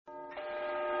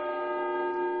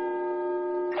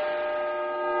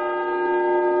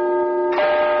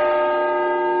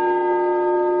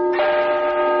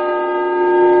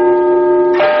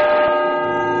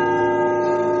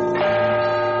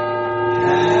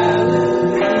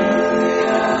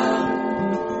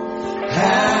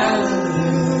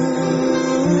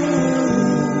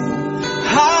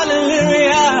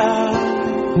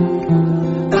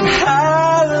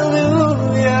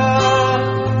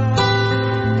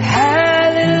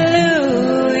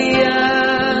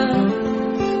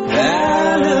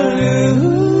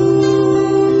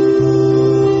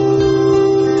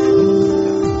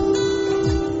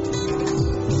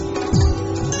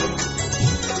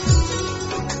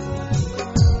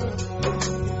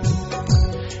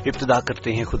ابتدا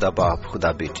کرتے ہیں خدا باپ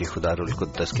خدا بیٹی خدا رول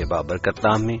قدس کے بابرکت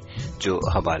نام میں جو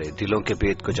ہمارے دلوں کے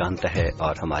بھید کو جانتا ہے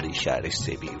اور ہماری شاعری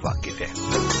سے بھی واقف ہے۔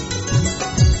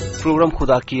 پروگرام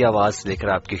خدا کی آواز لے کر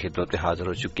آپ کی خدمت میں حاضر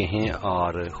ہو چکے ہیں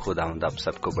اور خداوند آپ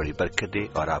سب کو بڑی برکت دے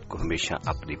اور آپ کو ہمیشہ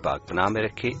اپنی پاک پناہ میں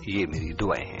رکھے، یہ میری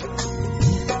دعائیں ہیں۔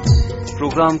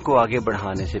 پروگرام کو آگے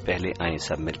بڑھانے سے پہلے آئیں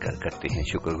سب مل کر کرتے ہیں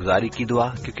شکر گزاری کی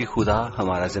دعا، کیونکہ خدا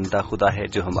ہمارا زندہ خدا ہے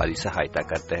جو ہماری سہایتا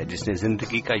کرتا ہے، جس نے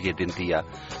زندگی کا یہ دن دیا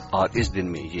اور اس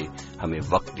دن میں یہ ہمیں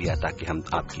وقت دیا تاکہ ہم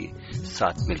آپ کے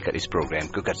ساتھ مل کر اس پروگرام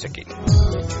کو کر سکیں۔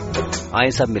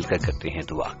 آئیں سب مل کر کرتے ہیں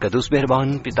دعا۔ قدوس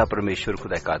مہربان پتا پرمیشور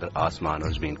خدا قادر آسمان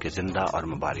اور زمین کے زندہ اور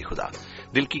مبارک خدا،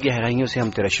 دل کی گہرائیوں سے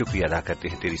ہم تیرا شکریہ ادا کرتے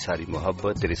ہیں تیری ساری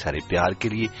محبت، تیرے سارے پیار کے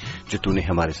لیے جو تو نے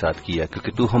ہمارے ساتھ کیا،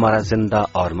 کیونکہ تو ہمارا زندہ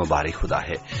اور مبارک خدا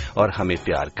ہے اور ہمیں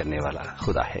پیار کرنے والا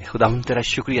خدا ہے۔ خدا ہم تیرا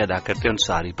شکریہ ادا کرتے ہیں ان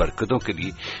ساری برکتوں کے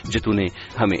لیے جو تو نے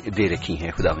ہمیں دے رکھی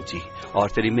ہیں خدا جی، اور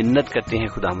تیری منت کرتے ہیں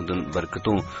خدا ان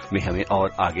برکتوں میں ہمیں اور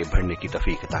آگے بڑھنے کی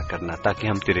توفیق عطا کرنا تاکہ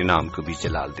ہم تیرے نام کو بھی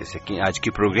جلال دے سکیں۔ آج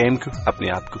کی پروگرام کو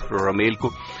اپنے آپ کو رمیل کو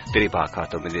تیرے پاک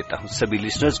ہاتھوں میں دیتا ہوں، سبھی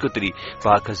لسنرز کو تیری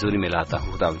پاک حضوری میں لاتا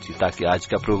ہوں خدا جی، تاکہ آج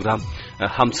کا پروگرام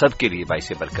ہم سب کے لیے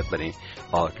باعث برکت بنے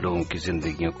اور لوگوں کی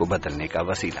زندگیوں کو بدلنے کا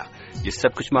وسیلہ۔ یہ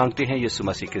سب کچھ مانگتے ہیں یسوع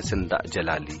مسیح کے زندہ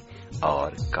جلالی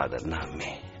اور قادر نام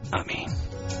میں، آمین۔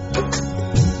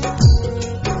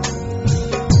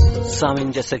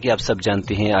 سامعین، جیسا کہ آپ سب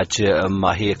جانتے ہیں آج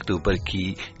ماہ اکتوبر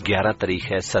کی 11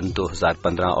 تاریخ ہے، سن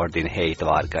 2015 اور دن ہے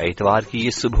اتوار کا۔ اتوار کی یہ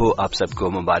صبح آپ سب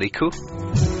کو مبارک ہو۔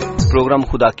 پروگرام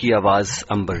خدا کی آواز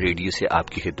امبر ریڈیو سے آپ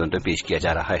کی خدمت میں پیش کیا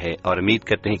جا رہا ہے اور امید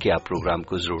کرتے ہیں کہ آپ پروگرام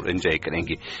کو ضرور انجوائے کریں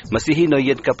گے۔ مسیحی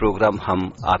نوعیت کا پروگرام ہم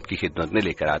آپ کی خدمت میں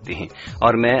لے کر آتے ہیں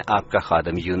اور میں آپ کا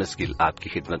خادم یونس گل آپ کی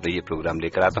خدمت میں یہ پروگرام لے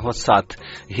کر آتا ہوں۔ ساتھ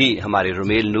ہی ہمارے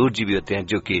رمیل نور جی بھی ہوتے ہیں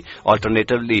جو کہ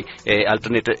آلٹرنیٹر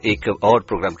ایک اور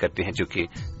پروگرام کرتے ہیں جو کہ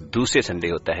دوسرے سنڈے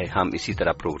ہوتا ہے۔ ہم اسی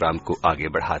طرح پروگرام کو آگے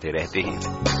بڑھاتے رہتے ہیں،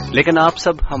 لیکن آپ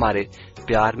سب ہمارے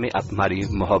پیار میں ہماری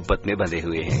محبت میں بندھے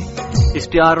ہوئے ہیں۔ اس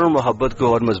پیار اور محبت کو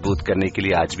اور مضبوط کرنے کے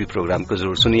لیے آج بھی پروگرام کو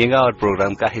ضرور سنیے گا اور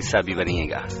پروگرام کا حصہ بھی بنیے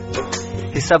گا۔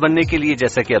 حصہ بننے کے لیے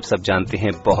جیسا کہ آپ سب جانتے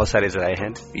ہیں بہت سارے ذرائع ہیں،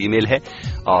 ای میل ہے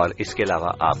اور اس کے علاوہ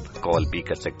آپ کال بھی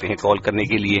کر سکتے ہیں۔ کال کرنے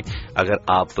کے لیے اگر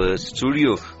آپ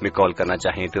اسٹوڈیو میں کال کرنا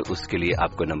چاہیں تو اس کے لیے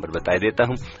آپ کو نمبر بتا دیتا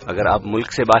ہوں۔ اگر آپ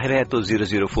ملک سے باہر ہیں تو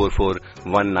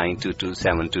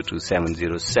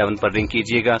 00441922722707 پر رنگ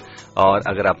کیجیے گا، اور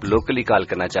اگر آپ لوکلی کال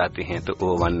کرنا چاہتے ہیں تو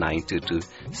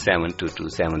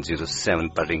 01922722707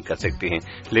 پر رنگ کر سکتے ہیں۔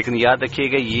 لیکن یاد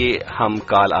رکھیے گا یہ ہم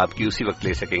کال آپ کی اسی وقت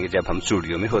لے سکیں گے جب ہم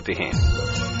اسٹوڈیو میں ہوتے ہیں۔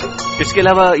 اس کے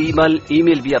علاوہ ای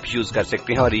میل بھی آپ یوز کر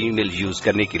سکتے ہیں، اور ای میل یوز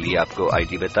کرنے کے لیے آپ کو آئی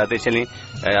ڈی بتاتے چلیں،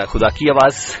 خدا کی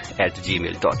آواز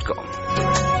 @gmail.com۔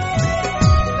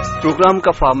 پروگرام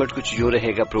کا فارمیٹ کچھ یوں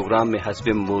رہے گا۔ پروگرام میں حسب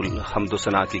مول حمد و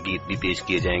ثنا کے گیت بھی پیش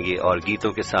کیے جائیں گے اور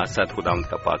گیتوں کے ساتھ ساتھ خداوند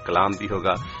کا پاک کلام بھی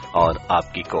ہوگا اور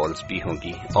آپ کی کالز بھی ہوں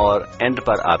گی، اور اینڈ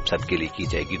پر آپ سب کے لیے کی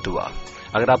جائے گی دعا۔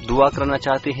 اگر آپ دعا کرنا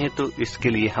چاہتے ہیں تو اس کے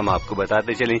لیے ہم آپ کو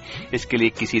بتاتے چلیں، اس کے لیے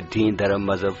کسی دین، دھرم،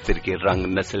 مذہب، فرقے، رنگ،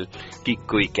 نسل کی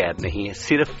کوئی قید نہیں ہے،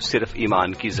 صرف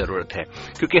ایمان کی ضرورت ہے،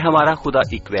 کیونکہ ہمارا خدا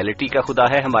ایکویلٹی کا خدا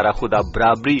ہے، ہمارا خدا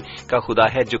برابری کا خدا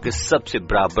ہے جو کہ سب سے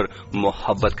برابر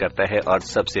محبت کرتا ہے اور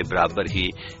سب سے برابر ہی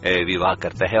وواہ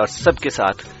کرتا ہے اور سب کے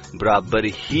ساتھ برابر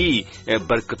ہی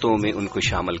برکتوں میں ان کو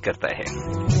شامل کرتا ہے۔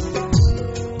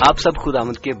 آپ سب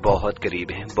خداوند کے بہت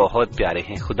قریب ہیں، بہت پیارے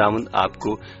ہیں۔ خداوند آپ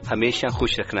کو ہمیشہ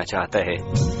خوش رکھنا چاہتا ہے،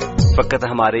 فقط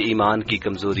ہمارے ایمان کی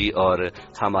کمزوری اور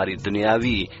ہماری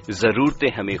دنیاوی ضرورتیں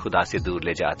ہمیں خدا سے دور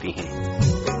لے جاتی ہیں،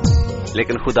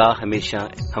 لیکن خدا ہمیشہ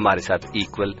ہمارے ساتھ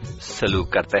ایکول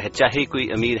سلوک کرتا ہے، چاہے کوئی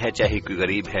امیر ہے، چاہے کوئی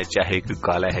غریب ہے، چاہے کوئی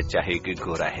کالا ہے، چاہے کوئی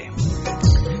گورا ہے۔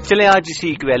 چلیں آج اسی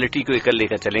ایکویلٹی کو لے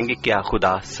کر چلیں گے۔ کیا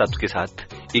خدا سب کے ساتھ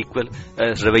ایکول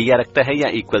رویہ رکھتا ہے یا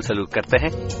ایکول سلوک کرتا ہے؟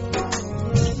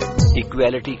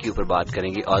 ایکویلٹی کے اوپر بات کریں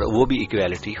گے، اور وہ بھی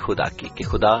ایکویلٹی خدا کی، کہ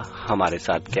خدا ہمارے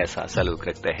ساتھ کیسا سلوک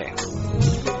رکھتا ہے۔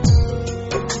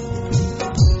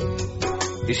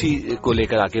 اسی کو لے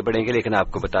کر آگے بڑھیں گے، لیکن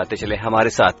آپ کو بتاتے چلے ہمارے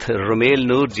ساتھ رمیل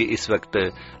نور جی اس وقت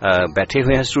بیٹھے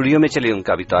ہوئے ہیں اسٹوڈیو میں۔ چلے ان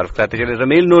کا بھی تعارف کراتے چلے۔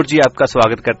 رمیل نور جی آپ کا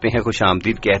سواگت کرتے ہیں، خوش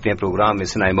آمدید کہتے ہیں پروگرام میں۔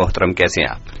 سنائے محترم، کیسے ہیں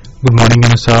آپ؟ گڈ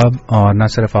مارننگ صاحب، اور نہ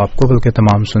صرف آپ کو بلکہ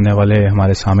تمام سننے والے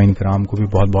ہمارے سامعین کرام کو بھی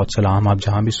بہت بہت سلام۔ آپ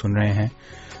جہاں بھی سن رہے ہیں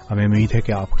ہمیں امید ہے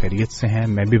کہ آپ خیریت سے ہیں۔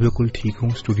 میں بھی بالکل ٹھیک ہوں،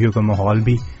 اسٹوڈیو کا ماحول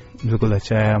بھی بالکل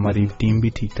اچھا ہے، ہماری ٹیم بھی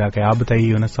ٹھیک ٹھاک ہے۔ آپ بتائیے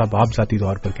یونس صاحب، آپ ذاتی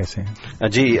طور پر کیسے ہیں؟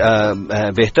 جی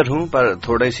بہتر ہوں، پر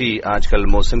تھوڑی سی آج کل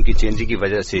موسم کی چینجنگ کی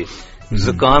وجہ سے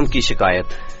زکام کی شکایت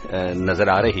نظر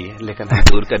آ رہی ہے، لیکن ہم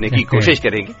دور کرنے کی کوشش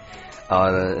کریں گے،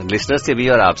 اور لسنر سے بھی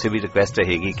اور آپ سے بھی ریکویسٹ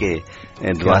رہے گی کہ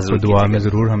دعا میں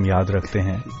ضرور ہم یاد رکھتے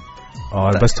ہیں،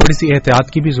 اور بس تھوڑی سی احتیاط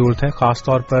کی بھی ضرورت ہے، خاص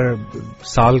طور پر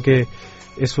سال کے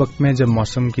اس وقت میں جب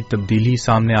موسم کی تبدیلی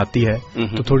سامنے آتی ہے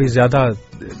تو تھوڑی زیادہ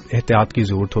احتیاط کی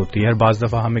ضرورت ہوتی ہے، اور بعض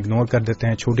دفعہ ہم اگنور کر دیتے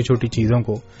ہیں چھوٹی چھوٹی چیزوں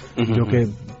کو جو کہ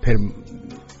پھر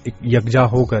یکجا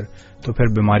ہو کر تو پھر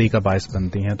بیماری کا باعث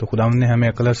بنتی ہیں. تو خداوند نے ہمیں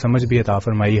عقل اور سمجھ بھی عطا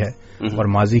فرمائی ہے، اور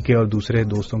ماضی کے اور دوسرے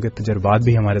دوستوں کے تجربات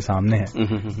بھی ہمارے سامنے ہیں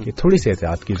کہ تھوڑی سی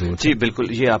احتیاط کی ضرورت ہے. جی بالکل،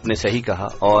 یہ آپ نے صحیح کہا.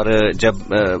 اور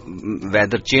جب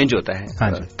ویدر چینج ہوتا ہے،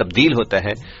 تبدیل ہوتا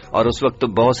ہے، اور اس وقت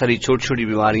بہت ساری چھوٹی چھوٹی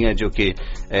بیماریاں جو کہ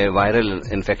وائرل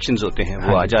انفیکشنز ہوتے ہیں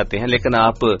وہ آ جاتے ہیں. لیکن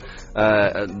آپ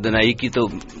دنائی کی تو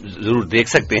ضرور دیکھ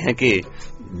سکتے ہیں کہ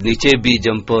نیچے بھی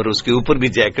جمپر، اس کے اوپر بھی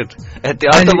جیکٹ،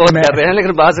 احتیاط تو بہت کر رہے ہیں،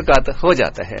 لیکن بعض اوقات ہو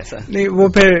جاتا ہے ایسا. نہیں، وہ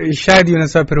پھر شاید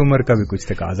یونس صاحب پھر عمر کا بھی کچھ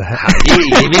تقاضا ہے.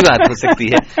 یہ بھی بات ہو سکتی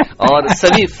ہے. اور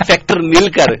سبھی فیکٹر مل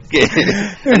کر کے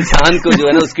انسان کو جو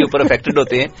ہے نا اس کے اوپر افیکٹڈ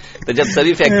ہوتے ہیں. تو جب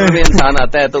سبھی فیکٹر میں انسان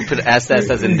آتا ہے تو پھر ایسا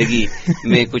ایسا زندگی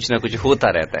میں کچھ نہ کچھ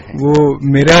ہوتا رہتا ہے. وہ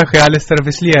میرا خیال اس طرف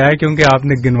اس لیے آیا کیونکہ آپ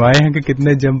نے گنوائے ہیں کہ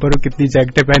کتنے جمپر اور کتنی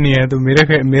جیکٹیں پہنی ہیں، تو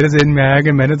میرے ذہن میں آیا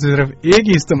کہ میں نے تو صرف ایک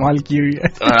ہی استعمال کی ہوئی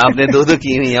ہے اور آپ نے دو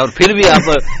کی ہوئی ہیں، اور پھر بھی آپ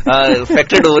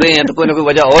افیکٹڈ ہو رہے ہیں تو کوئی نہ کوئی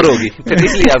وجہ اور ہوگی، پھر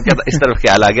اس لیے آپ کا اس طرف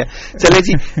خیال آ گیا. چلے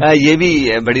جی، یہ بھی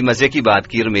بڑی مزے کی بات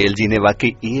کی رمیل جی نے. واقعی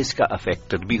ایج کا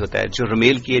افیکٹر بھی ہوتا ہے. جو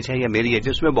رمیل کی ایج ہے یا میری ایج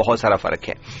ہے اس میں بہت سارا فرق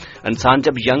ہے. انسان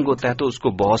جب ینگ ہوتا ہے تو اس کو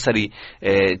بہت ساری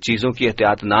چیزوں کی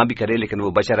احتیاط نہ بھی کرے لیکن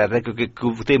وہ بچا رہتا ہے، کیونکہ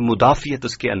قوت مدافعت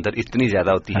اس کے اندر اتنی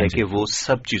زیادہ ہوتی ہے کہ وہ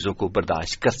سب چیزوں کو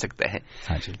برداشت کر سکتا ہے.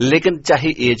 لیکن چاہے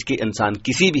ایج کے انسان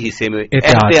کسی بھی حصے میں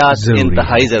احتیاط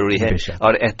انتہائی ضروری ہے،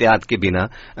 اور احتیاط کے بنا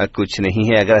کچھ نہیں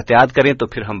ہے. اگر احتیاط کریں تو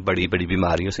پھر ہم بڑی بڑی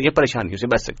بیماریوں سے یا پریشانیوں سے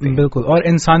بچ سکتے ہیں. بالکل. اور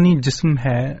انسانی جسم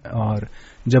ہے، اور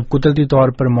جب قدرتی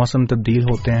طور پر موسم تبدیل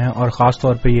ہوتے ہیں، اور خاص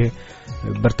طور پہ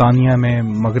یہ برطانیہ میں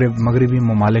مغربی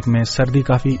ممالک میں سردی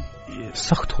کافی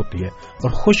سخت ہوتی ہے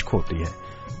اور خشک ہوتی ہے.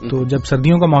 تو جب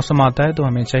سردیوں کا موسم آتا ہے تو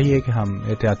ہمیں چاہیے کہ ہم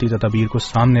احتیاطی تدابیر کو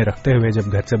سامنے رکھتے ہوئے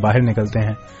جب گھر سے باہر نکلتے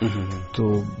ہیں تو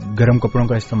گرم کپڑوں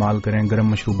کا استعمال کریں، گرم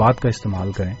مشروبات کا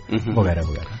استعمال کریں، وغیرہ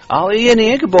وغیرہ. اور یہ نہیں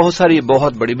ہے کہ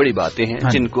بہت بڑی بڑی باتیں ہیں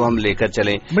جن کو ہم لے کر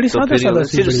چلیں،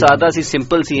 صرف سادہ سی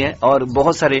سمپل سی ہیں. اور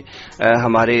بہت سارے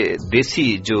ہمارے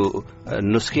دیسی جو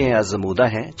نسخے ہیں، آزمودہ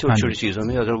ہیں چھوٹی چھوٹی چیزوں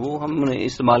میں، اگر وہ ہم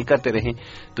استعمال کرتے رہیں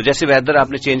تو جیسے ویدر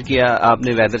آپ نے چینج کیا، آپ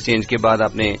نے ویدر چینج کے بعد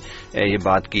آپ نے یہ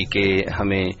بات کی کہ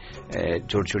ہمیں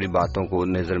چھوٹی چھوٹی باتوں کو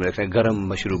نظر میں رکھنا. گرم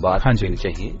مشروبات پینی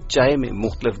چاہیے. چائے میں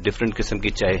مختلف ڈفرینٹ قسم کی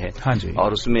چائے ہے،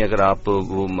 اور اس میں اگر آپ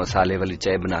وہ مسالے والی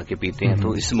چائے بنا کے پیتے ہیں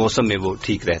تو اس موسم میں وہ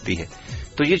ٹھیک رہتی ہے.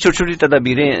 تو یہ چھوٹی چھوٹی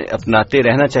تدابیریں اپناتے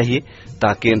رہنا چاہیے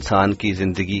تاکہ انسان کی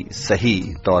زندگی صحیح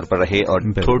طور پر رہے اور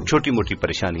چھوٹی موٹی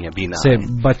پریشانیاں بھی نہ سے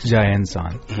بچ جائے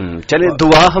انسان. چلے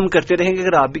دعا ہم کرتے رہیں گے.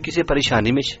 اگر آپ بھی کسی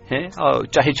پریشانی میں ہیں، اور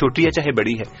چاہے چھوٹی ہے چاہے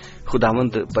بڑی ہے،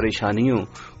 خداوند پریشانیوں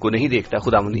کو نہیں دیکھتا،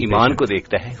 خداوند ایمان کو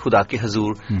دیکھتا ہے. خدا کے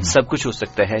حضور سب کچھ ہو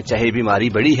سکتا ہے، چاہے بیماری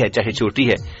بڑی ہے چاہے چھوٹی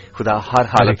ہے. خدا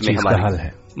ہر حالت میں ہماری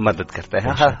مدد کرتا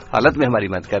ہے، ہر حالت میں ہماری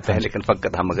مدد کرتا ہے. لیکن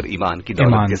فقط ہم اگر ایمان کی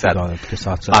دولت کے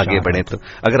ساتھ آگے بڑھیں تو.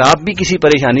 اگر آپ بھی کسی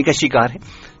پریشانی کا شکار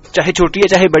ہیں، چاہے چھوٹی ہے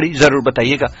چاہے بڑی، ضرور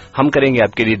بتائیے گا. ہم کریں گے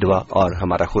آپ کے لیے دعا، اور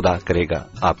ہمارا خدا کرے گا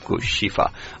آپ کو شفا.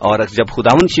 اور جب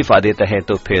خداوند شفا دیتا ہے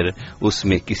تو پھر اس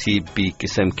میں کسی بھی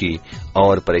قسم کی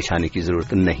اور پریشانی کی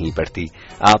ضرورت نہیں پڑتی.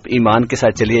 آپ ایمان کے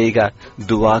ساتھ چلیے گا.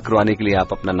 دعا کروانے کے لیے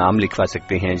آپ اپنا نام لکھوا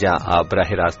سکتے ہیں، یا آپ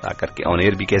براہ راست آ کر کے آن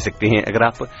ایئر بھی کہہ سکتے ہیں. اگر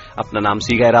آپ اپنا نام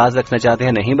سیگا راز رکھنا چاہتے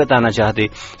ہیں، نہیں بتانا چاہتے،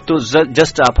 تو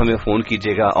جسٹ آپ ہمیں فون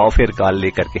کیجیے گا، آف ایئر کال لے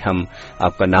کر کے ہم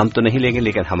آپ کا نام تو نہیں لیں گے،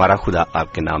 لیکن ہمارا خدا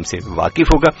آپ کے نام سے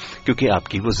واقف ہوگا، کیونکہ آپ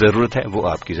کی وہ ضرورت ہے، وہ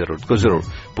آپ کی ضرورت کو ضرور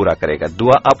پورا کرے گا.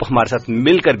 دعا آپ ہمارے ساتھ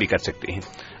مل کر بھی کر سکتے ہیں.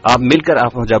 آپ مل کر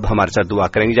آپ جب ہمارے ساتھ دعا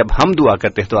کریں گے، جب ہم دعا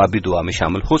کرتے ہیں تو آپ بھی دعا میں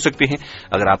شامل ہو سکتے ہیں.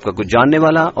 اگر آپ کا کوئی جاننے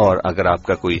والا اور اگر آپ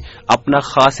کا کوئی اپنا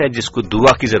خاص ہے جس کو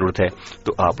دعا کی ضرورت ہے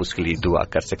تو آپ اس کے لیے دعا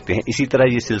کر سکتے ہیں. اسی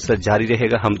طرح یہ سلسلہ جاری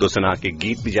رہے گا. ہم دو ثنا کے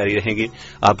گیت بھی جاری رہیں گے.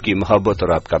 آپ کی محبت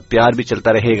اور آپ کا پیار بھی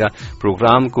چلتا رہے گا.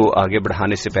 پروگرام کو آگے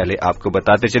بڑھانے سے پہلے آپ کو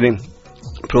بتاتے چلیں،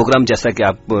 پروگرام جیسا کہ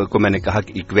آپ کو میں نے کہا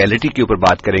کہ ایکویلٹی کے اوپر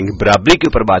بات کریں گے، برابری کے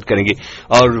اوپر بات کریں گے،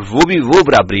 اور وہ بھی وہ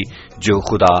برابری جو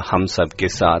خدا ہم سب کے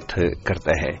ساتھ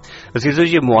کرتا ہے. عزیزو،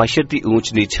 یہ معاشرتی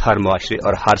اونچ نیچ ہر معاشرے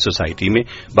اور ہر سوسائٹی میں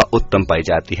باعتم پائی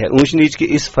جاتی ہے. اونچ نیچ کے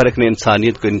اس فرق نے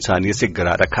انسانیت کو انسانیت سے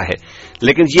گرا رکھا ہے.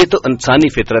 لیکن یہ تو انسانی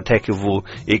فطرت ہے کہ وہ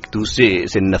ایک دوسرے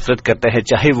سے نفرت کرتا ہے،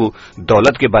 چاہے وہ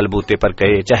دولت کے بل بوتے پر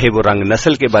کرے، چاہے وہ رنگ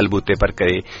نسل کے بل بوتے پر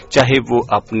کرے، چاہے وہ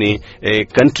اپنے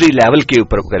کنٹری لیول کے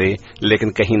اوپر کرے. لیکن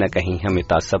کہیں نہ کہیں ہمیں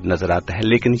تعصب نظر آتا ہے.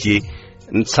 لیکن یہ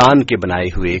انسان کے بنائے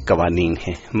ہوئے قوانین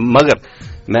ہیں. مگر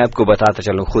میں آپ کو بتاتا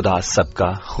چلوں، خدا سب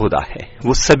کا خدا ہے.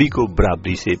 وہ سبھی کو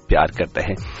برابری سے پیار کرتا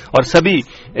ہے، اور سبھی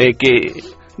کے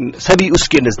سبھی اس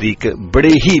کے نزدیک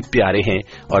بڑے ہی پیارے ہیں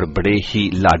اور بڑے ہی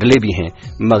لاڈلے بھی ہیں،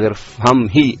 مگر ہم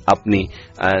ہی اپنی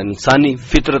انسانی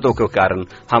فطرتوں کے کارن،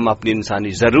 ہم اپنی انسانی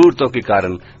ضرورتوں کے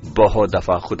کارن بہت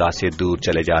دفعہ خدا سے دور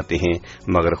چلے جاتے ہیں،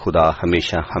 مگر خدا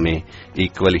ہمیشہ ہمیں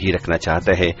ایکول ہی رکھنا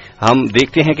چاہتا ہے۔ ہم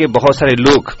دیکھتے ہیں کہ بہت سارے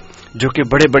لوگ جو کہ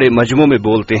بڑے بڑے مجموعوں میں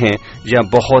بولتے ہیں یا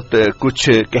بہت کچھ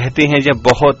کہتے ہیں یا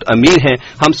بہت امیر ہیں،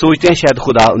 ہم سوچتے ہیں شاید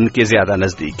خدا ان کے زیادہ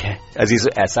نزدیک ہے۔ عزیزو،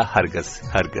 ایسا ہرگز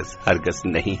ہرگز ہرگز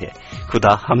نہیں ہے۔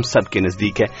 خدا ہم سب کے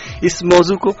نزدیک ہے۔ اس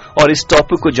موضوع کو اور اس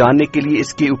ٹاپک کو جاننے کے لیے،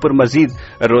 اس کے اوپر مزید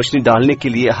روشنی ڈالنے کے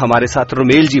لیے ہمارے ساتھ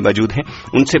رومیل جی موجود ہیں،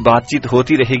 ان سے بات چیت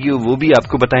ہوتی رہے گی، وہ بھی آپ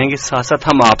کو بتائیں گے، ساتھ ساتھ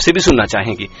ہم آپ سے بھی سننا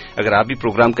چاہیں گے۔ اگر آپ بھی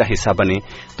پروگرام کا حصہ بنے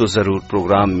تو ضرور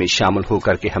پروگرام میں شامل ہو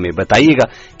کر کے ہمیں بتائیے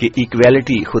گا کہ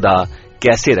ایکویلٹی خدا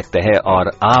کیسے رکھتا ہے اور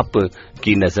آپ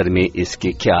کی نظر میں اس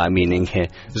کے کیا میننگ ہے۔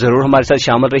 ضرور ہمارے ساتھ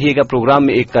شامل رہیے گا۔ پروگرام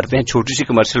میں ایک کرتے ہیں چھوٹی سی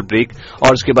کمرشل بریک،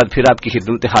 اور اس کے بعد پھر آپ کی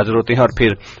خدمت حاضر ہوتے ہیں، اور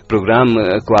پھر پروگرام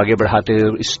کو آگے بڑھاتے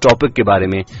ہوئے اس ٹاپک کے بارے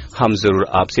میں ہم ضرور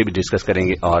آپ سے بھی ڈسکس کریں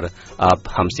گے، اور آپ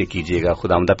ہم سے کیجیے گا۔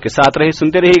 خداوند آپ کے ساتھ رہے،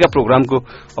 سنتے رہیے گا پروگرام کو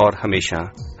اور ہمیشہ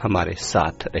ہمارے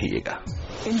ساتھ رہیے گا۔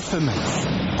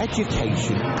 Information,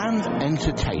 education and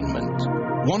entertainment.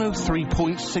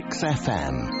 103.6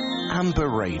 FM, Amber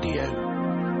Radio.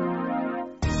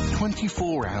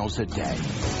 24 hours a day.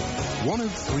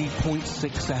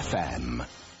 103.6 FM,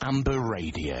 Amber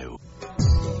Radio.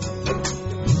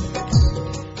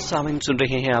 سامعین سن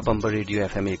رہے ہیں آپ امبر ریڈیو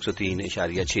ایف ایم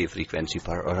 103.6 فریکوینسی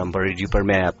پر، اور امبر ریڈیو پر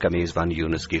میں آپ کا میزبان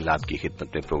یونس گل آپ کی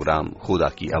خدمت میں پروگرام خدا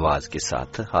کی آواز کے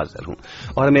ساتھ حاضر ہوں،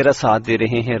 اور میرا ساتھ دے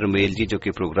رہے ہیں رومیل جی، جو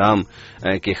کہ پروگرام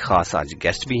کے خاص آج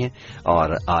گیسٹ بھی ہیں،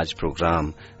 اور آج پروگرام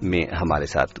میں ہمارے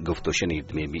ساتھ گفت و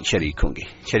شنید میں بھی شریک ہوں گے۔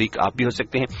 شریک آپ بھی ہو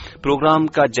سکتے ہیں پروگرام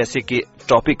کا، جیسے کہ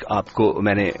ٹاپک آپ کو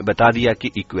میں نے بتا دیا کہ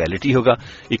ایکویلٹی ہوگا،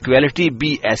 ایکویلٹی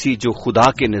بھی ایسی جو خدا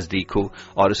کے نزدیک ہو،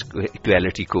 اور اس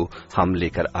ایکویلٹی کو ہم لے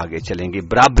کر آگے چلیں گے،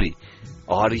 برابری،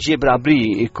 اور یہ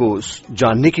برابری کو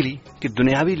جاننے کے لیے کہ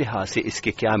دنیاوی لحاظ سے اس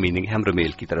کے کیا میننگ ہے، ہم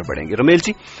رومیل کی طرف بڑھیں گے۔ رومیل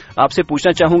جی، آپ سے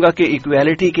پوچھنا چاہوں گا کہ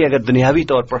ایکویلٹی کے اگر دنیاوی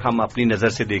طور پر ہم اپنی نظر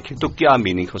سے دیکھیں تو کیا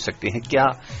میننگ ہو سکتے ہیں، کیا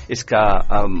اس کا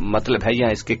مطلب ہے، یا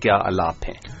اس کے کیا الاپ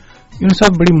ہیں؟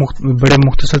 صاحب بڑے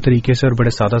مختصر طریقے سے اور بڑے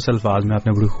سادہ سے الفاظ میں آپ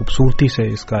نے بڑی خوبصورتی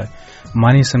سے اس کا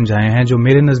معنی سمجھائے ہیں، جو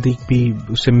میرے نزدیک بھی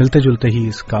اس سے ملتے جلتے ہی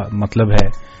اس کا مطلب ہے۔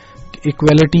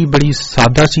 ایکویلٹی بڑی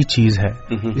سادہ سی چیز ہے،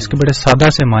 اس کے بڑے سادہ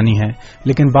سے معنی ہے،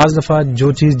 لیکن بعض دفعہ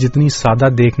جو چیز جتنی سادہ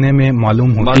دیکھنے میں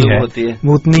معلوم ہوتی ہے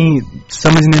وہ اتنی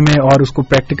سمجھنے میں اور اس کو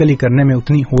پریکٹیکلی کرنے میں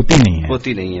اتنی ہوتی نہیں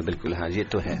ہے۔ بالکل، ہاں یہ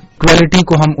تو ہے۔ ایکویلٹی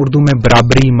کو ہم اردو میں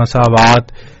برابری،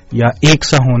 مساوات یا ایک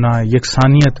سا ہونا،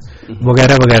 یکسانیت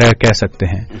وغیرہ وغیرہ کہہ سکتے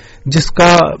ہیں، جس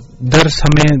کا درس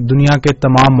ہمیں دنیا کے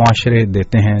تمام معاشرے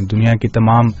دیتے ہیں، دنیا کی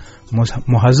تمام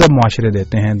مہذب معاشرے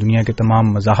دیتے ہیں، دنیا کے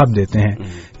تمام مذاہب دیتے ہیں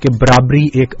کہ برابری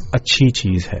ایک اچھی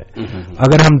چیز ہے۔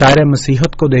 اگر ہم دائرہ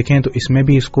مسیحت کو دیکھیں تو اس میں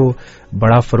بھی اس کو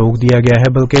بڑا فروغ دیا گیا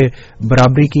ہے، بلکہ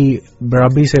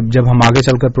برابری سے جب ہم آگے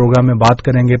چل کر پروگرام میں بات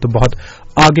کریں گے تو بہت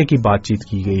آگے کی بات چیت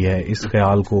کی گئی ہے اس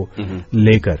خیال کو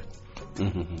لے کر۔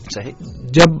 صحیح۔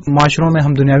 جب معاشروں میں،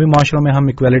 ہم دنیاوی معاشروں میں ہم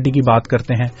ایکویلٹی کی بات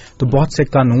کرتے ہیں تو بہت سے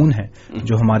قانون ہیں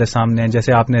جو ہمارے سامنے ہیں،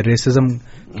 جیسے آپ نے ریسزم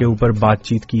کے اوپر بات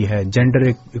چیت کی ہے، جینڈر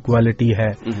ایکویلٹی ہے۔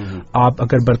 آپ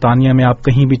اگر برطانیہ میں آپ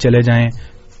کہیں بھی چلے جائیں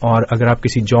اور اگر آپ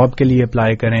کسی جاب کے لیے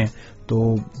اپلائی کریں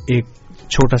تو ایک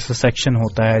چھوٹا سا سیکشن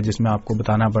ہوتا ہے جس میں آپ کو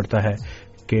بتانا پڑتا ہے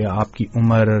کہ آپ کی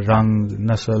عمر، رنگ،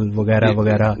 نسل وغیرہ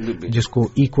وغیرہ، جس کو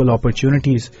ایکول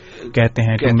اپرچونٹیز کہتے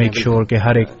ہیں، ٹو میک شور کہ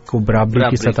ہر ایک کو برابری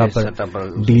کی سطح پر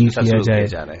ڈیل کیا جائے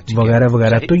وغیرہ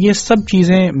وغیرہ۔ تو یہ سب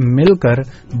چیزیں مل کر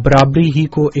برابری ہی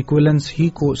کو، ایکولنس ہی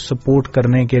کو سپورٹ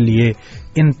کرنے کے لیے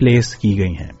ان پلیس کی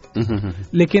گئی ہیں۔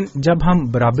 لیکن جب ہم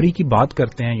برابری کی بات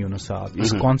کرتے ہیں یونس صاحب،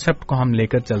 اس کانسیپٹ کو ہم لے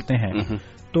کر چلتے ہیں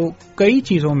تو کئی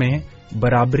چیزوں میں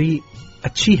برابری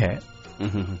اچھی ہے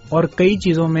اور کئی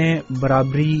چیزوں میں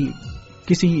برابری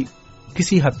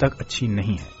کسی حد تک اچھی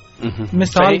نہیں ہے۔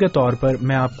 مثال کے طور پر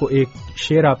میں آپ کو ایک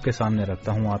شعر آپ کے سامنے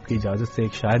رکھتا ہوں، آپ کی اجازت سے۔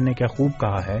 ایک شاعر نے کیا خوب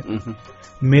کہا ہے،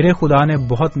 میرے خدا نے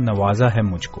بہت نوازا ہے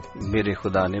مجھ کو، میرے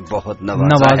خدا نے بہت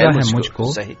نوازا ہے مجھ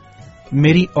کو،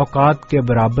 میری اوقات کے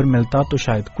برابر ملتا تو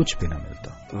شاید کچھ بھی نہ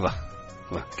ملتا۔ واہ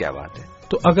واہ، کیا بات ہے۔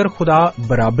 تو اگر خدا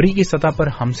برابری کی سطح پر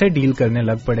ہم سے ڈیل کرنے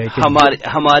لگ پڑے کہ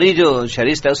ہماری جو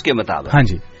شریعت ہے اس کے مطابق، ہاں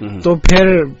جی، تو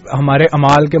پھر ہمارے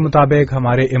اعمال کے مطابق،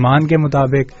 ہمارے ایمان کے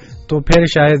مطابق، تو پھر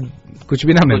شاید کچھ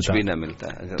بھی نہ ملتا۔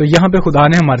 تو یہاں پہ خدا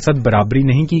نے ہمارے ساتھ برابری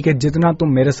نہیں کی کہ جتنا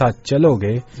تم میرے ساتھ چلو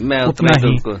گے اتنا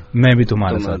ہی میں بھی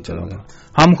تمہارے ساتھ چلوں گا۔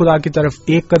 ہم خدا کی طرف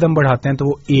ایک قدم بڑھاتے ہیں تو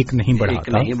وہ ایک نہیں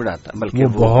بڑھاتا، بلکہ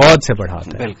وہ بہت سے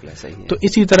بڑھاتا ہے۔ تو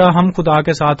اسی طرح ہم خدا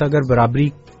کے ساتھ اگر برابری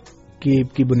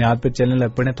کی بنیاد پہ چلنے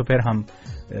لگ پڑے تو پھر ہم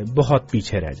بہت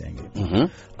پیچھے رہ جائیں گے.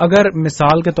 اگر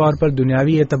مثال کے طور پر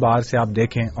دنیاوی اعتبار سے آپ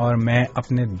دیکھیں اور میں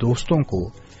اپنے دوستوں کو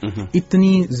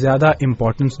اتنی زیادہ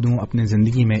امپورٹنس دوں اپنی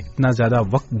زندگی میں، اتنا زیادہ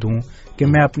وقت دوں کہ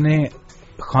میں اپنے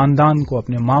خاندان کو،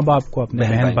 اپنے ماں باپ کو، اپنے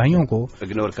بہن بھائیوں کو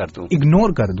اگنور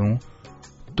کر دوں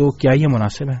تو کیا یہ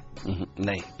مناسب ہے؟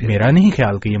 نہیں، میرا نہیں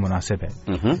خیال کہ یہ مناسب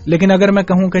ہے. لیکن اگر میں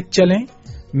کہوں کہ چلیں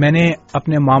میں نے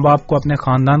اپنے ماں باپ کو، اپنے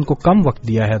خاندان کو کم وقت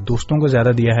دیا ہے، دوستوں کو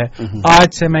زیادہ دیا ہے،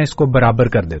 آج سے میں اس کو برابر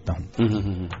کر دیتا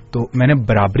ہوں، تو میں نے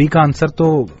برابری کا عنصر تو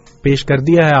پیش کر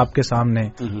دیا ہے آپ کے سامنے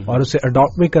اور اسے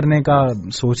اڈاپٹ بھی کرنے کا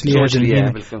سوچ لیا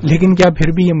ہے. لیکن کیا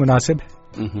پھر بھی یہ مناسب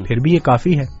ہے؟ پھر بھی یہ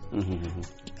کافی ہے؟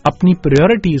 اپنی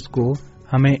پریورٹیز کو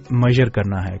ہمیں میجر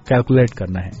کرنا ہے، کیلکولیٹ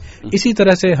کرنا ہے. اسی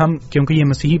طرح سے ہم، کیونکہ یہ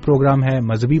مسیحی پروگرام ہے،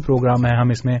 مذہبی پروگرام ہے، ہم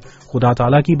اس میں خدا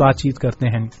تعالیٰ کی بات چیت کرتے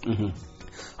ہیں.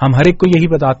 ہم ہر ایک کو یہی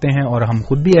بتاتے ہیں اور ہم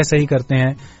خود بھی ایسا ہی کرتے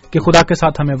ہیں کہ خدا کے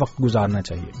ساتھ ہمیں وقت گزارنا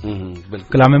چاہیے،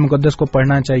 کلام مقدس کو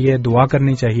پڑھنا چاہیے، دعا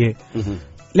کرنی چاہیے.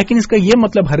 لیکن اس کا یہ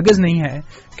مطلب ہرگز نہیں ہے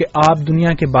کہ آپ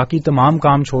دنیا کے باقی تمام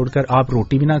کام چھوڑ کر آپ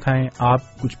روٹی بھی نہ کھائیں،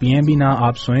 آپ کچھ پیئیں بھی نہ،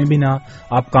 آپ سوئیں بھی نہ،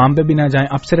 آپ کام پہ بھی نہ جائیں،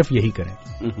 آپ صرف یہی کریں.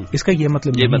 اس کا یہ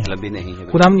مطلب بھی نہیں ہے.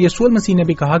 خدا یسوع مسیح نے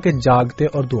بھی کہا کہ جاگتے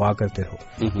اور دعا کرتے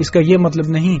رہو. اس کا یہ مطلب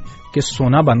نہیں کہ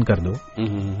سونا بند کر دو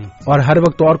اور ہر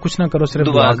وقت اور کچھ نہ کرو، صرف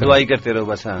دعا ہی کرتے رہو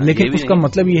بس. لیکن اس کا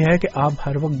مطلب یہ ہے کہ آپ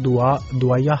ہر وقت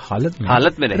دعائیا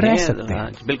حالت میں رہ سکتے ہیں.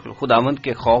 بالکل، خداوند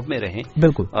کے خوف میں رہیں،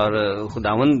 بالکل، اور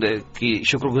خداوند کی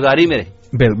شکر گزاری میں رہیں.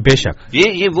 بے شک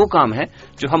یہ وہ کام ہے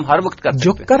جو ہم ہر وقت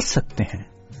کر سکتے ہیں.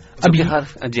 اب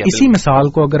اسی مثال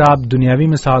کو اگر آپ دنیاوی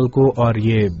مثال کو اور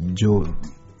یہ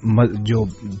جو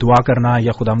دعا کرنا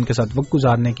یا خداوند کے ساتھ وقت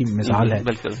گزارنے کی مثال ہے،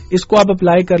 اس کو آپ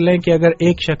اپلائی کر لیں کہ اگر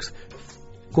ایک شخص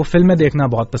کو فلمیں دیکھنا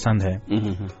بہت پسند ہے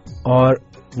اور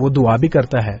وہ دعا بھی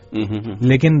کرتا ہے،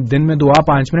 لیکن دن میں دعا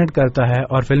 5 منٹ کرتا ہے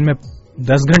اور فلم میں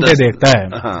 10 گھنٹے دیکھتا ہے.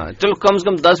 ہاں چلو کم سے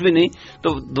کم 10 بھی نہیں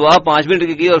تو دعا 5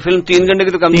 منٹ کی اور فلم 3 گھنٹے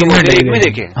کی تو کم 3 گھنٹے میں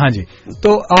دیکھے. ہاں جی،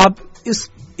 تو آپ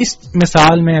اس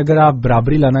مثال میں اگر آپ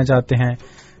برابری لانا چاہتے ہیں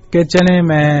کہ چلیں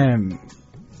میں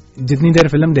جتنی دیر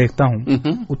فلم دیکھتا ہوں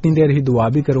اتنی دیر ہی دعا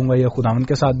بھی کروں گا یا خداوند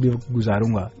کے ساتھ بھی گزاروں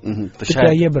گا، تو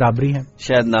کیا یہ برابری ہے؟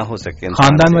 شاید نہ ہو سکے.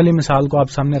 خاندان والی مثال کو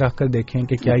آپ سامنے رکھ کر دیکھیں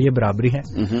کہ کیا یہ برابری ہے؟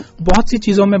 بہت سی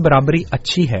چیزوں میں برابری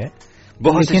اچھی ہے،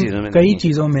 لیکن کئی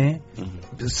چیزوں میں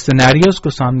سینیریوز کو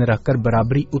سامنے رکھ کر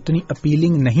برابری اتنی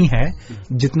اپیلنگ نہیں ہے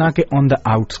جتنا کہ آن دا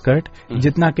آؤٹسکرٹ،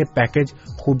 جتنا کہ پیکج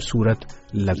خوبصورت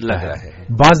لگتا ہے.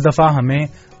 بعض دفعہ ہمیں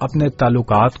اپنے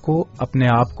تعلقات کو، اپنے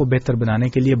آپ کو بہتر بنانے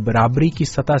کے لیے برابری کی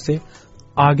سطح سے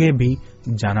آگے بھی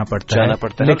جانا پڑتا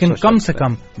ہے، لیکن کم سے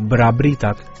کم برابری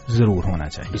تک ضرور ہونا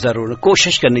چاہیے. ضرور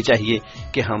کوشش کرنی چاہیے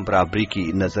کہ ہم برابری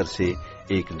کی نظر سے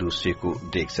ایک دوسرے کو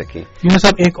دیکھ سکیں. یونس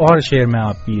صاحب ایک اور شعر میں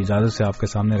آپ کی اجازت سے آپ کے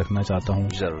سامنے رکھنا چاہتا ہوں.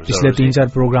 پچھلے 3-4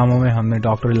 پروگراموں میں ہم نے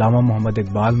ڈاکٹر علامہ محمد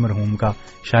اقبال مرحوم کا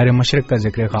شاعر مشرق کا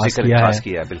ذکر خاص کیا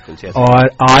ہے، بالکل، اور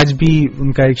آج بھی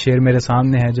ان کا ایک شعر میرے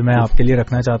سامنے ہے جو میں آپ کے لیے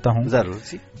رکھنا چاہتا ہوں.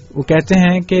 ضرور. وہ کہتے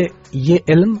ہیں کہ یہ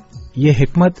علم، یہ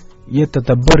حکمت، یہ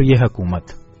تدبر، یہ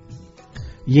حکومت،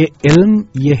 یہ علم،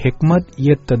 یہ حکمت،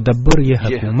 یہ تدبر، یہ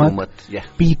حکومت،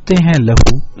 پیتے ہیں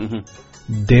لہو،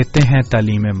 دیتے ہیں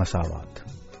تعلیم مساوات.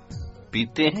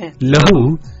 پیتے ہیں لہو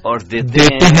اور دیتے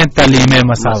ہیں تعلیم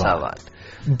مساوات.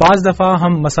 بعض دفعہ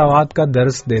ہم مساوات کا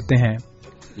درس دیتے ہیں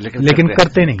لیکن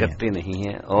کرتے نہیں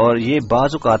ہیں. اور یہ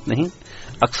بعض اوقات نہیں،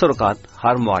 اکثر اوقات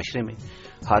ہر معاشرے میں،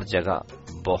 ہر جگہ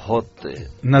بہت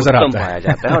نظر پایا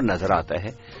جاتا ہے اور نظر آتا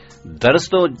ہے. درس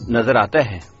تو نظر آتا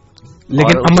ہے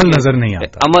لیکن عمل نظر نہیں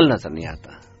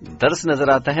آتا. درس نظر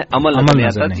آتا ہے، عمل نظر نہیں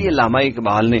آتا. یہ علامہ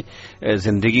اقبال نے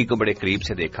زندگی کو بڑے قریب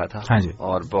سے دیکھا تھا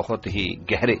اور بہت ہی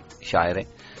گہرے شاعر ہیں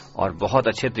اور بہت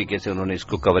اچھے طریقے سے انہوں نے اس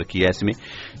کو کور کیا اس میں.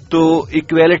 تو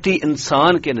ایکویلٹی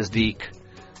انسان کے نزدیک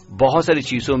بہت ساری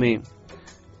چیزوں میں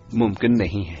ممکن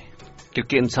نہیں ہے،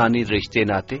 کیونکہ انسانی رشتے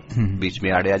ناطے بیچ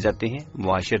میں آڑے آ جاتے ہیں،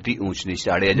 معاشرتی اونچ نیچ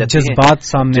آڑے آ جاتے ہیں، جذبات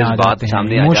سامنے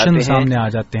آ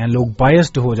جاتے ہیں، لوگ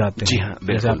بائسڈ ہو جاتے ہیں. جی ہاں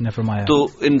بالکل. تو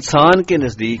انسان کے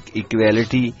نزدیک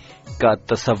ایکویلٹی کا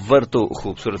تصور تو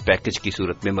خوبصورت پیکج کی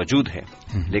صورت میں موجود ہے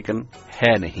لیکن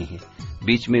ہے نہیں ہے.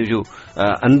 بیچ میں جو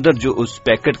اندر جو اس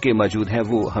پیکٹ کے موجود ہیں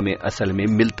وہ ہمیں اصل میں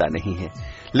ملتا نہیں ہے.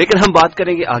 لیکن ہم بات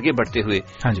کریں گے آگے بڑھتے ہوئے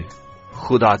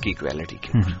خدا کی ایکویلٹی کے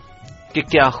اوپر کہ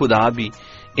کیا خدا بھی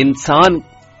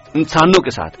انسانوں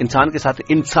کے ساتھ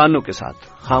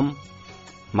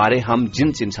ہم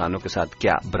جنس انسانوں کے ساتھ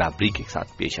کیا برابری کے ساتھ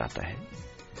پیش آتا ہے،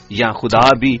 یا خدا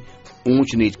بھی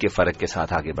اونچ نیچ کے فرق کے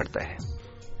ساتھ آگے بڑھتا ہے؟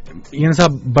 یہ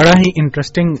صاحب بڑا ہی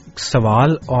انٹرسٹنگ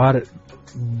سوال، اور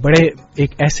بڑے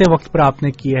ایک ایسے وقت پر آپ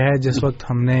نے کیا ہے جس وقت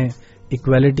ہم نے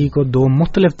ایکویلٹی کو دو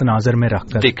مختلف تناظر میں رکھ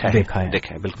کر دیکھا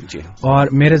ہے بالکل جی. اور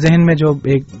میرے ذہن میں جو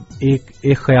ایک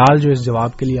خیال جو اس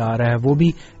جواب کے لیے آ رہا ہے وہ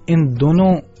بھی ان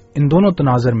دونوں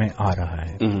تناظر میں آ رہا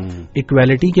ہے,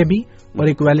 ایکویلٹی کے بھی اور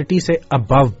ایکویلٹی سے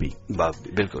ابو بھی.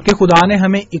 بالکل کہ خدا نے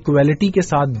ہمیں ایکویلٹی کے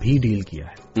ساتھ بھی ڈیل کیا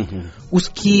ہے. اس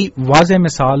کی واضح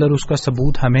مثال اور اس کا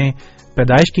ثبوت ہمیں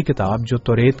پیدائش کی کتاب جو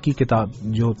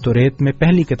توریت میں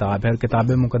پہلی کتاب ہے اور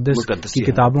کتاب مقدس کی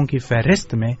کتابوں کی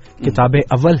فہرست میں کتاب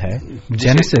اول ہے,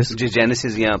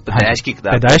 جینیسس یا پیدائش کی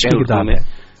کتاب ہے,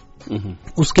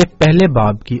 اس کے پہلے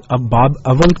باب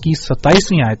اول کی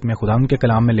 27ویں آیت میں خدا ان کے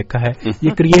کلام میں لکھا ہے,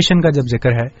 یہ کریشن کا جب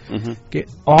ذکر ہے کہ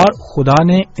اور خدا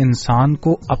نے انسان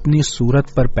کو اپنی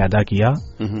صورت پر پیدا کیا,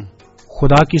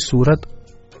 خدا کی صورت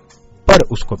پر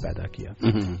اس کو پیدا کیا.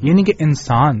 یعنی کہ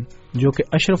انسان جو کہ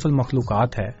اشرف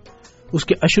المخلوقات ہے, اس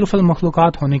کے اشرف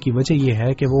المخلوقات ہونے کی وجہ یہ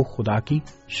ہے کہ وہ خدا کی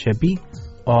شبیہ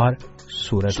اور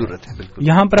صورت ہے.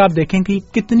 یہاں پر آپ دیکھیں کہ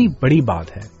کتنی بڑی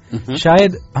بات ہے.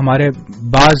 شاید ہمارے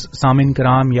بعض سامعین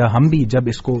کرام یا ہم بھی جب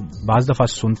اس کو بعض دفعہ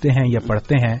سنتے ہیں یا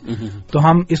پڑھتے ہیں تو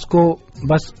ہم اس کو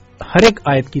بس ہر ایک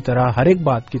آیت کی طرح, ہر ایک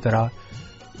بات کی طرح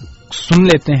سن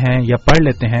لیتے ہیں یا پڑھ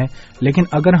لیتے ہیں, لیکن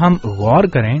اگر ہم غور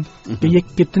کریں کہ یہ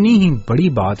کتنی ہی بڑی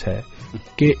بات ہے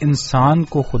کہ انسان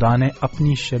کو خدا نے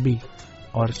اپنی شبیہ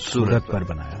اور صورت پر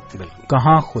بنایا.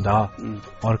 کہاں خدا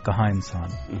اور کہاں انسان,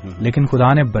 لیکن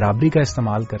خدا نے برابری کا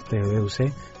استعمال کرتے ہوئے اسے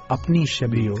اپنی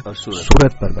شبیہ اور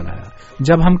صورت پر بنایا.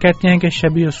 جب ہم کہتے ہیں کہ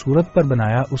شبیہ اور صورت پر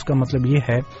بنایا, اس کا مطلب یہ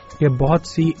ہے کہ بہت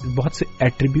سے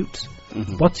ایٹریبیوٹس,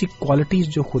 بہت سی کوالٹیز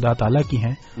جو خدا تعالیٰ کی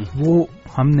ہیں وہ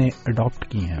ہم نے اڈاپٹ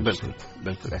کی ہیں.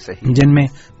 بالکل ایسا ہی, جن میں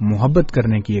محبت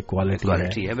کرنے کی ایک کوالٹی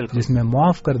ہے, جس میں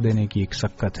معاف کر دینے کی ایک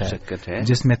سکت ہے,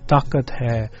 جس میں طاقت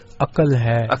ہے, عقل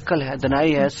ہے,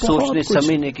 دنائی ہے, سوچنے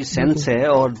سمجھنے کی سینس ہے,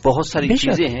 اور بہت ساری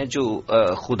چیزیں ہیں جو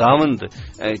خداوند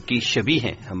کی شبیہ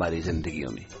ہیں ہماری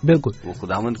زندگیوں میں. بالکل وہ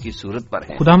خداوند کی صورت پر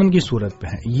ہیں, خداوند کی صورت پہ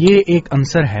ہیں. یہ ایک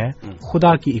عنصر ہے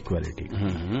خدا کی ایکویلٹی.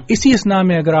 اسی اسنا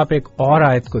میں اگر آپ ایک اور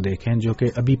آیت کو دیکھیں جو کہ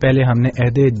ابھی پہلے ہم نے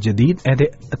عہد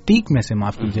عتیق میں سے,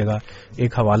 معاف کیجیے گا,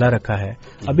 ایک حوالہ رکھا ہے,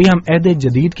 ابھی ہم عہد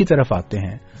جدید کی طرف آتے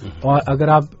ہیں. اور اگر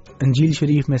آپ انجیل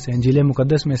شریف میں سے, انجیل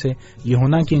مقدس میں سے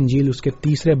یوحنا کی انجیل اس کے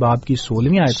 3 باب کی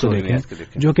 16ویں آیت کو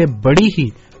دیکھیں جو کہ بڑی ہی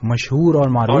مشہور اور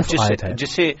معروف آیت ہے,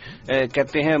 جسے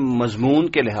کہتے ہیں مضمون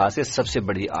کے لحاظ سے سب سے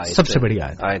بڑی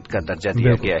آیت کا درجہ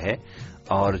دیا گیا ہے,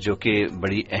 اور جو کہ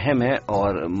بڑی اہم ہے.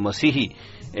 اور مسیحی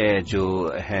جو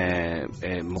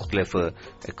ہیں مختلف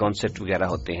کانسیپٹ وغیرہ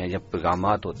ہوتے ہیں یا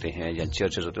پیغامات ہوتے ہیں یا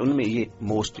چرچز ہوتے ہیں, ان میں یہ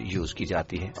موسٹ یوز کی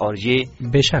جاتی ہے, اور یہ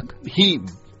بے شک ہی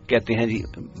کہتے ہیں جی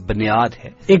بنیاد ہے,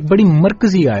 ایک بڑی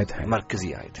مرکزی آیت ہے.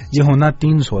 یہ ہونا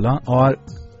 3:16. اور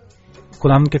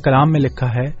قرآن کے کلام میں لکھا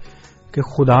ہے کہ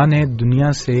خدا نے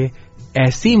دنیا سے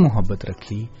ایسی محبت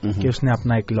رکھی کہ اس نے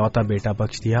اپنا اکلوتا بیٹا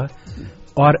بخش دیا.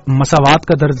 اور مساوات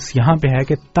کا درس یہاں پہ ہے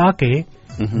کہ تاکہ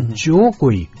جو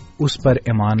کوئی اس پر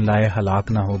ایمان لائے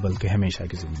ہلاک نہ ہو بلکہ ہمیشہ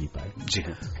کی زندگی پائے. جی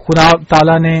خدا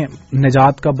تعالیٰ نے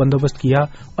نجات کا بندوبست کیا,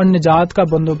 اور نجات کا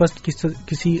بندوبست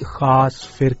کسی خاص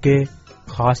فرقے,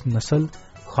 خاص نسل,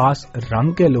 خاص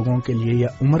رنگ کے لوگوں کے لیے یا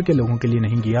عمر کے لوگوں کے لیے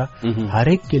نہیں کیا, ہر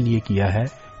ایک کے لیے کیا ہے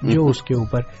جو اس کے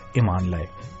اوپر ایمان لائے.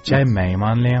 چاہے میں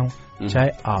ایمان لے آؤں, چاہے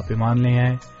آپ ایمان لے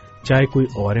آئیں, چاہے کوئی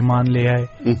اور ایمان لے آئے,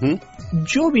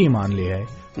 جو بھی ایمان لے آئے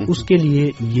اس کے لیے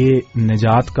یہ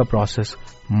نجات کا پروسیس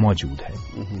موجود ہے.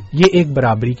 یہ ایک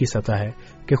برابری کی سطح ہے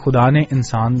کہ خدا نے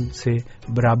انسان سے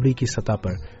برابری کی سطح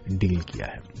پر ڈیل کیا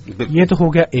ہے. یہ تو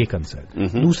ہو گیا ایک عنصر.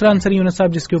 دوسرا عنصر یونس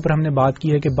صاحب جس کے اوپر ہم نے بات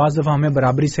کی ہے کہ بعض دفعہ ہمیں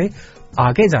برابری سے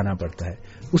آگے جانا پڑتا ہے.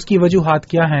 اس کی وجوہات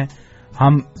کیا ہیں؟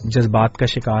 ہم جذبات کا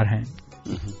شکار ہیں,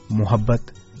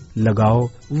 محبت, لگاؤ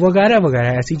وغیرہ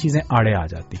وغیرہ ایسی چیزیں آڑے آ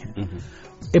جاتی ہیں.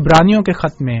 عبرانیوں کے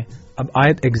خط میں, اب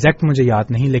آیت ایگزیکٹ مجھے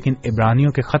یاد نہیں, لیکن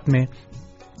عبرانیوں کے خط میں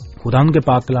خدا ان کے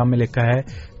پاک کلام میں لکھا ہے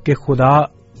کہ خدا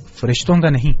فرشتوں کا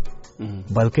نہیں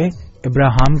بلکہ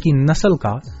ابراہیم کی نسل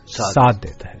کا ساتھ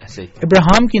دیتا ہے.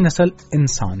 ابراہیم کی نسل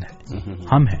انسان ہے,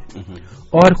 ہم ہیں,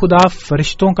 اور خدا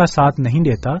فرشتوں کا ساتھ نہیں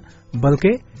دیتا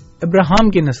بلکہ ابراہیم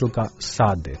کی نسل کا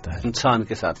ساتھ دیتا ہے. انسان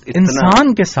کا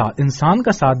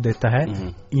ساتھ دیتا ہے,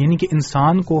 یعنی کہ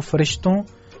انسان کو فرشتوں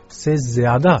سے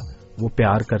زیادہ وہ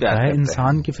پیار کرتا ہے,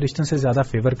 انسان کی فرشتوں سے زیادہ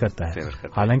فیور کرتا ہے.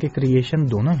 حالانکہ کریشن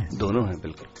دونوں ہیں,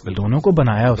 بالکل دونوں کو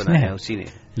بنایا اس نے ہے,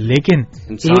 لیکن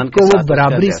ایک کو وہ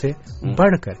برابری سے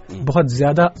بڑھ کر بہت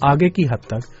زیادہ آگے کی حد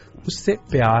تک اس سے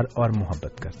پیار اور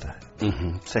محبت کرتا ہے.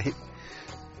 صحیح.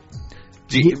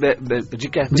 جی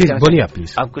بولیے آپ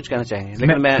پلیز, آپ کچھ کہنا چاہیں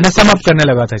گے؟ میں سم اپ کرنے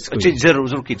لگا تھا اس کو.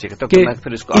 ضرور کیجیے گا.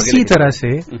 اسی طرح سے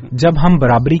جب ہم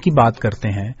برابری کی بات کرتے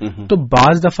ہیں تو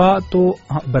بعض دفعہ تو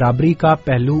برابری کا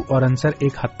پہلو اور عنصر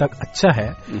ایک حد تک اچھا ہے,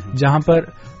 جہاں پر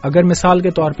اگر مثال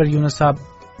کے طور پر یونس صاحب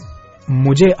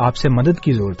مجھے آپ سے مدد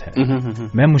کی ضرورت ہے،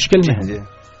 میں مشکل میں ہوں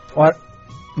اور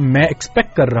میں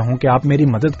ایکسپیکٹ کر رہا ہوں کہ آپ میری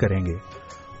مدد کریں گے،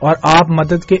 اور آپ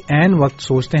مدد کے عین وقت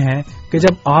سوچتے ہیں کہ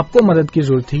جب آپ کو مدد کی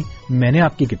ضرورت تھی میں نے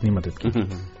آپ کی کتنی مدد کی،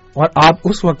 اور آپ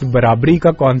اس وقت برابری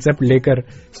کا کانسیپٹ لے کر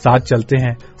ساتھ چلتے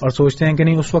ہیں اور سوچتے ہیں کہ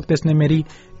نہیں اس وقت اس نے میری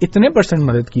اتنے %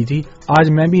 مدد کی تھی، آج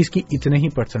میں بھی اس کی اتنے ہی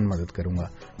 % مدد کروں گا،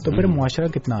 تو پھر معاشرہ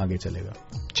کتنا آگے چلے گا؟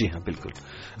 جی ہاں،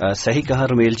 بالکل صحیح کہا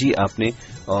رومیل جی آپ نے،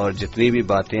 اور جتنی بھی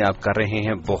باتیں آپ کر رہے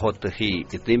ہیں بہت ہی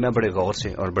اتنی میں بڑے غور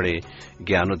سے اور بڑے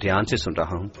گیان و دھیان سے سن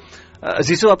رہا ہوں۔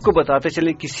 عزیزو، آپ کو بتاتے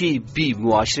چلیں کسی بھی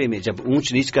معاشرے میں جب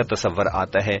اونچ نیچ کا تصور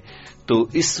آتا ہے تو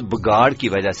اس بگاڑ کی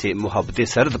وجہ سے محبتیں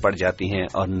سرد پڑ جاتی ہیں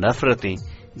اور نفرتیں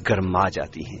گرما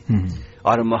جاتی ہیں،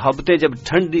 اور محبتیں جب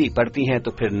ٹھنڈی پڑتی ہیں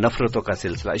تو پھر نفرتوں کا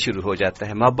سلسلہ شروع ہو جاتا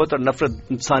ہے۔ محبت اور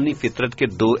نفرت انسانی فطرت کے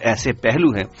دو ایسے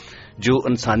پہلو ہیں جو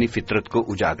انسانی فطرت کو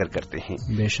اجاگر کرتے ہیں،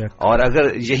 بے شک، اور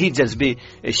اگر یہی جذبے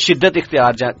شدت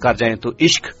اختیار کر جائیں تو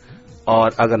عشق،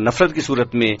 اور اگر نفرت کی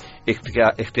صورت میں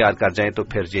اختیار کر جائیں تو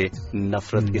پھر یہ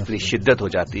نفرت اتنی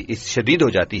شدید ہو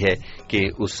جاتی ہے کہ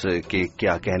اس کے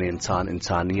کیا کہنے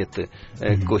انسانیت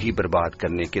کو ہی برباد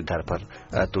کرنے کے در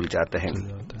پر تل جاتا ہے۔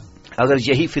 اگر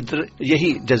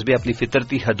یہی جذبے اپنی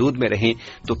فطرتی حدود میں رہیں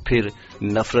تو پھر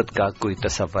نفرت کا کوئی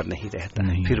تصور نہیں رہتا،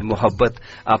 پھر محبت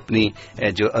اپنی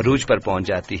جو عروج پر پہنچ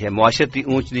جاتی ہے۔ معاشرتی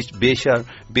اونچ نیچ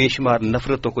بے شمار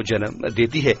نفرتوں کو جنم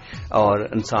دیتی ہے اور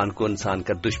انسان کو انسان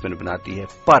کا دشمن بناتی ہے،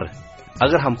 پر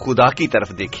اگر ہم خدا کی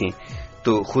طرف دیکھیں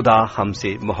تو خدا ہم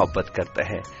سے محبت کرتا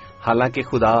ہے، حالانکہ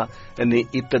خدا نے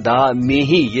ابتدا میں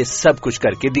ہی یہ سب کچھ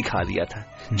کر کے دکھا دیا تھا۔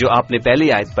 جو آپ نے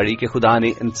پہلی آیت پڑھی کہ خدا نے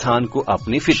انسان کو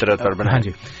اپنی فطرت پر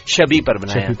بنایا، شبیہ پر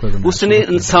بنایا، اس نے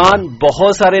انسان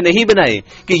بہت سارے نہیں بنائے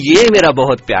کہ یہ میرا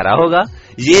بہت پیارا ہوگا،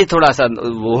 یہ تھوڑا سا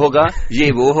وہ ہوگا،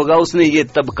 یہ وہ ہوگا، اس نے یہ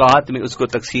طبقات میں اس کو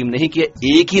تقسیم نہیں کیا،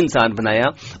 ایک ہی انسان بنایا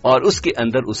اور اس کے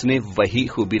اندر اس نے وہی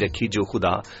خوبی رکھی جو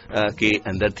خدا کے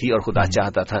اندر تھی اور خدا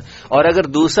چاہتا تھا۔ اور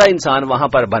اگر دوسرا انسان وہاں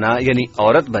پر بنا یعنی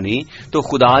عورت بنی تو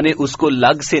خدا نے اس کو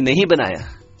لگ سے نہیں بنایا،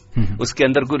 اس کے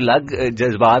اندر کوئی لگ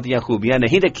جذبات یا خوبیاں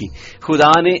نہیں رکھی،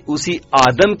 خدا نے اسی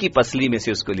آدم کی پسلی میں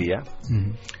سے اس کو لیا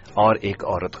اور ایک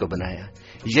عورت کو بنایا،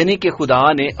 یعنی کہ خدا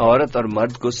نے عورت اور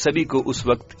مرد کو سبھی کو اس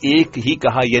وقت ایک ہی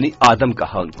کہا، یعنی آدم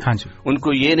کہا ان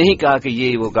کو یہ نہیں کہا کہ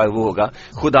یہ ہوگا وہ ہوگا،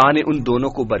 خدا نے ان دونوں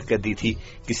کو برکت دی تھی،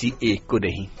 کسی ایک کو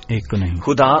نہیں۔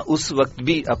 خدا اس وقت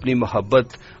بھی اپنی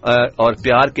محبت اور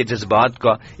پیار کے جذبات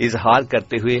کا اظہار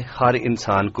کرتے ہوئے ہر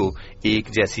انسان کو ایک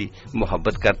جیسی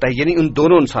محبت کرتا ہے، یعنی ان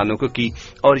دونوں انسانوں کو کی،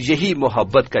 اور یہی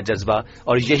محبت کا جذبہ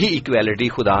اور یہی ایکویلٹی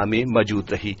خدا میں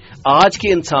موجود رہی۔ آج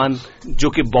کے انسان جو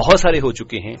کہ بہت سارے ہو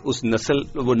چکے ہیں،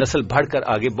 وہ نسل بڑھ کر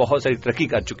آگے بہت ساری ترقی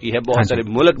کر چکی ہے، بہت سارے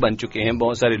ملک بن چکے ہیں،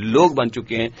 بہت سارے لوگ بن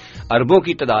چکے ہیں، اربوں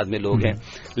کی تعداد میں لوگ ہیں،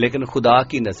 لیکن خدا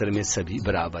کی نظر میں سبھی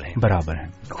برابر ہیں۔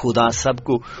 خدا سب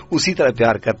کو اسی طرح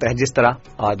پیار کرتا ہے جس طرح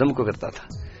آدم کو کرتا تھا،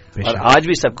 اور آج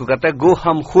بھی سب کو کرتا ہے۔ گو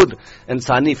ہم خود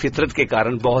انسانی فطرت کے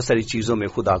کارن بہت ساری چیزوں میں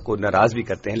خدا کو ناراض بھی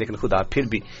کرتے ہیں، لیکن خدا پھر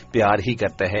بھی پیار ہی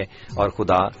کرتا ہے، اور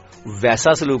خدا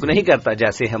ویسا سلوک نہیں کرتا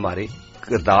جیسے ہمارے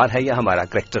کردار ہے یا ہمارا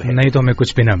کریکٹر ہے، نہیں تو ہمیں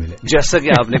کچھ بھی نہ ملے، جیسا کہ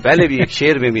آپ نے پہلے بھی ایک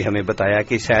شعر میں بھی ہمیں بتایا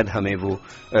کہ شاید ہمیں وہ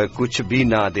کچھ بھی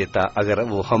نہ دیتا اگر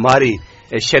وہ ہماری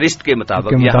شرشت کے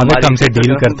مطابق یا ہم سے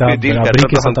ڈیل کرتا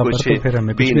تو ہم کچھ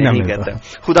بھی نہیں کرتا۔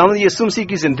 خداوند یسوع مسیح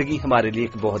کی زندگی ہمارے لیے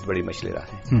ایک بہت بڑی مشل راہ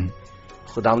ہے۔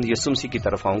 خداوند یسوع مسیح کی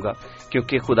طرف آؤں گا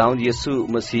کیونکہ خداوند یسوع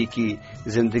مسیح کی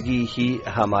زندگی ہی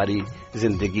ہماری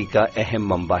زندگی کا اہم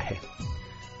منبع ہے۔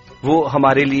 وہ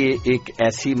ہمارے لیے ایک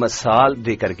ایسی مثال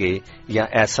دے کر کے یا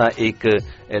ایسا ایک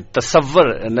تصور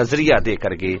نظریہ دے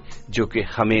کر کے جو کہ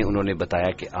ہمیں انہوں نے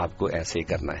بتایا کہ آپ کو ایسے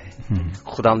کرنا ہے۔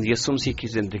 خداوند یسوع مسیح کی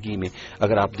زندگی میں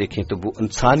اگر آپ دیکھیں تو وہ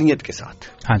انسانیت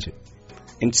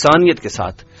کے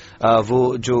ساتھ وہ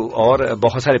جو اور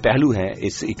بہت سارے پہلو ہیں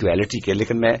اس ایکویلٹی کے،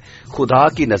 لیکن میں خدا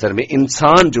کی نظر میں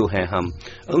انسان جو ہیں ہم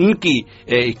ان کی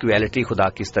ایکویلٹی خدا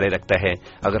کس طرح رکھتا ہے،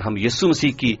 اگر ہم یسوع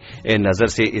مسیح کی نظر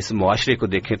سے اس معاشرے کو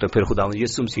دیکھیں تو پھر خدا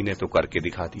یسوع مسیح نے تو کر کے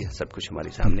دکھا دیا، سب کچھ ہمارے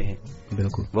سامنے ہے۔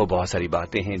 بالکل وہ بہت ساری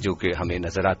باتیں ہیں جو کہ ہمیں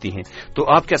نظر آتی ہیں۔ تو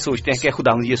آپ کیا سوچتے ہیں کہ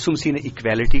خدا یسوع مسیح نے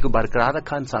ایکویلٹی کو برقرار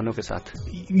رکھا انسانوں کے ساتھ؟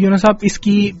 یونس صاحب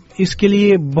اس کے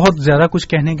لیے بہت زیادہ کچھ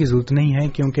کہنے کی ضرورت نہیں ہے،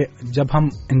 کیونکہ جب ہم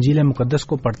انجیل مقدس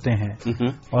کو پڑھتے ہیں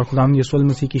اور خداوند یسوع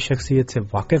المسیح کی شخصیت سے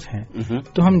واقف ہیں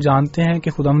تو ہم جانتے ہیں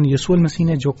کہ خداوند یسوع المسیح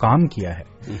نے جو کام کیا ہے،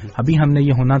 ابھی ہم نے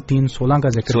یوحنا 3:16 کا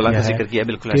ذکر کیا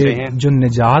ہے، جو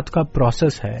نجات کا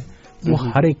پروسیس ہے وہ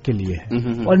ہر ایک کے لیے ہے،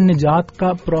 اور نجات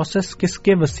کا پروسیس کس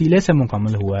کے وسیلے سے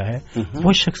مکمل ہوا ہے؟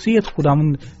 وہ شخصیت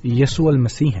خداوند یسوع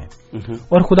المسیح ہے،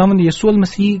 اور خداوند یسوع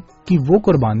المسیح کی وہ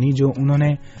قربانی جو انہوں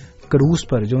نے کروس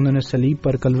پر، جو انہوں نے صلیب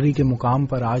پر کلوری کے مقام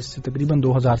پر آج سے تقریباً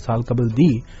 2000 سال قبل دی،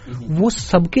 وہ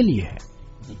سب کے لیے ہے،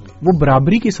 وہ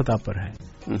برابری کی سطح پر ہے۔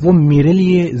 وہ میرے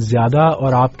لیے زیادہ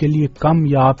اور آپ کے لیے کم،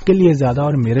 یا آپ کے لیے زیادہ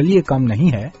اور میرے لیے کم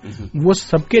نہیں ہے، وہ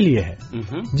سب کے لیے ہے،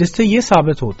 جس سے یہ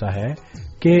ثابت ہوتا ہے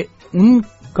کہ ان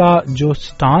کا جو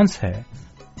سٹانس ہے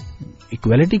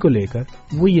ایکویلٹی کو لے کر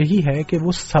وہ یہی ہے کہ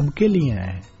وہ سب کے لیے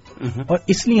آئے ہیں، اور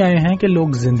اس لیے آئے ہیں کہ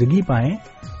لوگ زندگی پائیں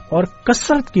اور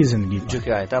کثرت کی زندگی پائیں. جو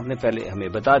کہ آیت آپ نے پہلے ہمیں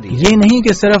بتا دی. یہ نہیں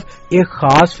کہ صرف ایک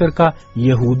خاص فرقہ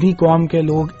یہودی قوم کے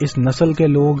لوگ، اس نسل کے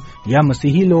لوگ یا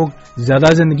مسیحی لوگ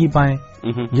زیادہ زندگی پائیں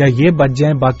یا یہ بچ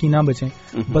جائیں باقی نہ بچیں،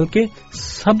 بلکہ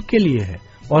سب کے لیے ہے.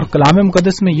 اور کلام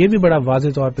مقدس میں یہ بھی بڑا واضح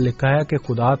طور پہ لکھا ہے کہ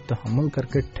خدا تحمل کر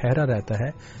کے ٹھہرا رہتا ہے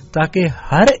تاکہ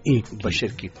ہر ایک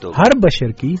ہر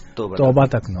بشر کی توبہ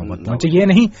تک نوبت پہنچے. یہ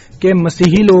نہیں کہ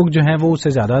مسیحی لوگ جو ہیں وہ اس سے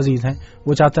زیادہ عزیز ہیں،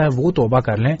 وہ چاہتا ہے وہ توبہ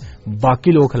کر لیں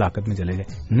باقی لوگ ہلاکت میں چلے جائیں.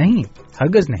 نہیں،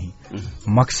 ہرگز نہیں.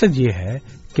 مقصد یہ ہے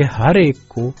کہ ہر ایک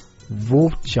کو وہ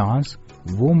چانس،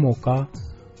 وہ موقع،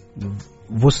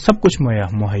 وہ سب کچھ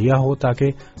مہیا ہو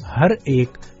تاکہ ہر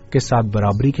ایک کے ساتھ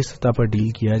برابری کی سطح پر ڈیل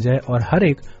کیا جائے اور ہر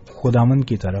ایک خداوند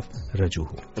کی طرف رجوع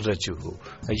ہو.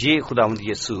 یہ خداوند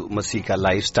یسوع مسیح کا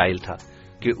لائف سٹائل تھا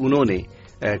کہ انہوں نے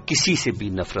کسی سے بھی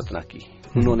نفرت نہ کی.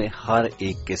 انہوں نے ہر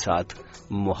ایک کے ساتھ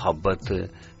محبت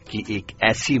کی ایک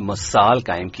ایسی مثال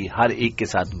قائم کی، ہر ایک کے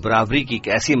ساتھ برابری کی ایک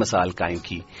ایسی مثال قائم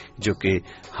کی جو کہ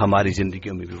ہماری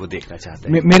زندگیوں میں بھی وہ دیکھنا چاہتے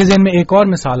ہیں. میرے ذہن میں ایک اور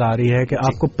مثال آ رہی ہے کہ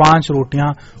آپ کو 5 روٹیاں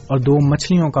اور 2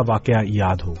 مچھلیوں کا واقعہ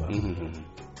یاد ہوگا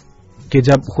کہ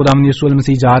جب خداوند یسوع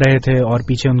مسیح جا رہے تھے اور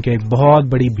پیچھے ان کے ایک بہت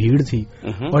بڑی بھیڑ تھی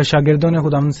اور شاگردوں نے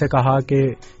خداوند سے کہا کہ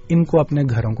ان کو اپنے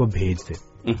گھروں کو بھیج دے.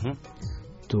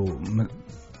 تو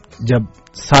جب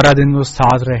سارا دن وہ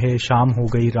ساتھ رہے، شام ہو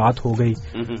گئی، رات ہو گئی،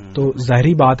 تو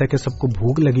ظاہری بات ہے کہ سب کو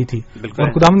بھوک لگی تھی.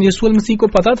 اور خداوند یسوع مسیح کو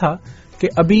پتا تھا کہ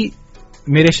ابھی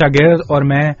میرے شاگرد اور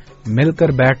میں مل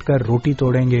کر بیٹھ کر روٹی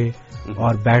توڑیں گے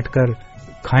اور بیٹھ کر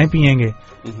کھائیں پیئیں گے.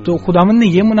 تو خداوند نے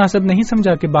یہ مناسب نہیں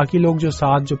سمجھا کہ باقی لوگ جو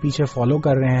ساتھ جو پیچھے فالو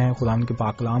کر رہے ہیں خداوند کے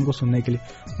پاک کلام کو سننے کے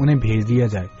لیے انہیں بھیج دیا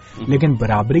جائے، لیکن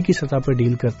برابری کی سطح پر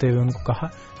ڈیل کرتے ہوئے ان کو کہا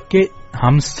کہ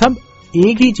ہم سب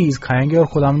ایک ہی چیز کھائیں گے. اور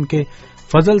خداوند کے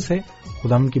فضل سے،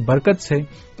 خداوند کی برکت سے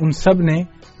ان سب نے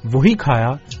وہی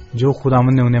کھایا جو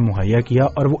خداوند نے انہیں مہیا کیا،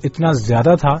 اور وہ اتنا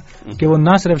زیادہ تھا کہ وہ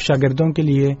نہ صرف شاگردوں کے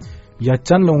لیے یا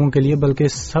چند لوگوں کے لیے بلکہ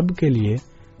سب کے لیے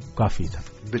کافی تھا.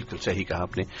 بالکل صحیح کہا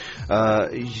آپ نے.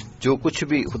 جو کچھ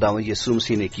بھی خداوند یسوع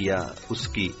مسیح نے کیا اس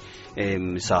کی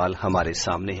مثال ہمارے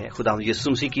سامنے ہے. خداوند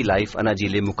یسوع مسیح کی لائف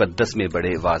اناجیل مقدس میں بڑے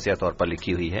واضح طور پر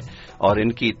لکھی ہوئی ہے اور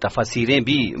ان کی تفاسیریں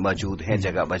بھی موجود ہیں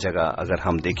جگہ بجگہ. اگر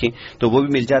ہم دیکھیں تو وہ بھی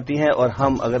مل جاتی ہیں، اور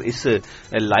ہم اگر اس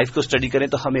لائف کو اسٹڈی کریں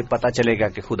تو ہمیں پتہ چلے گا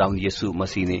کہ خداوند یسوع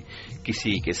مسیح نے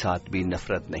کسی کے ساتھ بھی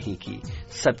نفرت نہیں کی،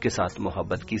 سب کے ساتھ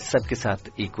محبت کی، سب کے ساتھ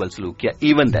ایکول سلوک کیا.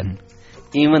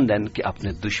 ایون دین کہ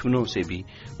اپنے دشمنوں سے بھی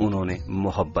انہوں نے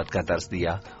محبت کا درس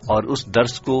دیا، اور اس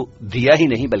درس کو دیا ہی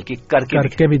نہیں بلکہ کر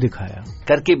کے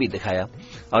بھی دکھایا.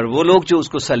 اور وہ لوگ جو اس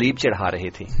کو صلیب چڑھا رہے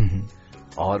تھے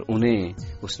اور انہیں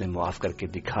اس نے معاف کر کے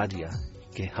دکھا دیا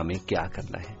کہ ہمیں کیا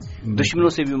کرنا ہے. دشمنوں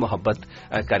سے بھی محبت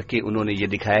کر کے انہوں نے یہ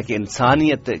دکھایا کہ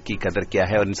انسانیت کی قدر کیا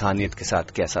ہے اور انسانیت کے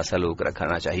ساتھ کیسا سلوک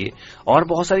رکھنا چاہیے. اور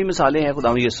بہت ساری مثالیں ہیں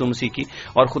خداوند یسوع مسیح کی.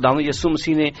 اور خداوند یسوع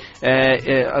مسیح نے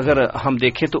اگر ہم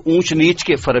دیکھیں تو اونچ نیچ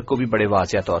کے فرق کو بھی بڑے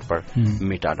واضح طور پر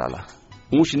مٹا ڈالا.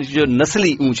 اونچ نیچ جو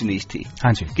نسلی اونچ نیچ تھی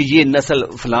کہ یہ نسل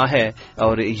فلاں ہے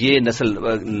اور یہ نسل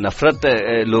نفرت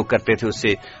لوگ کرتے تھے اس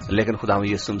سے، لیکن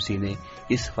خداوند یسوع مسیح نے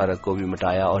اس فرق کو بھی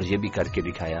مٹایا اور یہ بھی کر کے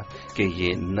دکھایا کہ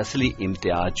یہ نسلی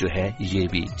امتیاز جو ہے یہ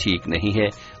بھی ٹھیک نہیں ہے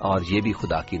اور یہ بھی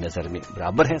خدا کی نظر میں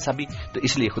برابر ہیں سبھی. تو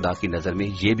اس لیے خدا کی نظر میں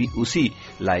یہ بھی اسی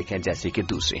لائق ہیں جیسے کہ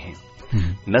دوسرے ہیں.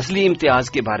 نسلی امتیاز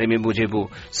کے بارے میں مجھے وہ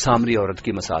سامری عورت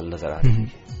کی مثال نظر آ رہی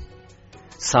ہے.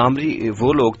 سامری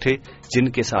وہ لوگ تھے جن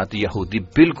کے ساتھ یہودی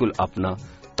بالکل اپنا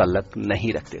تعلق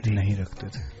نہیں رکھتے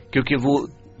تھے کیونکہ وہ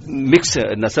مکس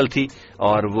نسل تھی،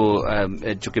 اور وہ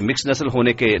چونکہ مکس نسل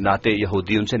ہونے کے ناطے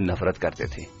یہودی ان سے نفرت کرتے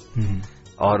تھے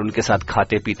اور ان کے ساتھ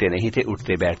کھاتے پیتے نہیں تھے،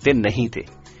 اٹھتے بیٹھتے نہیں تھے.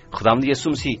 خداوند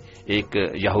یسوع مسیح ایک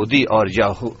یہودی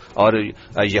اور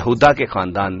یہودا کے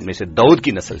خاندان میں سے داؤد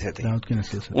کی نسل سے تھے.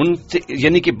 ان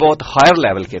یعنی کہ بہت ہائر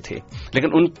لیول کے تھے،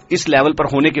 لیکن اس لیول پر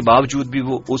ہونے کے باوجود بھی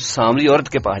وہ اس سامری عورت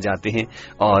کے پاس جاتے ہیں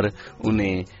اور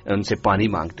ان سے پانی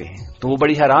مانگتے ہیں. تو وہ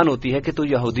بڑی حیران ہوتی ہے کہ تو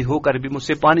یہودی ہو کر بھی مجھ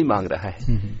سے پانی مانگ رہا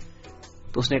ہے.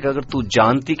 تو اس نے کہا اگر تو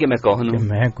جانتی کہ میں کون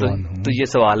ہوں تو یہ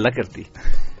سوال نہ کرتی.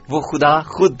 وہ خدا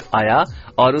خود آیا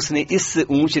اور اس نے اس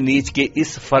اونچ نیچ کے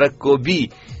اس فرق کو بھی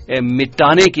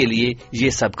مٹانے کے لیے یہ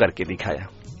سب کر کے دکھایا.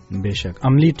 بے شک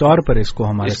عملی طور پر اس کو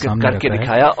ہمارے سامنے کر کے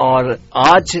دکھایا. اور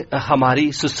آج ہماری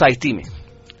سوسائٹی میں،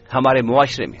 ہمارے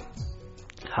معاشرے میں،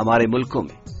 ہمارے ملکوں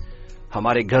میں،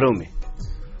 ہمارے گھروں میں،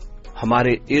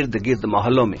 ہمارے ارد گرد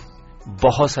محلوں میں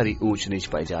بہت ساری اونچ نیچ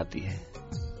پائی جاتی ہے.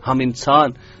 ہم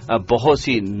انسان بہت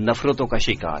سی نفرتوں کا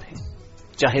شکار ہیں،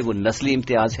 چاہے وہ نسلی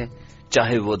امتیاز ہے،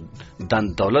 چاہے وہ دن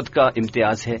دولت کا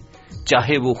امتیاز ہے،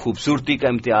 چاہے وہ خوبصورتی کا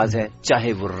امتیاز ہے،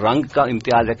 چاہے وہ رنگ کا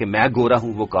امتیاز ہے کہ میں گورا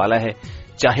ہوں وہ کالا ہے،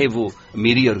 چاہے وہ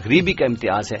میری اور غریبی کا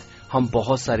امتیاز ہے. ہم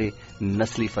بہت سارے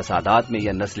نسلی فسادات میں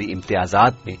یا نسلی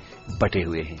امتیازات میں بٹے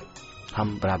ہوئے ہیں،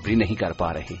 ہم برابری نہیں کر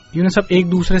پا رہے. یونس صاحب،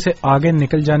 ایک دوسرے سے آگے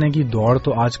نکل جانے کی دوڑ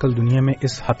تو آج کل دنیا میں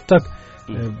اس حد تک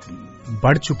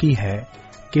بڑھ چکی ہے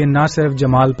کہ نہ صرف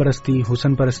جمال پرستی،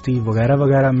 حسن پرستی وغیرہ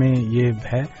وغیرہ میں یہ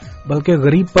ہے، بلکہ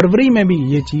غریب پروری میں بھی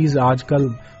یہ چیز آج کل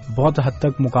بہت حد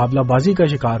تک مقابلہ بازی کا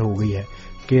شکار ہو گئی ہے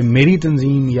کہ میری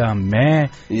تنظیم یا میں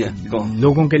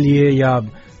لوگوں کے لیے یا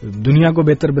دنیا کو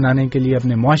بہتر بنانے کے لیے،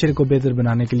 اپنے معاشرے کو بہتر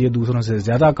بنانے کے لیے دوسروں سے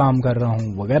زیادہ کام کر رہا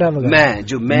ہوں وغیرہ وغیرہ. میں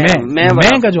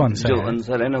کا جو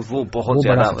عنصر ہے نا وہ بہت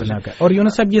زیادہ خطرناک ہے. اور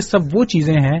یونس صاحب، یہ سب وہ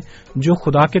چیزیں ہیں جو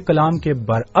خدا کے کلام کے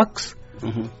برعکس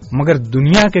مگر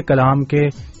دنیا کے کلام کے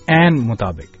عین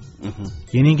مطابق،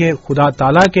 یعنی کہ خدا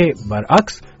تعالیٰ کے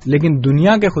برعکس لیکن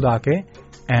دنیا کے خدا کے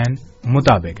عین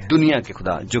مطابق ہے. دنیا کے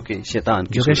خدا جو کہ شیطان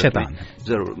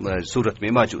ضرور صورت میں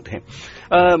موجود ہیں.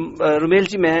 رمیل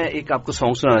جی، میں ایک آپ کو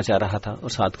سانگ سنانا چاہ رہا تھا اور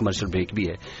ساتھ کمرشل بریک بھی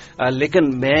ہے،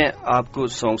 لیکن میں آپ کو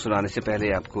سانگ سنانے سے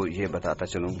پہلے آپ کو یہ بتاتا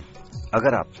چلوں،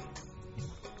 اگر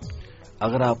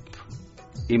آپ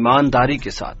ایمانداری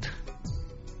کے ساتھ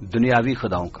دنیاوی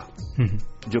خداؤں کا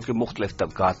جو کہ مختلف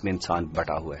طبقات میں انسان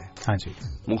بٹا ہوا ہے، ہاں جی،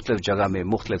 مختلف جگہ میں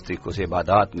مختلف طریقوں سے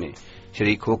عبادات میں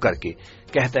شریک ہو کر کے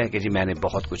کہتا ہے کہ جی میں نے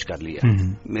بہت کچھ کر لیا،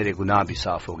 میرے گناہ بھی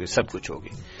صاف ہو گئے، سب کچھ ہو گئے.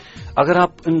 اگر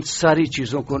آپ ان ساری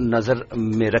چیزوں کو نظر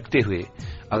میں رکھتے ہوئے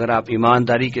اگر آپ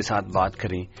ایمانداری کے ساتھ بات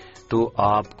کریں تو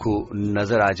آپ کو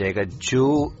نظر آ جائے گا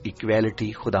جو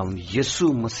ایکویلٹی خداوند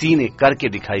یسوع مسیح نے کر کے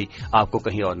دکھائی آپ کو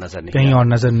کہیں اور نظر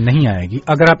نہیں آئے گی.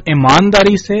 اگر آپ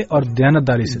ایمانداری سے اور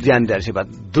دیانتداری سے بات،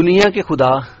 دنیا کے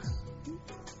خدا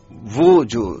وہ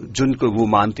جن کو وہ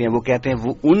مانتے ہیں وہ کہتے ہیں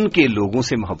وہ ان کے لوگوں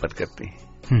سے محبت کرتے ہیں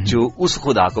جو اس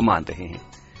خدا کو مان رہے ہیں،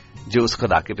 جو اس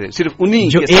خدا کے صرف انہی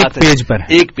جو کے ساتھ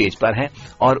ایک پیج پر ہے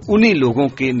اور انہی لوگوں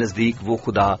کے نزدیک وہ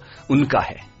خدا ان کا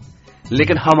ہے.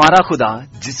 لیکن ہمارا خدا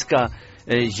جس کا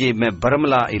یہ میں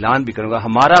برملا اعلان بھی کروں گا،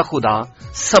 ہمارا خدا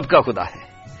سب کا خدا ہے،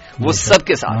 وہ سب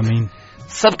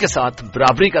کے ساتھ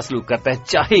برابری کا سلوک کرتا ہے،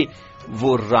 چاہے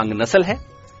وہ رنگ نسل ہے،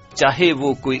 چاہے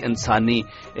وہ کوئی انسانی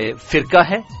فرقہ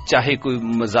ہے، چاہے کوئی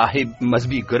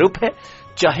مذہبی گروپ ہے،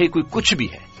 چاہے کوئی کچھ بھی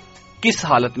ہے، کس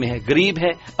حالت میں ہے، غریب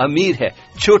ہے، امیر ہے،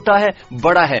 چھوٹا ہے،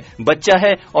 بڑا ہے، بچہ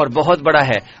ہے اور بہت بڑا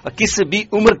ہے، کس بھی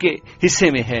عمر کے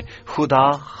حصے میں ہے، خدا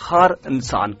ہر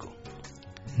انسان کو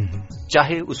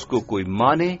چاہے اس کو کوئی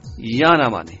مانے یا نہ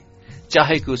مانے،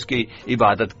 چاہے کہ اس کی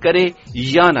عبادت کرے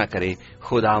یا نہ کرے،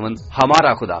 خداوند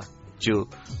ہمارا خدا جو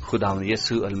خداوند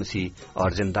یسوع المسیح اور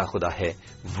زندہ خدا ہے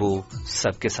وہ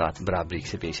سب کے ساتھ برابری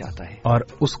سے پیش آتا ہے اور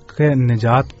اس کے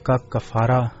نجات کا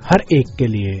کفارہ ہر ایک کے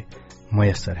لیے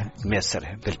میسر ہے.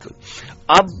 بالکل.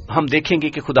 اب ہم دیکھیں گے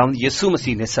کہ خداوند یسوع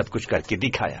مسیح نے سب کچھ کر کے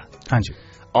دکھایا. ہاں جی.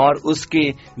 اور اس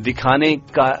کے دکھانے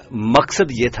کا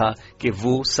مقصد یہ تھا کہ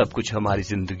وہ سب کچھ ہماری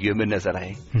زندگیوں میں نظر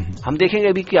آئے. ہم دیکھیں گے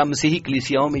ابھی کیا مسیحی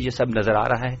کلیسیاؤں میں یہ سب نظر آ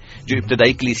رہا ہے، جو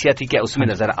ابتدائی کلیسیا تھی کیا اس میں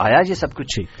نظر آیا یہ سب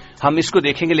کچھ؟ ہم اس کو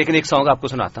دیکھیں گے، لیکن ایک سانگ آپ کو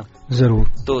سناتا ہوں ضرور،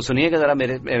 تو سنیے گا ذرا.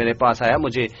 میرے پاس آیا،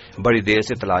 مجھے بڑی دیر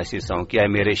سے تلاش تھی سانگ کیا ہے،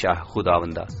 میرے شاہ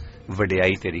خداوندا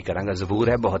وڈیائی تیری کراں گا. زبور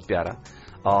ہے بہت پیارا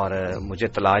اور مجھے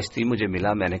تلاش تھی، مجھے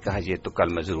ملا، میں نے کہا یہ تو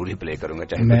کل میں ضرور ہی پلے کروں گا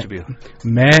چاہے کچھ بھی ہو.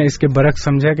 میں اس کے برعکس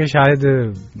سمجھا کہ شاید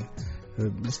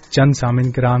چند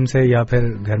سامعین کرام سے یا پھر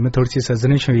گھر میں تھوڑی سی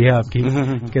سزنش ہوئی ہے آپ کی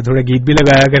کہ تھوڑے گیت بھی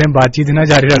لگایا کریں، بات چیت نہ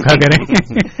جاری رکھا کریں.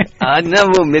 آج نا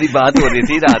وہ میری بات ہو رہی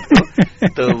تھی رات کو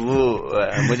تو وہ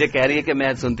مجھے کہہ رہی ہے کہ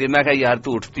میں سنتی ہوں. میں کہا یار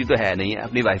تو اٹھتی تو ہے نہیں،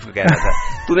 اپنی وائف کو کہہ رہا تھا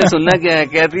تو نے سننا کیا ہے؟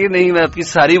 کہتی ہے نہیں میں آپ کی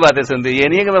ساری باتیں سنتی. یہ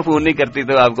نہیں ہے کہ میں فون نہیں کرتی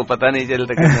تو آپ کو پتہ نہیں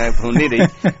چلتا کہ میں فون نہیں رہی.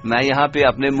 میں یہاں پہ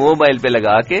اپنے موبائل پہ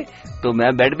لگا کے تو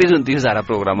میں بیڈ پہ سنتی ہوں سارا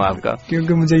پروگرام آپ کا.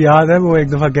 کیونکہ مجھے یاد ہے وہ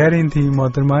ایک دفعہ کہہ رہی تھی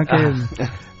محترمہ کہ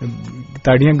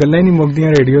تاڑیاں گلاں ہی نہیں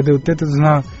مکدیاں ریڈیو دے اوتے تو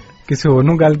تساں کسی اور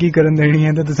نوں گل کی کرن دینی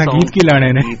ہے تے تساں گیت کی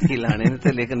لانے نے.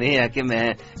 لیکن یہ ہے کہ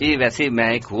میں یہ ویسے میں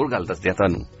ایک اور گل دس دیا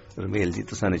تانوں رمیل جی،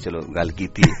 تساں نے چلو گل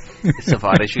کیتی،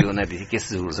 سفارش بھی ہونا دی کس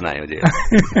ضرور سنائے جی.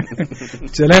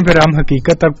 چلیں پھر ہم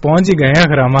حقیقت تک پہنچ ہی گئے ہیں.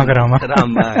 خراما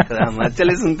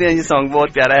چلے سنتے ہیں. یہ سانگ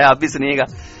بہت پیارا ہے، آپ بھی سنیے گا.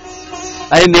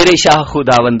 اے میرے شاہ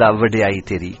خداوندا وڈیائی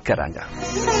تیری کراں گا.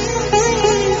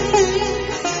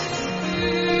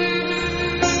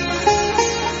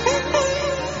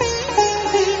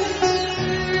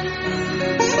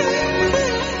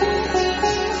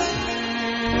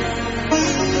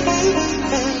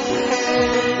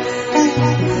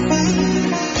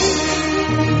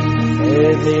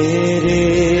 میرے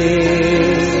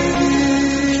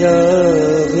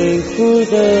شاہ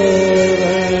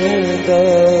خداوندا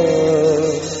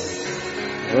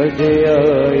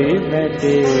वड्याई मैं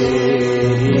तेरी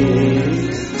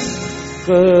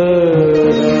करांगा।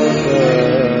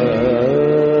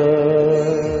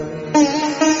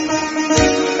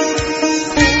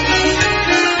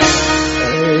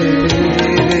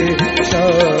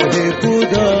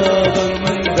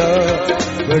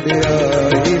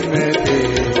 वड्याई मैं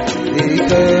तेरी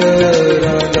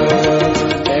करांगा।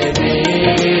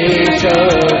 मेरे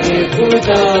शाह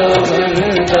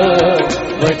खुदावंदा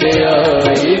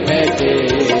वड्याई मैं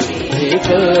तेरी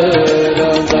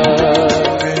करांगा।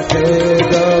 मैं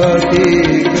सदा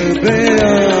ठीक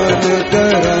बयान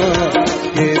करां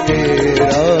कि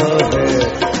तेरा है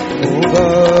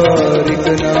मुबारक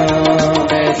नाम।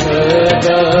 मैं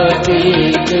सदा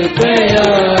ठीक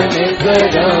बयान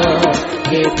करां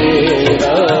कि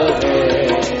तेरा है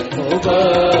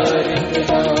मुबारक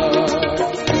नाम।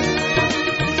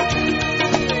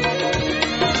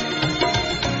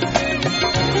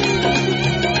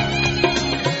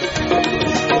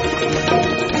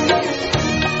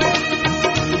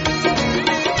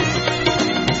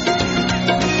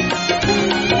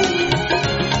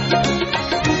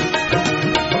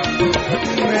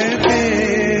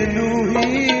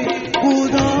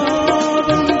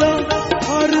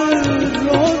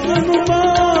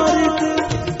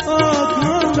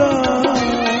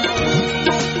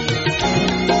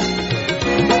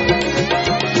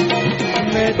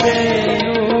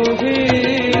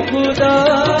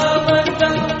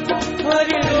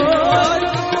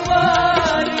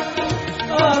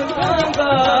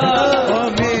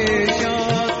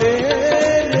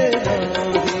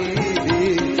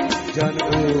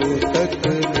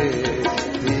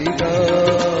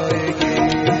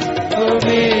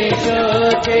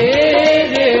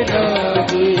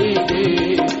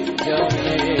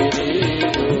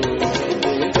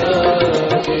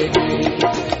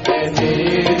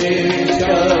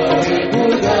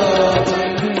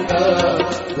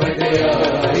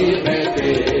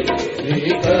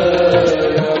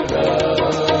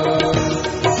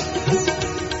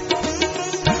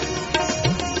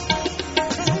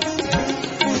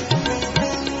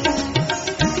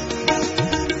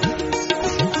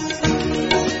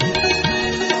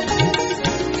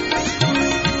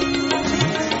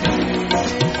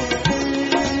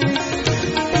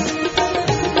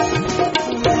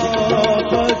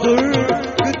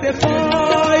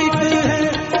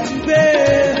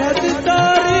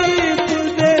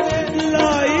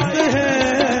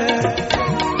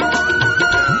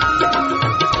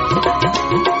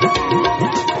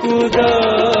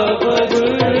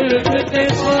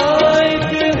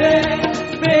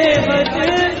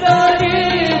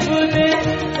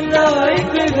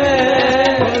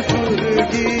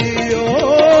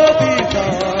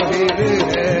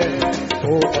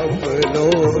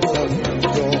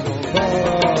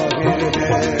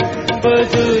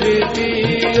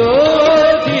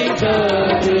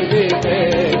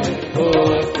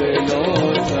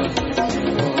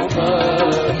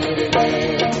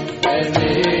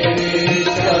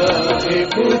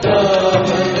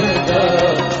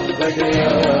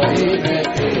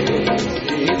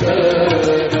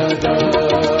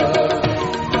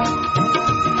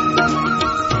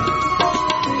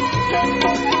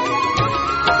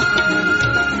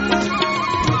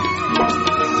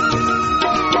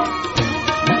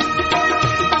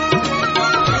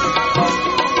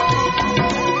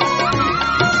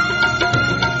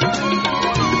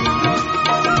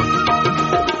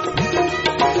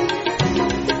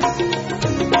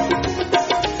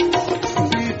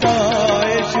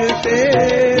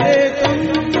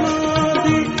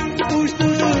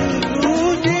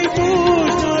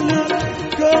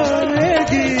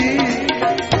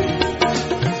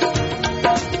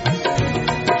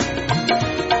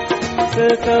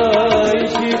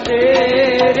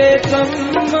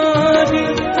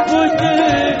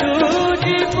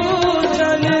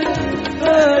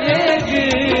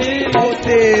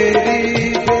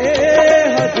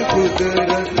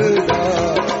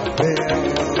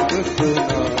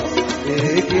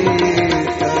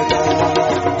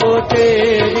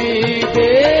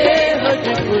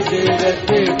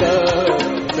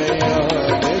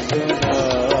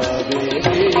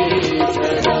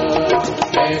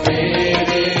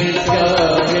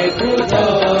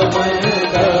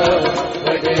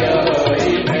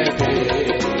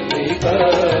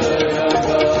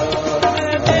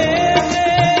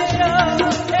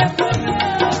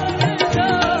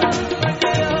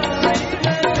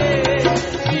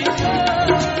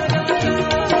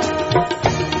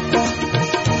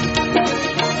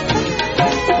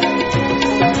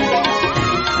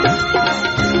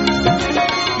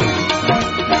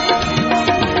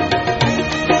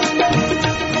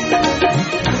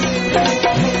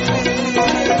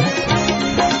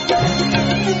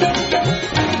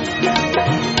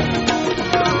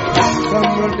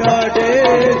 कम डाडे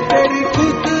तेरी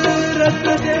कुदरत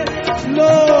दे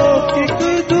लोकिक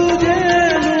तुझे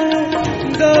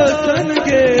दसन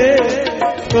गे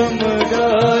कम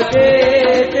डाडे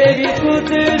तेरी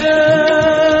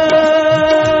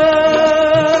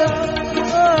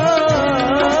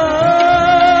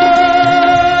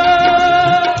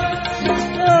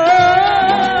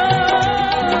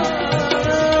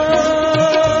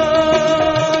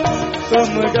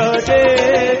कम डाडे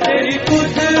तेरी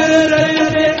कुदरत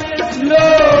दे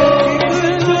लोग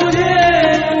तुझे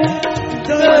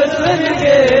दसन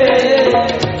गे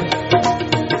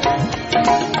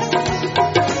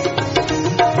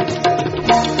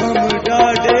कम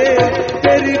डाडे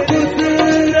तेरी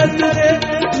कुदरत दे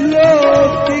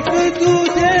लोग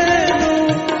तुझे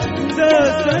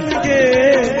दसन गे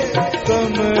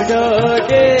कम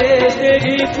डाडे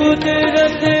तेरी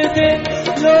कुदरत दे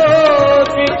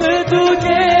लोग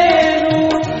तुझे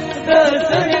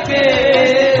दसन गे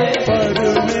पर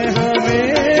मैं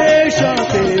हमेशा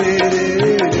तेरे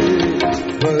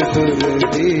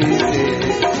बजुर्गी से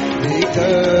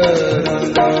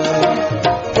निकलूंगा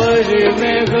पर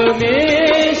मैं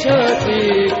हमेशा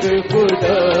ठीक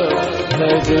खुदा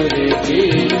बजुर्गी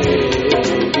से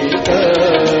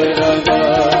निकलूंगा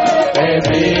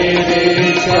मेरे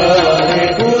शाह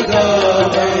खुदा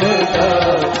बनता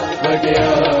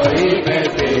बड़ाई मैं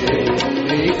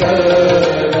तेरी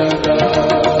करूंगा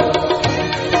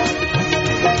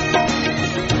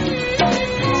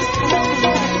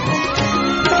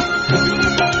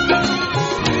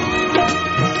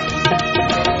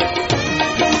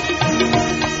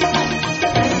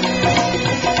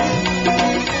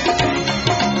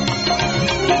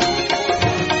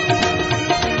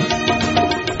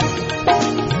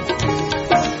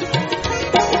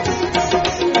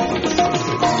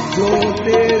जो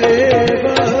तेरे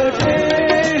बटे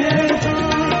हैं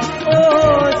ओ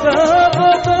सब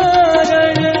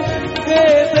कारण के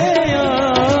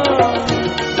बयान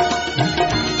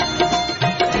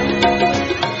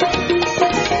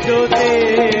जो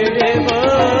तेरे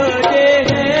बटे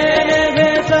हैं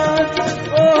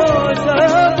ओ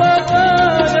सब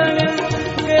कारण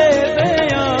के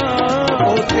बयान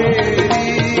ओ तेरी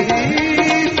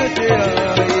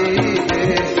सच्चाई है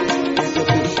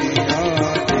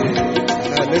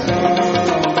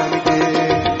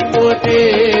वो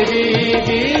तेरी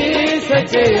भी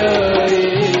सच्चाई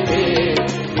है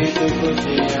कि तू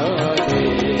खुशियाँ दे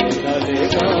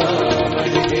ललकार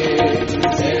के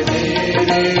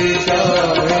मेरे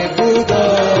शाह खुदा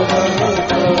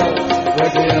बनता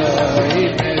बड़ाई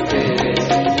मैं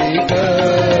तेरी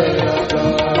करूंगा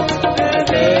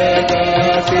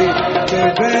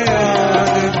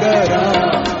बयान करा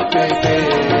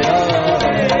तेरा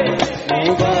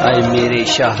आए मेरे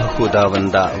शाह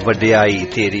खुदावंदा वडियाई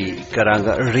तेरी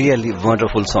करांगा रियली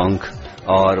वंडरफुल सॉन्ग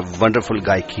और वंडरफुल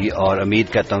गायकी और उम्मीद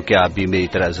करता हूं कि आप भी मेरी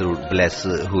तरह जरूर ब्लेस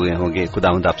हुए होंगे।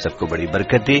 खुदावंद आप सबको बड़ी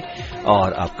बरकत दे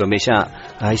और आपको हमेशा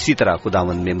इसी तरह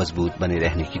खुदावंद में मजबूत बने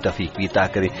रहने की तौफीक भी अता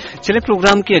करे। चले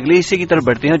प्रोग्राम के अगले हिस्से की तरफ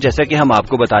बढ़ते हैं। जैसा कि हम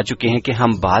आपको बता चुके हैं कि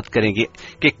हम बात करेंगे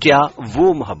कि क्या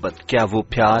वो मोहब्बत, क्या वो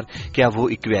प्यार, क्या वो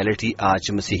इक्वालिटी आज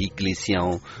मसीही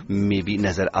कलीसियाओं में भी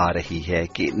नजर आ रही है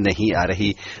कि नहीं आ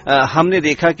रही। हमने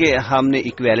देखा कि हमने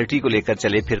इक्वालिटी को लेकर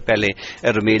चले, फिर पहले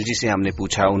रुमेल जी से हमने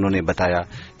पूछा, उन्होंने बताया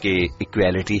कि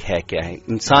इक्वालिटी है क्या है,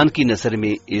 इंसान की नजर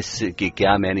में इसके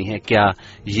क्या मायने हैं, क्या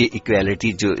ये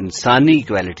इक्वालिटी जो इंसानी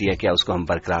इक्वालिटी है क्या उसको हम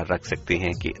बरकरार रख सकते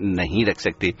हैं कि नहीं रख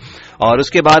सकते। और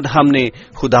उसके बाद हमने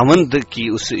खुदावंद की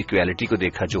उस इक्वालिटी को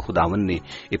देखा जो खुदावंद ने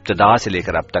इब्तिदा से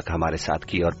लेकर अब तक हमारे साथ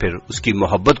की, और फिर उसकी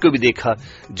मोहब्बत को भी देखा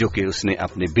जो कि उसने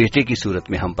अपने बेटे की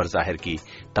सूरत में हम पर जाहिर की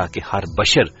ताकि हर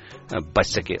बशर बच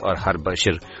सके और हर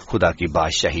बशर खुदा की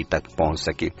बादशाही तक पहुंच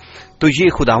सके। तो ये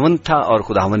खुदावंद था और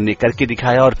खुदावंद ने करके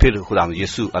दिखाया। और फिर खुदावंद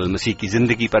यीशु अल मसीह की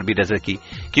जिंदगी पर भी नजर की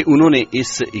कि उन्होंने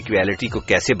इस इक्वालिटी को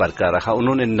कैसे बरकरार रखा,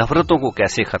 उन्होंने नफरतों को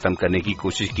कैसे खत्म करने की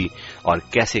कोशिश की और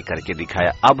कैसे करके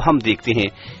दिखाया। अब हम देखते हैं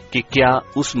कि क्या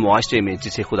उस मुआशरे में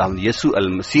जिसे खुदावंद यीशु अल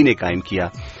मसीह ने कायम किया,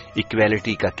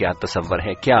 इक्वालिटी का क्या तस्वर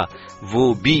है, क्या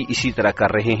वो भी इसी तरह कर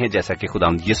रहे हैं जैसा कि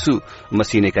खुदावंद यीशु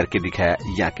मसीह ने करके दिखाया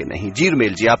या कि नहीं। जी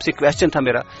रुमेल जी, आपसे क्वेश्चन था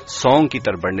मेरा सॉन्ग की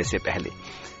तरफ बढ़ने से पहले,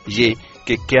 ये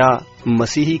कि क्या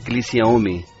मसीही कलीसियाओं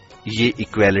में ये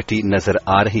इक्वालिटी नजर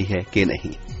आ रही है कि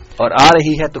नहीं, और आ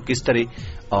रही है तो किस तरह,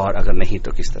 और अगर नहीं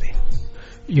तो किस तरह।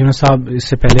 यूनुस साहब,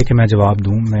 इससे पहले कि मैं जवाब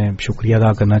दूं, मैं शुक्रिया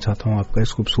अदा करना चाहता हूं आपका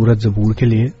इस खूबसूरत ज़बूर के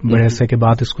लिए। बड़े अरसे के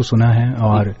बाद इसको सुना है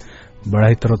और बड़ा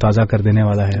ही तरोताज़ा कर देने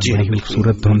वाला है, बड़ी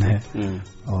खूबसूरत धुन है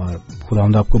और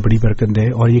खुदावंद आपको बड़ी बरकत दे।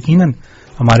 और यकीनन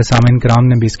हमारे सामीन किराम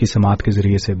ने भी इसकी समात के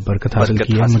जरिए से बरकत हासिल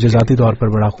की है। मुझे ज़ाती तौर पर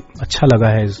बड़ा अच्छा लगा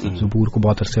है इस ज़बूर को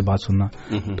बहुत अरसे बाद सुनना,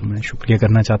 तो मैं शुक्रिया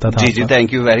करना चाहता था। जी,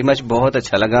 थैंक यू वेरी मच, बहुत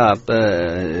अच्छा लगा आप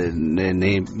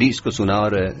ने भी इसको सुना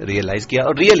और रियलाइज किया।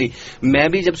 और रियली मैं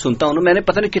भी जब सुनता हूँ, मैंने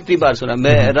पता नहीं कितनी बार सुना।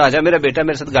 मैं राजा, मेरा बेटा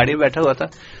मेरे साथ गाड़ी में बैठा हुआ था,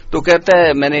 तो कहता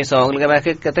है मैंने सॉन्ग लगाया,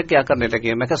 मैं कहता क्या करने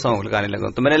लगे, मैं क्या सॉन्ग लगाने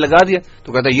लगा, तो मैंने लगा दिया,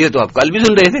 तो कहता ये तो आप कल भी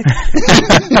सुन रहे थे।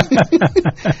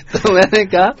 तो मैंने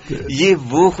कहा ये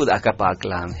वो खुदा का पाक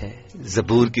कलाम है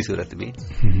ज़बूर की सूरत में,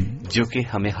 जो कि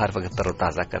हमें हर वक्त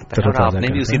तरोताज़ा करता है, और आपने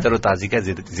भी उसी तरोताज़ी का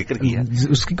जिक्र किया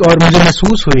उसकी, और मुझे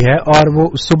महसूस हुई है। और वो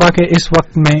सुबह के इस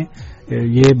वक्त में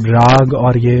ये राग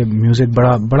और ये म्यूजिक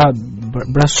बड़ा बड़ा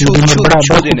बड़ा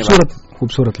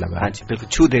खूबसूरत लगा। हाँ जी, बिल्कुल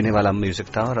छू देने वाला म्यूजिक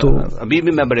था। और तो अभी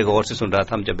भी मैं बड़े गौर से सुन रहा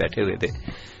था, हम जब बैठे हुए थे,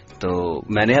 तो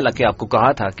मैंने हालांकि आपको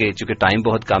कहा था कि चूंकि टाइम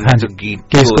बहुत कम है, तो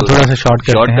गीत इसको थोड़ा सा शॉर्ट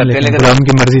करते हैं, लेकिन खुदावन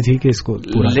की मर्जी थी कि इसको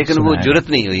पूरा, लेकिन वो जुर्रत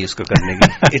नहीं हुई इसको करने की,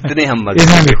 इतने हम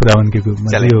इसमें भी खुदावन की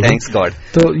मर्जी होगी। Thanks God.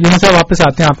 तो यूं साहब वापस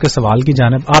आते हैं आपके सवाल की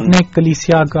जानिब। आपने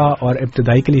कलीसिया का और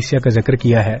इब्तिदाई कलीसिया का जिक्र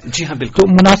किया है। जी हाँ, बिल्कुल।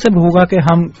 तो मुनासिब होगा कि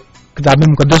हम किताब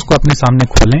मुकद्दस को अपने सामने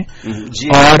खोलें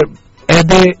और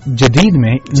अहद जदीद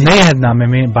में, नए अहदनामे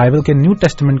में, बाइबल के न्यू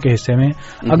टेस्टमेंट के हिस्से में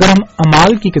अगर हम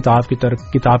अमाल की किताब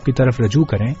की तरफ रजू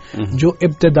करें, जो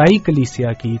इब्तिदाई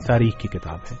कलीसिया की तारीख की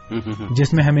किताब है,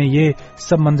 जिसमें हमें ये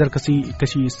सब मंजर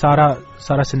कशी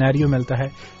सारा सिनेरियो मिलता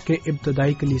है कि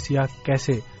इब्तिदाई कलीसिया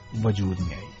कैसे वजूद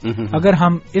में आई। अगर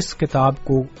हम इस किताब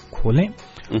को खोलें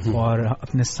और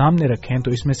अपने सामने रखें,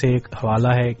 तो इसमें से एक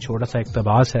हवाला है, एक छोटा सा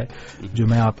इक्तबास है जो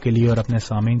मैं आपके लिए और अपने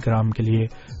सामीन कराम के लिए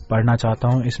पढ़ना चाहता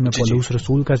हूं। इसमें पौलुस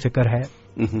रसूल का जिक्र है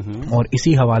और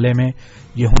इसी हवाले में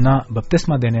यूहन्ना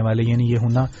बपतिस्मा देने वाले यानी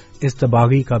यूहन्ना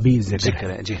इस्तबागी का भी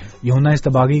जिक्र है। यूहन्ना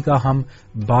इस्तबागी का हम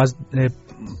बाज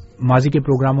माजी के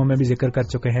प्रोग्रामों में भी जिक्र कर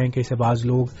चुके हैं कि इसे बाज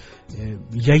लोग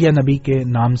यहया नबी के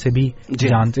नाम से भी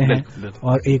जानते हैं।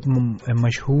 और एक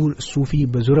मशहूर सूफी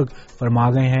बुजुर्ग फरमा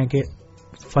गए हैं कि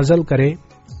फजल करे,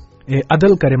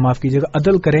 अदल करे, माफ कीजिएगा,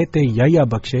 अदल करे ते यहया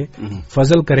बख्शे,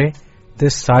 फजल करे ते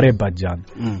सारे बच जान।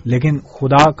 लेकिन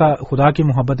खुदा की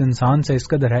मोहब्बत इंसान से इस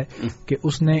कदर है कि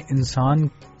उसने इंसान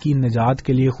की निजात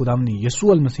के लिए खुदा ने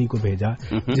यसू अल मसीह को भेजा,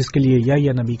 जिसके लिए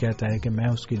यह नबी कहता है कि मैं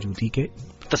उसके जूती के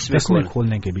तस्वीर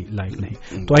खोलने के भी लायक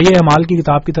नहीं। तो आइए अमाल की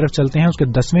किताब की तरफ चलते हैं। उसके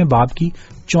 10वें बाब की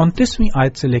 34वीं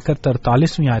आयत से लेकर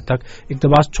 43वीं आयत तक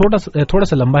इक़्तिबास थोड़ा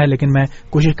सा लंबा है, लेकिन मैं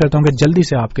कोशिश करता हूं कि जल्दी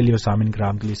से आपके लिए और सामिन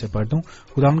किराम के लिए से पढ़ दूं।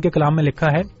 खुदा के कलाम में लिखा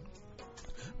है,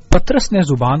 पतरस ने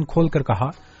जुबान खोलकर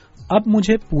कहा, अब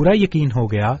मुझे पूरा यकीन हो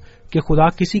गया कि खुदा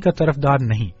किसी का तरफदार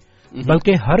नहीं,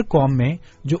 बल्कि हर कौम में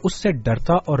जो उससे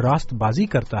डरता और रास्तबाजी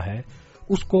करता है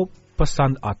उसको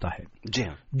पसंद आता है। जी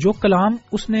हाँ। जो कलाम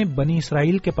उसने बनी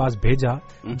इसराइल के पास भेजा,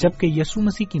 जबकि यसू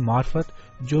मसीह की मार्फत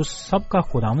जो सबका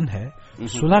खुदावंद है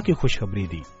सुलह की खुशखबरी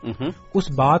दी, उस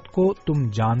बात को तुम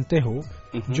जानते हो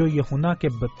जो यूहन्ना के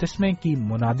बपतिस्मे की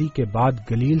मुनादी के बाद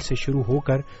गलील से शुरू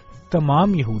होकर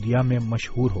तमाम यहूदिया में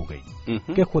मशहूर हो गई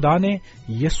कि खुदा ने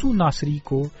यसू नासरी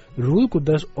को रूह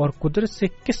कुदस और कुदरत से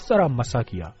किस तरह मसा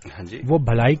किया। वो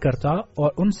भलाई करता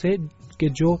और उनसे कि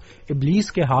जो इब्लीस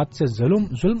के हाथ से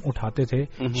जुल्म उठाते थे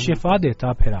शिफा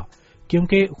देता फिरा,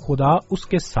 क्योंकि खुदा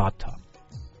उसके साथ था।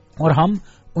 और हम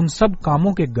उन सब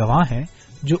कामों के गवाह हैं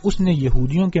जो उसने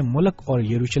यहूदियों के मुल्क और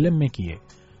यरूशलेम में किए,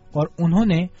 और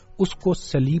उन्होंने उसको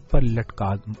सलीब पर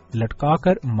लटका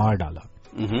कर मार डाला।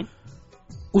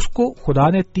 उसको खुदा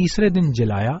ने तीसरे दिन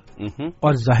जलाया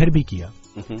और जाहिर भी किया,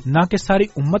 न कि सारी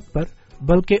उम्मत पर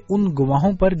बल्कि उन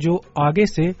गवाहों पर जो आगे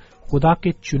से खुदा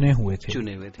के चुने हुए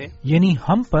थे, यानी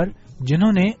हम पर,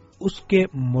 जिन्होंने उसके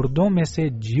मुर्दों में से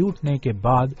जी उठने के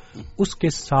बाद उसके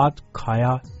साथ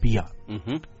खाया पिया।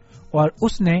 और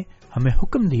उसने हमें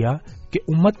हुक्म दिया कि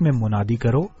उम्मत में मुनादी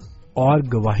करो और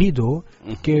गवाही दो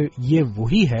कि ये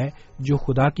वही है जो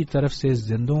खुदा की तरफ से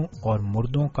जिंदों और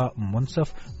मुर्दों का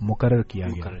मुनसफ मुकर्रर किया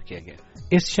गया।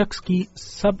 इस शख्स की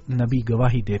सब नबी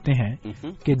गवाही देते हैं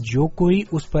कि जो कोई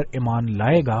उस पर ईमान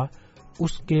लाएगा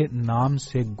उसके नाम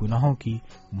से गुनाहों की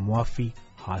मुआफी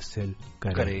हासिल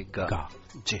करेगा।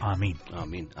 आमीन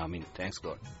आमीन आमीन। Thanks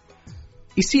God.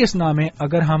 इसी असना में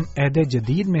अगर हम अहद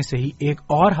जदीद में से ही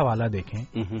एक और हवाला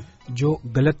देखें जो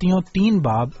गलतियों 3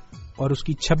 बाब और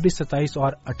उसकी 26, 27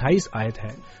 और 28 आयत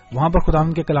है, वहां पर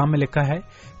खुदावंद के कलाम में लिखा है,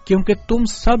 क्योंकि तुम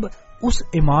सब उस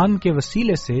ईमान के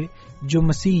वसीले से जो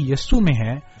मसीह यस्सू में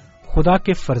है खुदा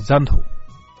के फर्जंद हो,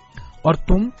 और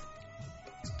तुम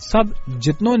सब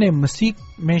जितनों ने मसीह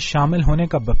में शामिल होने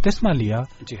का बपतिस्मा लिया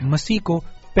मसीह को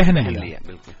पहन लिया।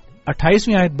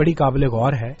 28वीं आयत बड़ी काबिल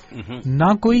गौर है,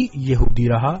 ना कोई यहूदी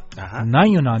रहा, ना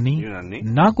यूनानी,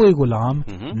 ना कोई गुलाम,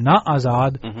 ना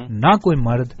आजाद, ना कोई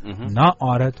मर्द, ना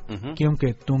औरत,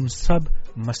 क्योंकि तुम सब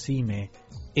मसीह में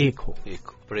एक हो।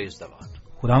 Praise the Lord.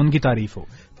 खुदावंद की तारीफ हो।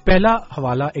 पहला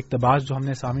हवाला इक्तबास जो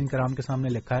हमने सामीन कराम के सामने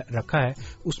रखा है,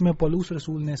 उसमें पौलुस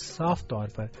रसूल ने साफ तौर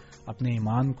पर अपने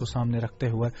ईमान को सामने रखते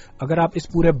हुए, अगर आप इस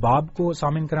पूरे बाब को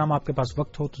सामीन कराम आपके पास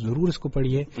वक्त हो तो जरूर इसको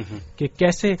पढ़िए कि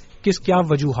कैसे क्या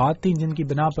वजूहात थी जिनकी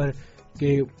बिना पर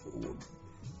कि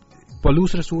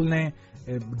पौलुस रसूल ने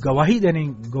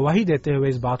गवाही देते हुए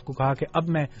इस बात को कहा कि अब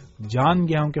मैं जान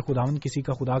गया हूं कि खुदावंद किसी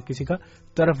का खुदा किसी का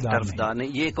तरफदार नहीं।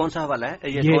 ये कौन सा हवाला है?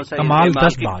 ये अमाल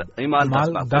 10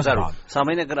 बाब।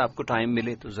 सामने अगर आपको टाइम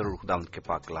मिले तो जरूर खुदावंद के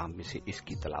पाक कलाम में से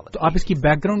इसकी तलावत, तो आप इसकी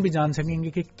बैकग्राउंड भी जान सकेंगे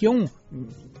कि क्यों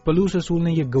पौलुस रसूल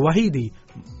ने ये गवाही दी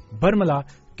बरमला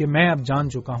कि मैं अब जान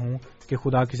चुका हूं कि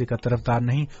खुदा किसी का तरफदार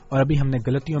नहीं। और अभी हमने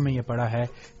गलतियों में ये पढ़ा है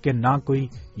कि ना कोई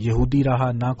यहूदी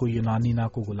रहा, ना कोई यूनानी, ना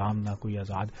कोई गुलाम, ना कोई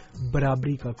आजाद।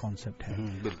 बराबरी का कॉन्सेप्ट है।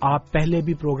 आप पहले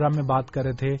भी प्रोग्राम में बात कर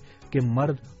रहे थे कि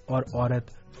मर्द और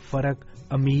औरत, फर्क,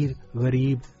 अमीर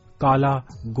गरीब, काला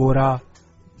गोरा,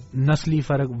 नस्ली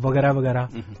फर्क वगैरह वगैरह,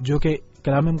 जो कि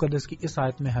कलाम मुकद्दस की इस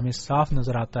आयत में हमें साफ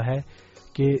नजर आता है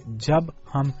कि जब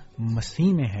हम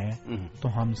मसीह में हैं तो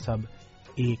हम सब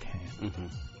एक हैं।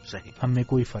 सही, हम में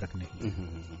कोई फर्क नहीं।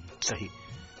 सही।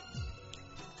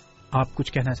 आप कुछ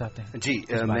कहना चाहते हैं? जी,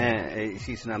 मैं इसी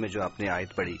सिलसिले में जो आपने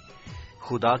आयत पढ़ी,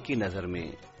 खुदा की नजर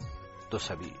में तो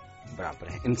सभी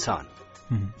बराबर हैं।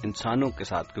 इंसानों के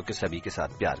साथ, क्योंकि सभी के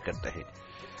साथ प्यार करता है,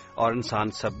 और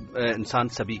इंसान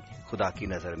सभी खुदा की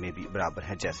नजर में भी बराबर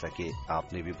है, जैसा कि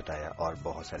आपने भी बताया और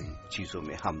बहुत सारी चीजों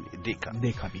में हमने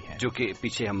देखा भी है, जो कि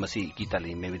पीछे हम मसीह की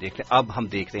तालीम में भी देख रहे हैं। अब हम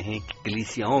देख रहे हैं कि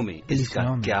कलीसियाओं में इसका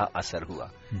क्या असर हुआ,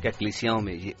 क्या कलीसियाओं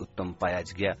में ये उत्तम पाया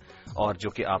गया। और जो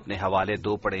कि आपने हवाले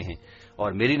 2 पढ़े हैं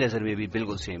और मेरी नजर में भी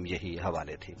बिल्कुल सेम यही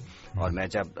हवाले थे। और मैं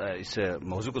जब इस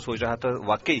मौजू को सोच रहा था,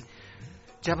 वाकई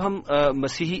जब हम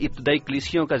मसीही इब्तदाई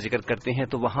कलीसियों का जिक्र करते हैं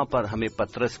तो वहां पर हमें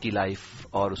पतरस की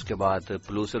लाइफ और उसके बाद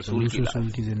पौलुस रसूल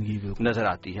की जिंदगी नजर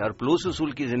आती है। और पौलुस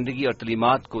रसूल की जिंदगी और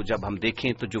तलीमात को जब हम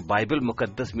देखें तो जो बाइबल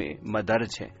मुकद्दस में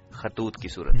मदर्ज है खतूत की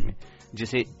सूरत में,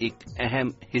 जिसे एक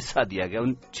अहम हिस्सा दिया गया,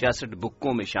 उन 66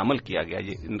 बुकों में शामिल किया गया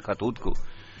ये इन खतूत को,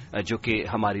 जो कि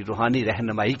हमारी रूहानी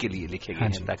रहनुमाई के लिए लिखे गए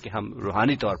हैं ताकि हम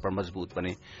रूहानी तौर पर मजबूत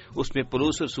बने। उसमें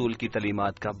पौलुस रसूल की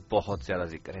तलीमात का बहुत ज्यादा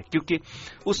जिक्र है, क्योंकि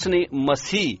उसने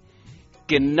मसीह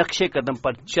के नक्शे कदम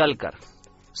पर चलकर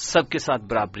सबके साथ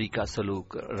बराबरी का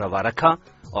सलूक रवा रखा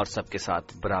और सबके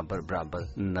साथ बराबर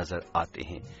बराबर नजर आते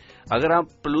हैं। अगर आप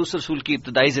पौलुस रसूल की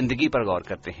इब्तदाई जिंदगी पर गौर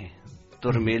करते हैं तो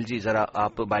रमेल जी, जरा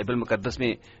आप बाइबल मुकद्दस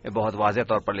में बहुत वाज़ेह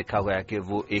तौर पर लिखा हुआ है कि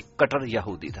वो एक कट्टर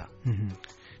यहूदी था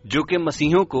जो कि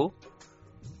मसीहों को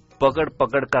पकड़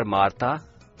पकड़ कर मारता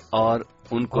और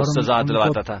उनको सजा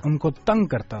दिलवाता था, उनको तंग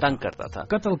करता था,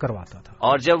 कत्ल करवाता था।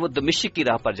 और जब वो दमिश्क की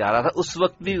राह पर जा रहा था उस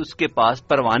वक्त भी उसके पास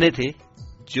परवाने थे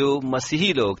जो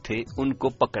मसीही लोग थे उनको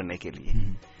पकड़ने के लिए।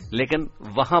 लेकिन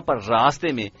वहां पर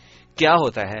रास्ते में क्या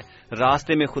होता है,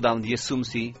 रास्ते में खुदावंद यीशु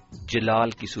मसीह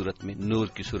जलाल की सूरत में, नूर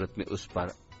की सूरत में उस पर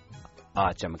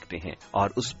आ चमकते हैं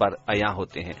और उस पर अया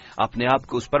होते हैं, अपने आप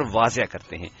को उस पर वाज़ेह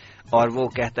करते हैं। और वो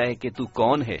कहता है कि तू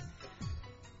कौन है?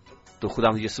 तो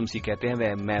खुदावंद यीशु मसीह कहते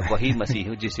हैं मैं वही मसीह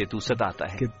हूं जिसे तू सताता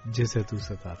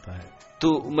है। तो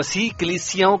मसीह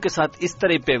कलीसियाओं के साथ इस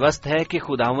तरह पेवस्त है कि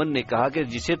खुदावंद ने कहा कि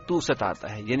जिसे तू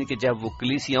सताता है, यानी कि जब वो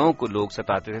कलीसियाओं को लोग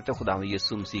सताते थे तो खुदावंद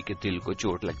यीशु मसीह के दिल को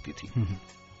चोट लगती थी।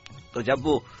 तो जब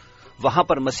वो वहां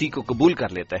पर मसीह को कबूल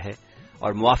कर लेता है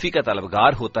और मुआफी का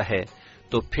तलबगार होता है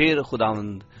तो फिर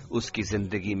खुदावंद उसकी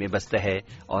जिंदगी में बसता है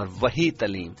और वही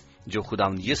तलीम जो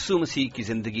खुदावंद यीशु मसीह की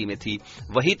जिंदगी में थी,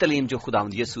 वही तलीम जो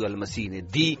खुदावंद यीशु अल मसीह ने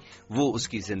दी, वो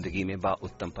उसकी जिंदगी में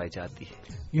बाउत्तम पाई जाती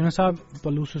है। यूनुस साहब,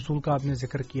 पौलुस रसूल का आपने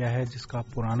जिक्र किया है जिसका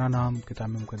पुराना नाम किताब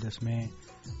मुकद्दस में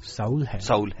साउल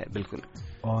है। बिल्कुल।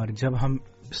 और जब हम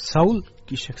साउल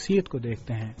की शख्सियत को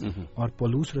देखते हैं और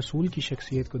पौलुस रसूल की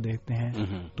शख्सियत को देखते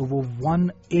हैं तो वो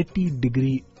 180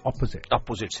 डिग्री ऑपोजिट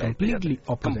कंप्लीटली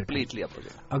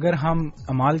ऑपोजिट। अगर हम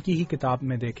अमाल की ही किताब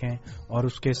में देखें और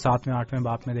उसके 7वें 8वें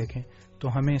बाब में देखें तो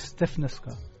हमें स्टिफनेस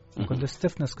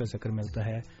का जिक्र मिलता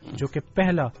है जो कि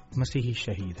पहला मसीही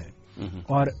शहीद है।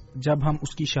 और जब हम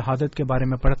उसकी शहादत के बारे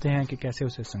में पढ़ते हैं कि कैसे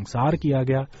उसे संसार किया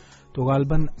गया तो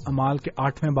गालबन अमाल के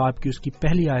 8वें बाब की उसकी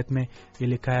पहली आयत में ये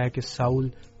लिखा है कि साउल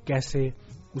कैसे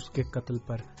उसके कत्ल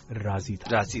पर राजी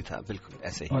था। बिल्कुल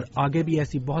ऐसे ही। और आगे भी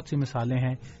ऐसी बहुत सी मिसालें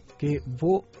हैं कि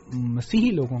वो मसीही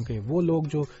लोगों के, वो लोग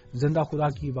जो जिंदा खुदा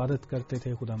की इबादत करते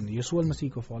थे, खुदा यीशु मसीह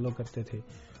को फॉलो करते थे,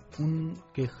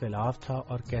 उनके खिलाफ था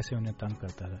और कैसे उन्हें तंग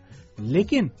करता था।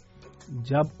 लेकिन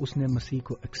जब उसने मसीह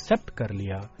को एक्सेप्ट कर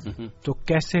लिया तो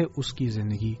کیسے اس کی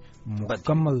زندگی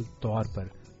مکمل طور پر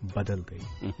بدل گئی.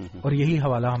 اور یہی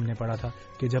حوالہ ہم نے پڑھا تھا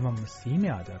کہ جب ہم مسیح میں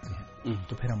آ جاتے ہیں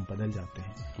تو پھر ہم بدل جاتے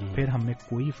ہیں, پھر ہم میں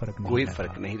کوئی فرق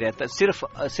نہیں رہتا.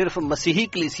 صرف مسیحی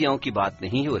کلیسیاؤں کی بات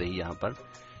نہیں ہو رہی یہاں پر,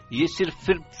 یہ صرف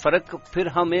پھر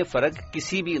ہمیں فرق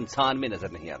کسی بھی انسان میں نظر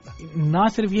نہیں آتا. نہ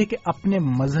صرف یہ کہ اپنے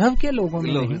مذہب کے لوگوں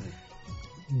میں نہیں,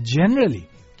 جنرلی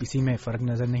کسی میں فرق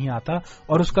نظر نہیں آتا.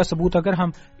 اور اس کا ثبوت اگر ہم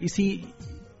اسی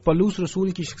پولس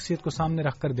رسول کی شخصیت کو سامنے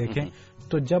رکھ کر دیکھیں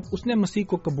تو جب اس نے مسیح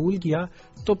کو قبول کیا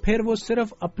تو پھر وہ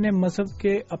صرف اپنے مذہب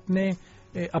کے اپنے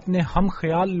ہم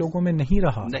خیال لوگوں میں نہیں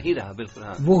رہا. بالکل.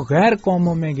 وہ غیر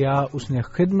قوموں میں گیا, اس نے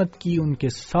خدمت کی, ان کے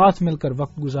ساتھ مل کر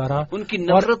وقت گزارا, ان کی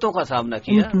نفرتوں کا سامنا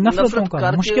کیا, نفرتوں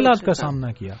کا مشکلات کا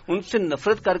سامنا کیا. ان سے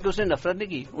نفرت کر کے اس نے نفرت نہیں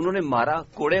کی, انہوں نے مارا,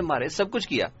 کوڑے مارے, سب کچھ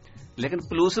کیا, لیکن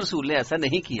پولس رسول نے ایسا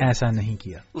نہیں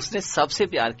کیا. اس نے سب سے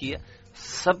پیار کیا,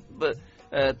 سب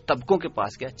طبقوں کے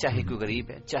پاس گیا, چاہے کوئی غریب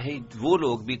ہے, چاہے وہ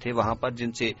لوگ بھی تھے وہاں پر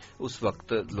جن سے اس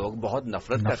وقت لوگ بہت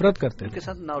نفرت کرتے, ان کے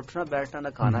ساتھ نہ اٹھنا بیٹھنا, نہ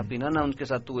کھانا پینا, نہ ان کے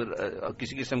ساتھ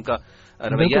کسی قسم کا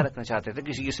رویہ رکھنا چاہتے تھے,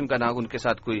 کسی قسم کا نہ ان کے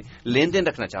ساتھ کوئی لین دین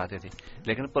رکھنا چاہتے تھے.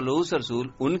 لیکن پولس رسول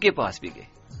ان کے پاس بھی گئے.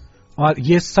 اور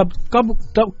یہ سب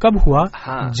کب ہوا؟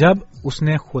 جب اس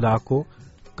نے خدا کو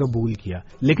قبول کیا.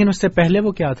 لیکن اس سے پہلے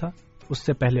وہ کیا تھا؟ اس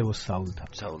سے پہلے وہ ساؤل تھا.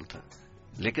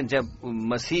 لیکن جب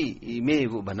مسیح میں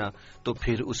وہ بنا تو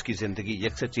پھر اس کی زندگی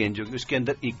یکسر چینج ہوگی, اس کے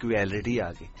اندر ایکویلٹی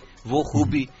آ گئی, وہ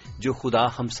خوبی جو خدا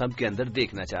ہم سب کے اندر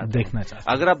دیکھنا چاہتا ہے.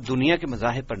 اگر آپ دنیا کے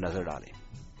مذاہب پر نظر ڈالیں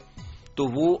تو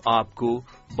وہ آپ کو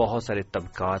بہت سارے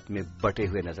طبقات میں بٹے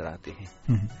ہوئے نظر آتے ہیں.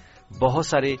 بہت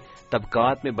سارے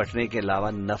طبقات میں بٹنے کے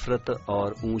علاوہ نفرت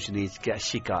اور اونچ نیچ کا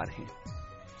شکار ہیں.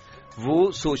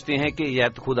 وہ سوچتے ہیں کہ یا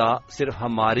خدا صرف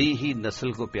ہماری ہی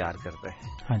نسل کو پیار کرتا ہے.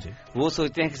 وہ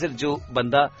سوچتے ہیں کہ صرف جو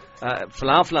بندہ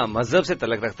فلاں مذہب سے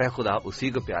تعلق رکھتا ہے خدا اسی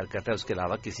کو پیار کرتا ہے, اس کے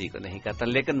علاوہ کسی کو نہیں کرتا.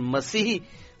 لیکن مسیحی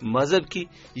مذہب کی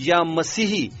یا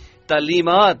مسیحی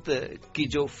تعلیمات کی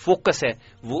جو فوکس ہے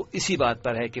وہ اسی بات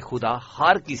پر ہے کہ خدا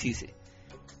ہر کسی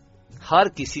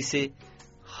سے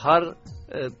ہر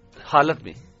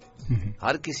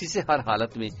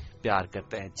حالت میں پیار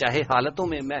کرتا ہے. چاہے حالتوں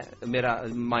میں میرا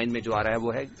مائنڈ میں جو آ رہا ہے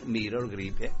وہ ہے امیر اور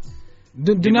غریب ہے,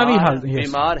 دنیاوی حالت,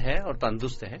 بیمار ہے اور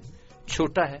تندرست ہے,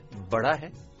 چھوٹا ہے بڑا ہے,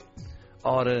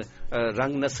 اور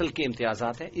رنگ نسل کے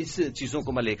امتیازات ہیں. اس چیزوں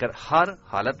کو میں لے کر ہر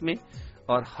حالت میں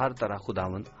اور ہر طرح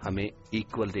خداوند ہمیں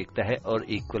ایکول دیکھتا ہے اور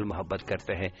ایکول محبت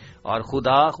کرتا ہے. اور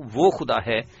خدا وہ خدا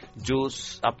ہے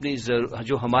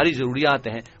جو ہماری ضروریات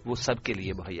ہیں وہ سب کے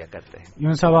لیے مہیا کرتے ہیں.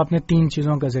 یونس صاحب آپ نے 3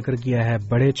 چیزوں کا ذکر کیا ہے,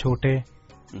 بڑے چھوٹے,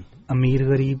 امیر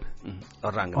غریب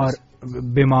اور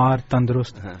بیمار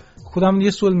تندرست. خداوند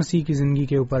یسوع المسیح کی زندگی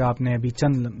کے اوپر آپ نے ابھی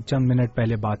چند منٹ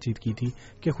پہلے بات چیت کی تھی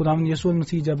کہ خداوند یسوع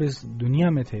المسیح جب اس دنیا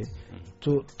میں تھے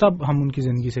تو تب ہم ان کی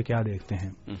زندگی سے کیا دیکھتے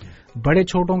ہیں. بڑے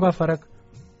چھوٹوں کا فرق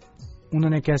انہوں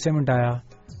نے کیسے مٹایا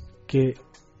کہ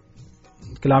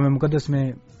کلام مقدس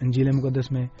میں, انجیل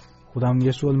مقدس میں خداوند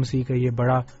یسوع المسیح کا یہ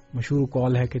بڑا مشہور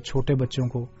قول ہے کہ چھوٹے بچوں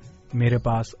کو میرے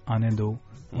پاس آنے دو,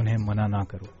 انہیں منع نہ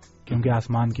کرو, کیونکہ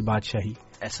آسمان کی بادشاہی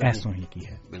ایسوں ہی کی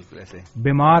ہے. بالکل ایسے.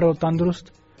 بیمار اور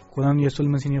تندرست, خداوند یسوع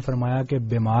المسیح نے فرمایا کہ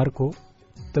بیمار کو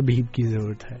طبیب کی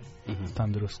ضرورت ہے,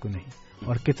 تندرست کو نہیں.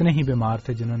 اور کتنے ہی بیمار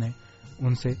تھے جنہوں نے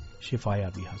ان سے شفا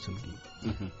یابی حاصل کی.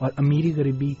 اور امیری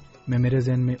غریبی میں میرے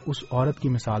ذہن میں اس عورت کی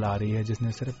مثال آ رہی ہے جس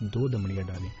نے صرف 2 دمڑیاں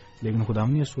ڈالی, لیکن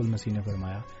خداوند یسوع المسیح نے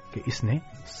فرمایا کہ اس نے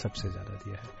سب سے زیادہ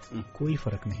دیا ہے. کوئی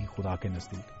فرق نہیں خدا کے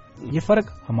نزدیک, یہ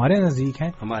فرق ہمارے نزدیک ہے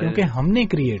کیونکہ ہم نے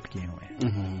کریٹ کیے ہوئے ہیں.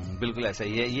 بالکل ایسا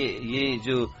ہی ہے. یہ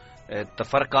جو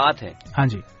تفرقات ہیں, ہاں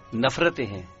جی, نفرتیں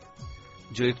ہیں,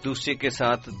 جو ایک دوسرے کے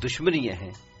ساتھ دشمنیاں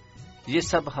ہیں, یہ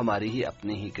سب ہماری ہی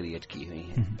اپنے ہی کریٹ کی ہوئی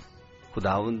ہیں.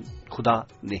 خدا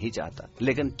نہیں چاہتا.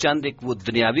 لیکن چند ایک وہ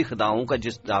دنیاوی خداؤں کا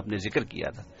جس آپ نے ذکر کیا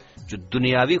تھا, جو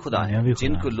دنیاوی خدا ہیں,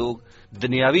 جن کو لوگ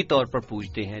دنیاوی طور پر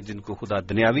پوجتے ہیں, جن کو خدا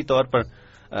دنیاوی طور پر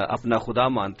اپنا خدا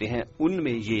مانتے ہیں, ان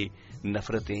میں یہ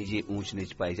نفرتیں, یہ اونچ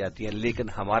نیچ پائی جاتی ہیں. لیکن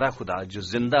ہمارا خدا جو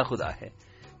زندہ خدا ہے,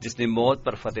 جس نے موت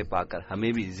پر فتح پا کر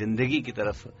ہمیں بھی زندگی کی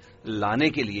طرف لانے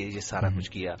کے لیے یہ سارا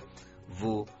کچھ کیا,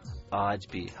 وہ آج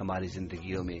بھی ہماری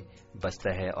زندگیوں میں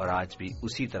بستا ہے اور آج بھی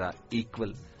اسی طرح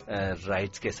ایکول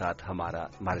رائٹس کے ساتھ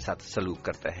ہمارے ساتھ سلوک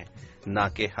کرتا ہے, نہ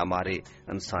کہ ہمارے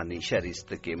انسانی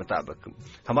شریعت کے مطابق.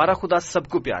 ہمارا خدا سب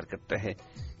کو پیار کرتا ہے,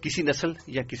 کسی نسل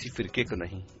یا کسی فرقے کو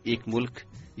نہیں, ایک ملک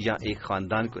یا ایک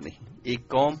خاندان کو نہیں, ایک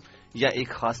قوم یا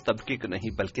ایک خاص طبقے کو نہیں,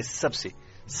 بلکہ سب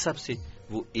سے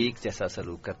وہ ایک جیسا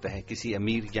سلوک کرتا ہے, کسی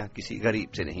امیر یا کسی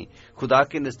غریب سے نہیں. خدا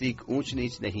کے نزدیک اونچ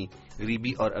نیچ نہیں,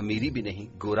 غریبی اور امیری بھی نہیں,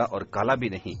 گورا اور کالا بھی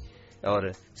نہیں,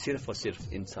 اور صرف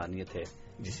انسانیت ہے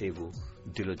جسے وہ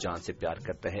دل و جان سے پیار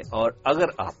کرتا ہے. اور اگر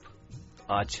آپ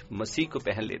آج مسیح کو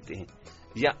پہن لیتے ہیں,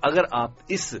 یا اگر آپ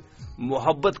اس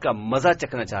محبت کا مزہ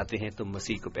چکھنا چاہتے ہیں تو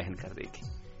مسیح کو پہن کر دیکھیں.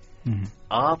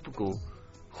 آپ کو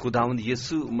خداوند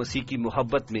یسوع مسیح کی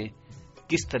محبت میں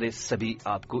کس طرح سبھی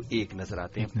آپ کو ایک نظر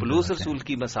آتے ہیں. پولس رسول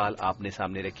کی مثال آپ نے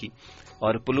سامنے رکھی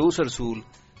اور پولس رسول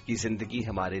کی زندگی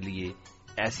ہمارے لیے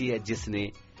ایسی ہے جس نے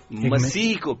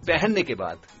مسیح کو پہننے کے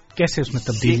بعد کیسے اس میں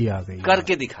تبدیلی آ گئی کر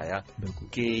کے دکھایا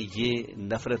کہ یہ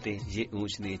نفرتیں یہ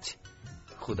اونچ نیچ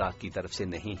خدا کی طرف سے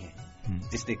نہیں ہے.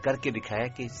 جس نے کر کے دکھایا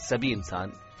کہ سبھی انسان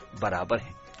برابر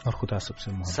ہیں اور خدا سب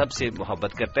سے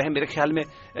محبت کرتا ہے. میرے خیال میں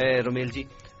رومیل جی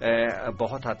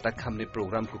بہت حد تک ہم نے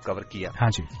پروگرام کو کور کیا. ہاں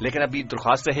جی. لیکن ابھی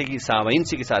درخواست رہے گی سامعین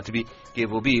سے کے ساتھ بھی کہ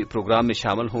وہ بھی پروگرام میں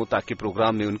شامل ہوں تاکہ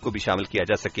پروگرام میں ان کو بھی شامل کیا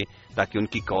جا سکے, تاکہ ان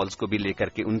کی کالز کو بھی لے کر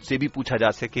کے ان سے بھی پوچھا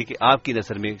جا سکے کہ آپ کی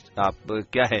نظر میں آپ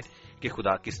کیا ہے کہ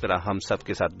خدا کس طرح ہم سب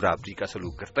کے ساتھ برابری کا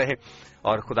سلوک کرتا ہے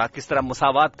اور خدا کس طرح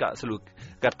مساوات کا سلوک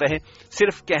کرتا ہے.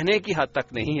 صرف کہنے کی حد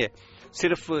تک نہیں ہے,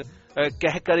 صرف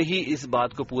کہہ کر ہی اس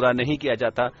بات کو پورا نہیں کیا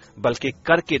جاتا بلکہ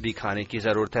کر کے دکھانے کی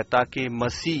ضرورت ہے تاکہ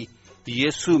مسیح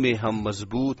یسوع میں ہم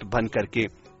مضبوط بن کر کے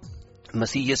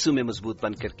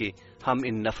ہم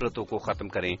ان نفرتوں کو ختم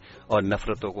کریں اور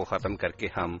نفرتوں کو ختم کر کے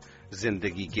ہم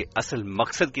زندگی کے اصل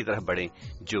مقصد کی طرف بڑھیں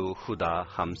جو خدا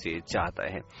ہم سے چاہتا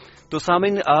ہے. تو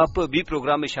سامعین آپ بھی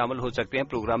پروگرام میں شامل ہو سکتے ہیں.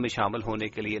 پروگرام میں شامل ہونے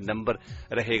کے لیے نمبر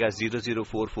رہے گا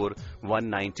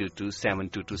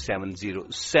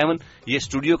 00441922722707. یہ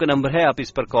اسٹوڈیو کا نمبر ہے, آپ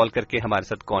اس پر کال کر کے ہمارے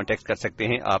ساتھ کانٹیکٹ کر سکتے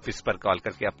ہیں. آپ اس پر کال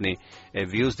کر کے اپنے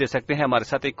ویوز دے سکتے ہیں. ہمارے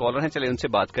ساتھ ایک کالر ہیں, چلے ان سے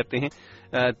بات کرتے ہیں.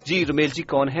 جی رمیل جی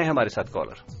کون ہے ہمارے ساتھ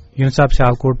کالر؟ یونس صاحب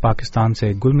سیالکوٹ پاکستان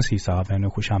سے گل مسیح صاحب ہیں,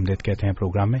 خوش آمدید کہتے ہیں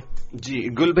پروگرام میں. جی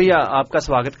گل بھیا آپ کا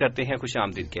سواگت کرتے ہیں, خوش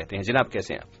آمدید کہتے ہیں. جناب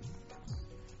کیسے ہیں آپ؟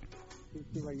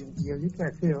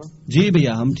 کیسے ہو؟ جی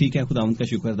بھیا ہم ٹھیک ہے, خدا ان کا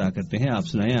شکر ادا کرتے ہیں. آپ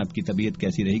سنائیں آپ کی طبیعت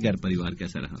کیسی رہی, گھر پریوار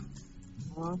کیسا رہا؟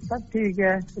 ہاں سب ٹھیک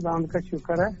ہے, خدا ان کا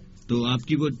شکر ہے. تو آپ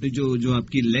کی وہ جو آپ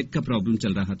کی لیگ کا پرابلم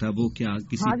چل رہا تھا وہ کیا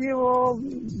کسی؟ ہاں جی وہ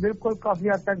بالکل کافی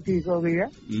حد تک ٹھیک ہو گئی ہے.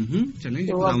 چلیں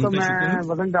تو اب تو میں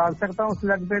وزن ڈال سکتا ہوں اس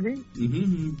لیگ پہ بھی.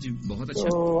 جی بہت اچھا.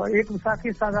 تو ایک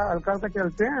مساقی سارا ہلکا ہلکا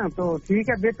چلتے ہیں تو ٹھیک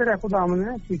ہے, بہتر ہے, خدا ہم نے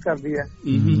ٹھیک کر دیا.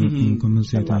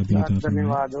 دھنیہ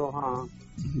واد ہو. ہاں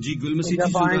جی گل مسیح جی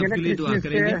آپ کے لیے دعا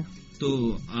کریں گے تو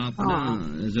آپ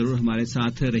ضرور ہمارے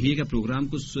ساتھ رہیے گا. پروگرام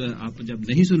کو آپ جب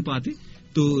نہیں سن پاتے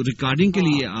تو ریکارڈنگ کے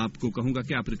لیے آپ کو کہوں گا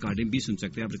کہ آپ ریکارڈنگ بھی سن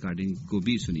سکتے ہیں, آپ ریکارڈنگ کو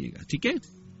بھی سنیے گا, ٹھیک ہے؟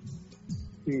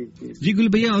 جی گل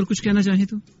بھیا اور کچھ کہنا چاہیں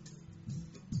تو؟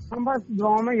 ہم بس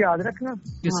دعاؤں میں یاد رکھنا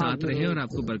کے ساتھ رہے اور آپ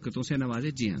کو برکتوں سے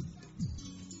نوازے. جی ہاں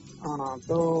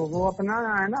تو وہ اپنا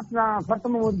ہے نا اپنا فرت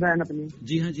محمود بہن اپنی.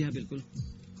 جی ہاں بالکل.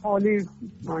 ہولی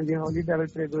ڈیول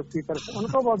پلے گروپ کی طرف ان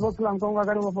کو بہت بہت سلام کہوں گا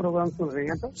اگر وہ پروگرام سن رہی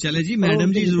ہیں تو. چلے جی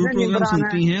میڈم جی ضرور پروگرام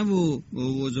سنتی ہیں, وہ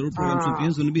ضرور پروگرام سنتی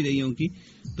ہیں, سن بھی رہی ہوں کی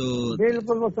تو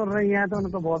بالکل وہ سن رہی ہیں تو ان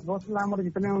کو بہت بہت سلام, اور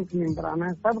جتنے ان کے ممبران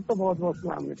ہیں سب کو بہت بہت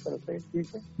سلام میری طرف سے.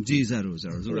 ٹھیک ہے جی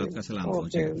ضرور آپ کا سلام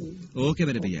پہنچے. اوکے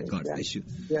میرے بھیا, گاڈ بلیس یو.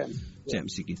 جے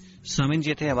مسیح کی. سامعین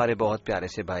جی تھے ہمارے بہت پیارے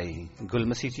سے بھائی Gul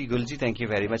Masih ji. Gul ji thank you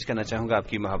very much کرنا چاہوں گا آپ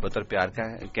کی محبت اور پیار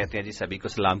کا. کہتے ہیں جی سبھی کو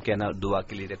سلام کہنا, دعا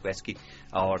کے لیے ریکویسٹ کی,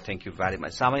 اور تھینک یو ویری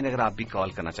مچ. سامعین اگر آپ بھی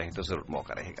کال کرنا چاہیں تو ضرور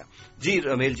موقع رہے گا. جی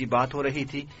رمیل جی بات ہو رہی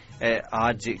تھی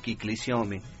آج کی کلیسیاؤں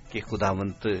میں کہ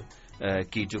خداوند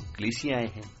کی جو کلیسیاں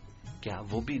ہیں کیا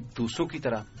وہ بھی دوسروں کی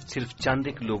طرح صرف چند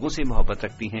ایک لوگوں سے محبت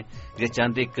رکھتی ہیں یا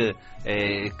چند ایک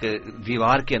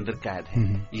دیوار کے اندر قید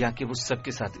ہیں, یا کہ وہ سب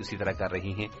کے ساتھ اسی طرح کر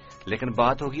رہی ہیں. لیکن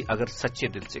بات ہوگی اگر سچے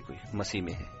دل سے کوئی مسیح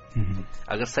میں ہے,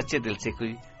 اگر سچے دل سے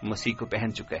کوئی مسیح کو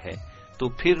پہن چکا ہے تو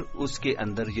پھر اس کے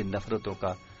اندر یہ نفرتوں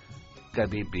کا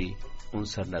کبھی بھی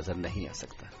عنصر نظر نہیں آ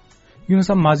سکتا. یونس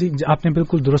صاحب ماضی آپ نے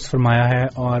بالکل درست فرمایا ہے,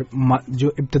 اور جو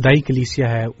ابتدائی کلیسیا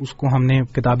ہے اس کو ہم نے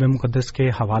کتاب مقدس کے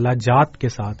حوالہ جات کے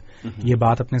ساتھ یہ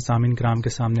بات اپنے سامعین کرام کے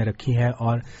سامنے رکھی ہے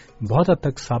اور بہت حد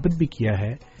تک ثابت بھی کیا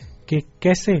ہے کہ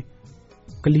کیسے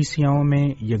کلیسیاؤں میں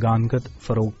یگانگت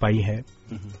فروغ پائی ہے.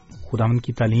 خداوند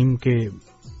کی تعلیم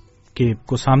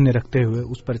کو سامنے رکھتے ہوئے,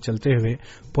 اس پر چلتے ہوئے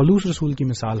پولس رسول کی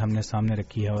مثال ہم نے سامنے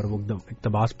رکھی ہے اور وہ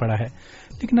اقتباس پڑا ہے.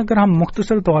 لیکن اگر ہم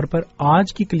مختصر طور پر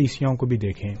آج کی کلیسیاؤں کو بھی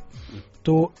دیکھیں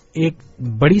تو ایک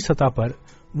بڑی سطح پر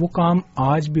وہ کام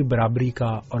آج بھی برابری کا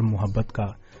اور محبت کا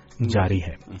جاری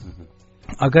ہے.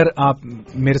 اگر آپ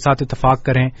میرے ساتھ اتفاق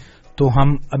کریں تو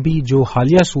ہم ابھی جو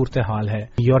حالیہ صورتحال ہے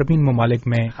یورپین ممالک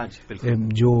میں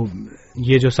جو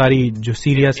ساری جو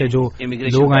سیریا سے جو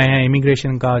لوگ آئے ہیں,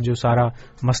 امیگریشن کا جو سارا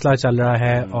مسئلہ چل رہا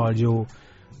ہے, اور جو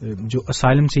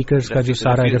اسائلم سیکرز کا جو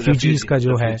سارا ریفیوجیز کا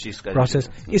جو ہے پروسیس,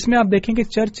 اس میں آپ دیکھیں کہ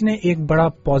چرچ نے ایک بڑا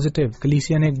پازیٹیو,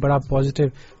 کلیسیا نے ایک بڑا پازیٹیو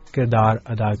کردار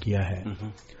ادا کیا ہے.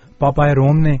 پاپا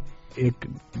روم نے ایک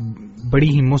بڑی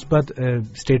ہی مثبت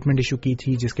اسٹیٹمنٹ ایشو کی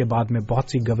تھی، جس کے بعد میں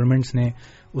بہت سی گورنمنٹس نے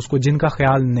اس کو، جن کا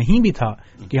خیال نہیں بھی تھا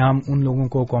کہ ہم ان لوگوں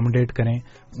کو اکوموڈیٹ کریں،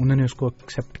 انہوں نے اس کو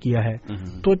ایکسپٹ کیا ہے.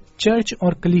 تو چرچ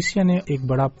اور کلیسیا نے ایک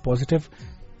بڑا پازیٹو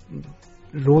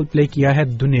رول پلے کیا ہے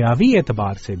دنیاوی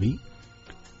اعتبار سے بھی،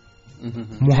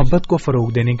 محبت کو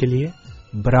فروغ دینے کے لیے،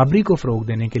 برابری کو فروغ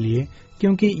دینے کے لیے،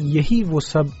 کیونکہ یہی وہ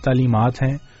سب تعلیمات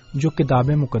ہیں جو کتاب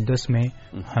مقدس میں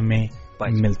ہمیں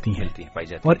ملتی ہیں.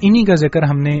 اور انہی کا ذکر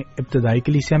ہم نے ابتدائی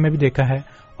کلیسیا میں بھی دیکھا ہے،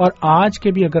 اور آج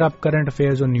کے بھی اگر آپ کرنٹ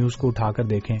افیئرز اور نیوز کو اٹھا کر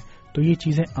دیکھیں تو یہ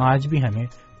چیزیں آج بھی ہمیں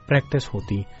پریکٹس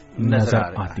ہوتی نظر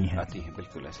آتی ہیں.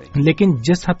 بالکل ایسا ہی. لیکن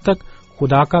جس حد تک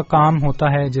خدا کا کام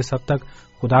ہوتا ہے، جس حد تک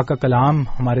خدا کا کلام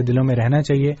ہمارے دلوں میں رہنا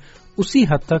چاہیے، اسی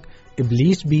حد تک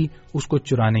ابلیس بھی اس کو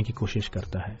چرانے کی کوشش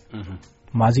کرتا ہے.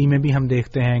 ماضی میں بھی ہم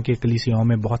دیکھتے ہیں کہ کلیسیاؤں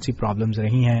میں بہت سی پرابلمز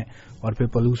رہی ہیں، اور پھر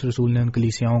پولس رسول نے ان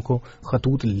کلیسیاؤں کو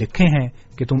خطوط لکھے ہیں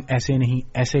کہ تم ایسے نہیں،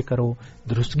 ایسے کرو،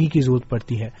 درستگی کی ضرورت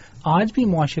پڑتی ہے. آج بھی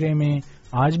معاشرے میں،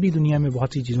 آج بھی دنیا میں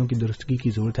بہت سی چیزوں کی درستگی کی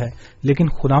ضرورت ہے، لیکن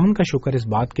خداوند کا شکر اس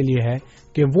بات کے لیے ہے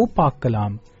کہ وہ پاک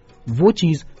کلام، وہ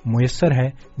چیز میسر ہے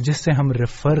جس سے ہم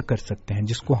ریفر کر سکتے ہیں،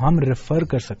 جس کو ہم ریفر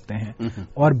کر سکتے ہیں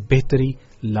اور بہتری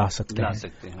لا سکتے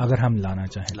ہیں اگر ہم لانا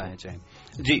چاہیں.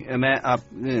 جی میں آپ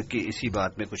کی اسی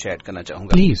بات میں کچھ ایڈ کرنا چاہوں گا.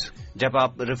 پلیز. جب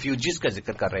آپ ریفیوجیز کا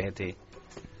ذکر کر رہے تھے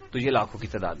تو یہ لاکھوں کی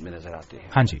تعداد میں نظر آتے ہیں.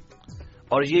 ہاں جی.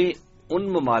 اور یہ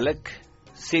ان ممالک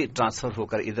سے ٹرانسفر ہو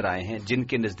کر ادھر آئے ہیں جن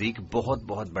کے نزدیک بہت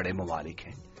بہت بڑے ممالک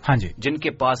ہیں. ہاں جی. جن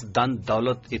کے پاس دن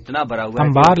دولت اتنا بھرا ہوا ہے،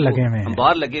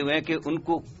 انبار لگے ہوئے ہیں کہ ان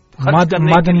کو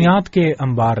معدنیات کے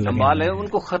انبار ہے، ان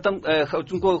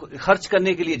کو خرچ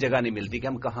کرنے کے لیے جگہ نہیں ملتی کہ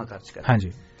ہم کہاں خرچ کریں. ہاں جی.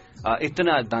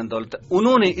 اتنا دان دولت.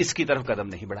 انہوں نے اس کی طرف قدم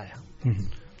نہیں بڑھایا،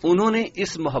 انہوں نے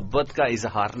اس محبت کا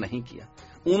اظہار نہیں کیا،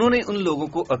 انہوں نے ان لوگوں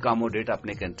کو اکاموڈیٹ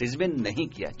اپنے کنٹریز میں نہیں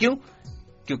کیا. کیوں؟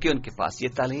 کیونکہ ان کے پاس یہ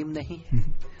تعلیم نہیں ہے،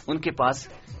 ان کے پاس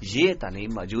یہ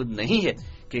تعلیم موجود نہیں ہے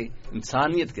کہ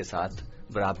انسانیت کے ساتھ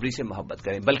برابری سے محبت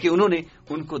کریں، بلکہ انہوں نے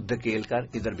ان کو دھکیل کر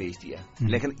ادھر بھیج دیا.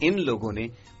 لیکن ان لوگوں نے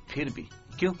پھر بھی،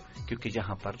 کیوں؟ کیونکہ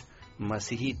یہاں پر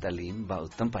مسیحی تعلیم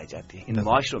باعتم پائی جاتی ہے. ان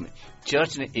معاشروں میں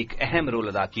چرچ نے ایک اہم رول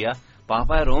ادا کیا.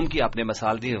 پاپا روم کی آپ نے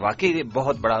مثال دی، واقعی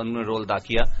بہت بڑا انہوں نے رول ادا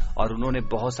کیا، اور انہوں نے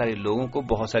بہت سارے لوگوں کو،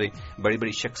 بہت ساری بڑی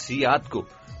بڑی شخصیات کو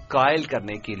قائل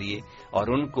کرنے کے لیے، اور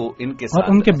ان کو ان کے ساتھ،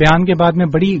 اور ان کے بیان کے بعد میں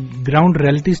بڑی گراؤنڈ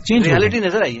ریئلٹی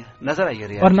نظر آئی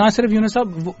ہے. اور نہ صرف یونس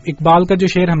صاحب، اقبال کا جو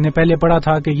شعر ہم نے پہلے پڑھا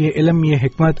تھا کہ یہ علم، یہ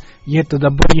حکمت، یہ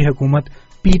تدبر، یہ حکومت،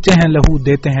 پیتے ہیں لہو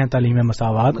دیتے ہیں تعلیم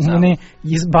مساوات. انہوں نے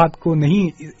اس بات کو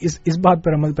نہیں، اس بات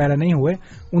پر عمل پیرا نہیں ہوئے.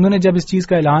 انہوں نے جب اس چیز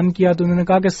کا اعلان کیا تو انہوں نے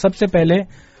کہا کہ سب سے پہلے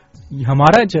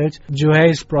ہمارا چرچ جو ہے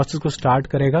اس پروسیس کو سٹارٹ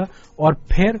کرے گا، اور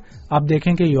پھر آپ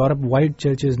دیکھیں کہ یورپ وائڈ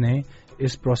چرچز نے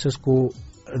اس پروسیس کو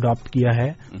اڈاپٹ کیا ہے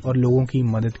اور لوگوں کی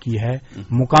مدد کی ہے.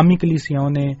 مقامی کلیسیاؤں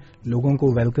نے لوگوں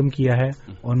کو ویلکم کیا ہے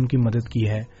اور ان کی مدد کی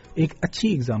ہے. ایک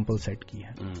اچھی اگزامپل سیٹ کی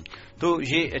ہے. تو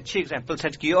یہ اچھی اگزامپل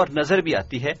سیٹ کی اور نظر بھی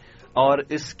آتی ہے، اور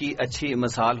اس کی اچھی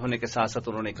مثال ہونے کے ساتھ ساتھ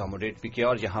انہوں نے اکاموڈیٹ بھی کیا.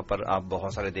 اور یہاں پر آپ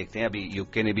بہت سارے دیکھتے ہیں، ابھی یو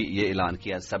کے نے بھی یہ اعلان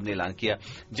کیا، سب نے اعلان کیا.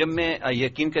 جب میں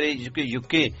یقین کرے کہ یو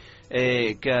کے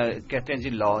کہتے ہیں جی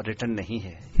لا ریٹن نہیں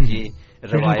ہے، یہ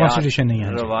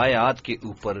روایات کے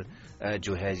اوپر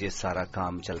جو ہے یہ سارا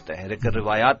کام چلتا ہے. لیکن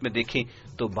روایات میں دیکھیں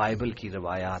تو بائبل کی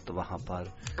روایات وہاں پر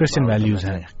کرسچن ویلیوز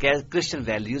ہیں، کرسچن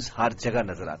ویلیوز ہر جگہ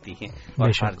نظر آتی ہیں اور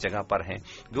ہر جگہ پر ہیں.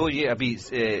 وہ یہ ابھی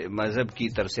مذہب کی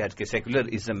طرف سے ہٹ کے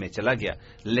سیکولرزم میں چلا گیا،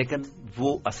 لیکن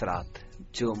وہ اثرات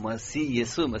جو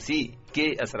یسوع مسیح کے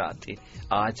اثرات تھے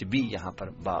آج بھی یہاں پر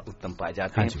باعتم پائے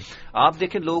جاتے ہیں. آپ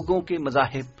دیکھیں لوگوں کے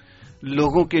مذاہب،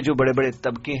 لوگوں کے جو بڑے بڑے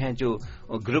طبقے ہیں، جو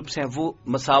گروپس ہیں، وہ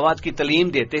مساوات کی تعلیم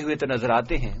دیتے ہوئے تو نظر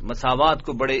آتے ہیں، مساوات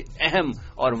کو بڑے اہم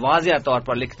اور واضح طور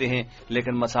پر لکھتے ہیں،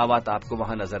 لیکن مساوات آپ کو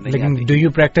وہاں نظر نہیں آتی. Do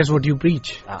you practice what you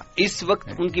preach? اس وقت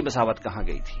ان کی مساوات کہاں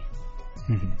گئی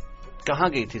تھی؟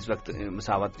 کہاں گئی تھی اس وقت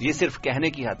مساوات؟ یہ صرف کہنے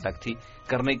کی حد تک تھی،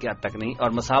 کرنے کی حد تک نہیں.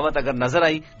 اور مساوات اگر نظر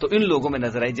آئی تو ان لوگوں میں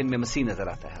نظر آئی جن میں مسیح نظر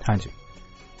آتا ہے. ہاں جی،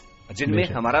 جن میں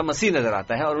ہمارا مسیح نظر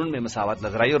آتا ہے، اور ان میں مساوات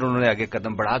نظر آئی، اور انہوں نے آگے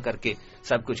قدم بڑھا کر کے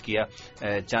سب کچھ کیا.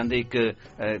 چاند ایک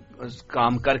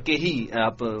کام کر کے ہی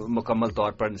آپ مکمل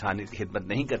طور پر انسانی کی خدمت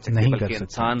نہیں کر سکتے، بلکہ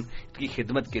انسان کی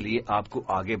خدمت کے لیے آپ کو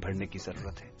آگے بڑھنے کی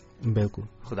ضرورت ہے. بالکل.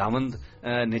 خداوند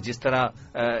نے جس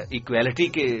طرح ایکویلٹی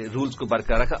کے رولز کو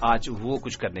برقرار رکھا، آج وہ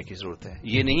کچھ کرنے کی ضرورت ہے.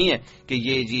 یہ نہیں ہے کہ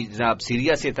یہ جی جناب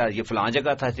سیریا سے تھا، یہ فلاں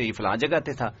جگہ تھا، یہ فلاں جگہ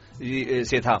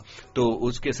سے تھا تو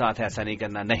اس کے ساتھ ایسا نہیں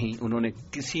کرنا. نہیں، انہوں نے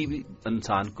کسی بھی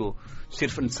انسان کو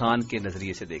صرف انسان کے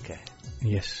نظریے سے دیکھا ہے.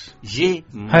 یس یہ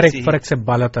ہر ایک فرق سے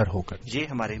بالاتر ہو کر یہ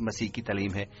ہمارے مسیح کی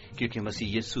تعلیم ہے، کیونکہ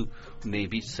مسیح یسوع نے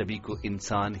بھی سبھی کو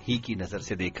انسان ہی کی نظر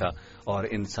سے دیکھا، اور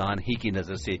انسان ہی کی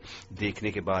نظر سے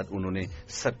دیکھنے کے بعد انہوں نے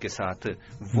سب کے ساتھ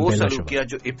وہ سلوک کیا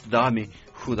جو ابتدا میں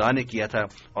خدا نے کیا تھا،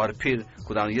 اور پھر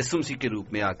خدا نے یسوع مسیح کے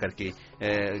روپ میں آ کر کے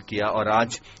کیا، اور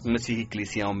آج مسیحی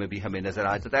کلیسیاؤں میں بھی ہمیں نظر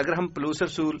آ جاتا ہے۔ اگر ہم پولس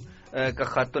رسول کا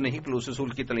خط تو نہیں، پولس رسول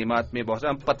کی تعلیمات میں بہت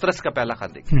سارا، ہم پطرس کا پہلا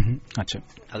خط دیکھیں، اچھا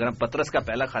اگر ہم پطرس کا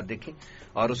پہلا خط دیکھیں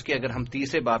اور اس کے اگر ہم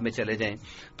 30 باب میں چلے جائیں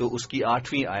تو اس کی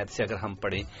 8ویں آیت سے اگر ہم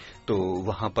پڑھیں تو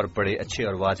وہاں پر بڑے اچھے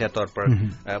اور واضح طور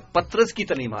پر پطرس کی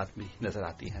تعلیمات بھی نظر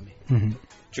آتی ہے ہمیں،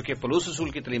 چونکہ پولس رسول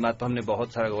کی تعلیمات پر ہم نے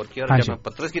بہت سارا غور کیا، اور جب ہم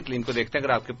پطرس کی تعلیم کو دیکھتے ہیں،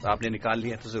 اگر آپ نے نکال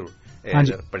لیا تو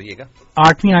ضرور پڑھیے گا۔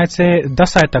 8ویں آیت سے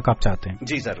 10 آیت تک آپ چاہتے ہیں؟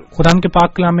 جی ضرور۔ خدا کے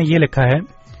پاک کلام میں یہ لکھا ہے،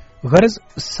 غرض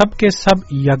سب کے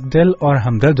سب یکدل اور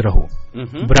ہمدرد رہو،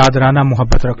 برادرانہ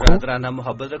محبت رکھو، برادرانہ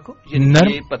محبت رکھو،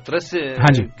 یعنی پطرس،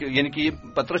 یعنی کہ یہ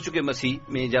پطرس چونکہ مسیح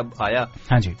میں جب آیا،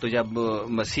 تو جب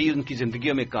مسیح ان کی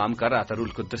زندگیوں میں کام کر رہا تھا روح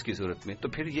القدس کی صورت میں، تو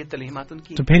پھر یہ تعلیمات ان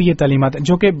کی، تو پھر یہ تعلیمات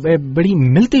جو کہ بڑی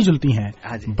ملتی جلتی ہیں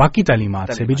باقی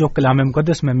تعلیمات سے بھی جو کلام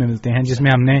مقدس میں ملتے ہیں، جس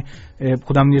میں ہم نے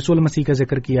خدا یسوع مسیح کا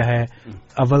ذکر کیا ہے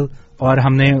اول، اور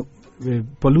ہم نے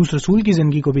پولس رسول کی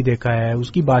زندگی کو بھی دیکھا ہے، اس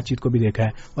کی بات چیت کو بھی دیکھا ہے،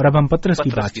 اور اب ہم پطرس کی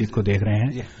بات چیت کو دیکھ رہے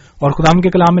ہیں۔ اور خدا کے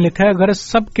کلام میں لکھا ہے، اگر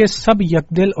سب کے سب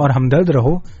یکدل اور ہمدرد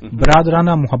رہو،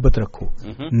 برادرانہ محبت رکھو،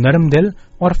 نرم دل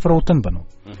اور فروتن بنو،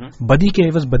 بدی کے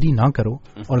عوض بدی نہ کرو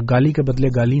اور گالی کے بدلے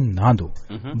گالی نہ دو،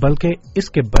 بلکہ اس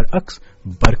کے برعکس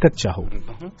برکت چاہو،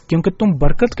 کیونکہ تم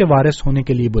برکت کے وارث ہونے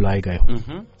کے لیے بلائے گئے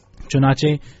ہو۔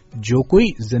 چنانچہ جو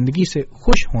کوئی زندگی سے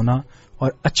خوش ہونا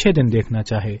اور اچھے دن دیکھنا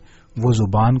چاہے، وہ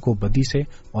زبان کو بدی سے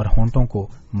اور ہونٹوں کو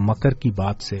مکر کی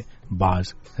بات سے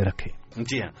باز رکھے۔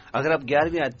 جی ہاں، اگر آپ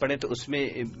 11ویں آیت پڑھیں تو اس میں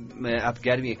آپ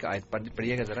 11ویں آیت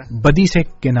پڑھیے گا ذرا۔ بدی سے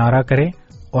کنارہ کرے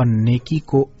اور نیکی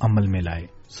کو عمل میں لائے،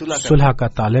 صلح کا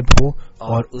طالب ہو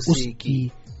اور اس کی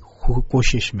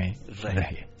کوشش میں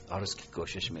رہے، اور اس کی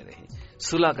کوشش میں رہے،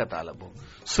 صلح کا طالب ہو۔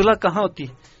 صلح کہاں ہوتی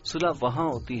ہے؟ صلح وہاں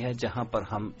ہوتی ہے جہاں پر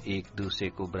ہم ایک دوسرے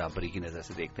کو برابری کی نظر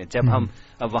سے دیکھتے ہیں۔ جب ہم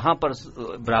وہاں پر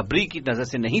برابری کی نظر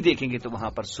سے نہیں دیکھیں گے تو وہاں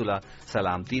پر صلح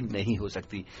سلامتی نہیں ہو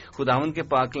سکتی۔ خداوند کے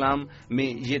پاک کلام میں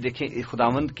یہ دیکھیں،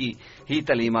 خداوند کی ہی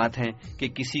تعلیمات ہیں کہ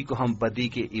کسی کو ہم بدی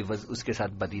کے عوض اس کے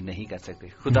ساتھ بدی نہیں کر سکتے۔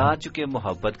 خدا چونکہ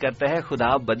محبت کرتا ہے،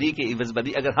 خدا بدی کے عوض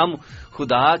بدی، اگر ہم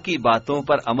خدا کی باتوں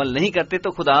پر عمل نہیں کرتے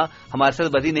تو خدا ہمارے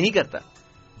ساتھ بدی نہیں کرتا،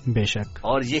 بے شک۔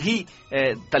 اور یہی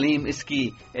تعلیم اس کی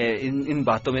ان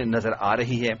باتوں میں نظر آ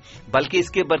رہی ہے، بلکہ اس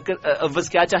کے عوض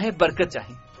کیا چاہیں؟ برکت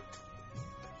چاہیں۔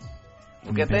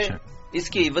 وہ کہتے ہیں اس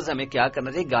کے عوض ہمیں کیا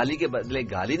کرنا چاہیے؟ گالی کے بدلے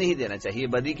گالی نہیں دینا چاہیے،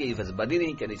 بدی کے عوض بدی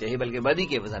نہیں کرنی چاہیے، بلکہ بدی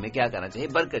کے عوض ہمیں کیا کرنا چاہیے؟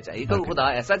 برکت چاہیے۔ تو خدا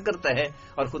ایسا کرتا ہے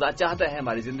اور خدا چاہتا ہے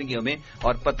ہماری زندگیوں میں،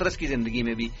 اور پطرس کی زندگی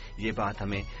میں بھی یہ بات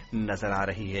ہمیں نظر آ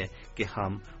رہی ہے کہ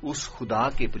ہم اس خدا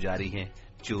کے پجاری ہیں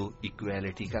جو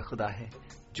ایکویلٹی کا خدا ہے،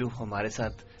 جو ہمارے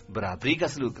ساتھ برابری کا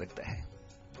سلوک رکھتا ہے۔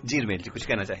 جی رمیل جی کچھ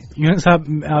کہنا چاہیں؟ یونس صاحب،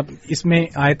 آپ اس میں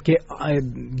آیت کے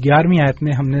 11ویں آیت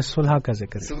میں ہم نے صلح کا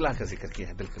ذکر کیا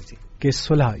ہے، بالکل جی، کہ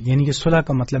صلح یعنی کہ صلح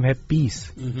کا مطلب ہے پیس،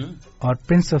 اور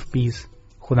پرنس آف پیس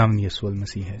خداوند یسوع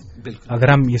المسیح ہے۔ اگر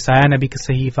ہم یسایہ نبی کے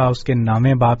صحیفہ اس کے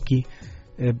 9ویں باب کی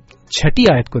 6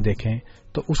 آیت کو دیکھیں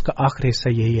تو اس کا آخری حصہ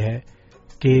یہی ہے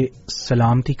کہ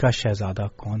سلامتی کا شہزادہ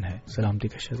کون ہے؟ سلامتی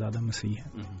کا شہزادہ مسیح ہے۔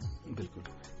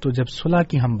 بالکل۔ تو جب صلح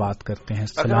کی ہم بات کرتے ہیں،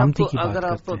 سلامتی کی بات اگر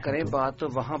آپ کرتے ہیں، کریں بات تو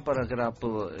وہاں پر اگر آپ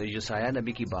یسایہ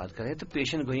نبی کی بات کریں تو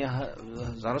پیشن گوئیاں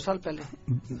ہزاروں سال پہلے،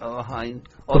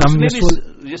 اور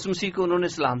یسوع مسیح کو انہوں نے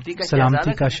سلامتی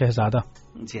کا شہزادہ،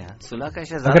 جی ہاں، صلح کا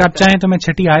شہزادہ۔ اگر آپ چاہیں تو میں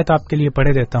 6 آیت آپ کے لیے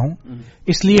پڑھے دیتا ہوں۔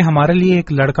 اس لیے ہمارے لیے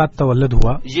ایک لڑکا تولد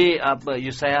ہوا، یہ آپ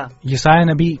یسایہ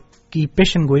نبی کی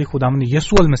پیشن گوئی خداوند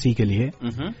یسوع المسیح کے لیے،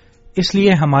 اس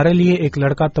لیے ہمارے لیے ایک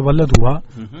لڑکا تولد ہوا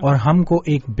اور ہم کو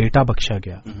ایک بیٹا بخشا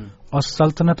گیا، اور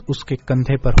سلطنت اس کے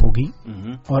کندھے پر ہوگی،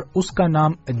 اور اس کا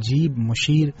نام عجیب،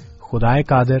 مشیر، خدائے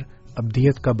قادر،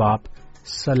 ابدیت کا باپ،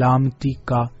 سلامتی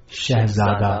کا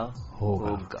شہزادہ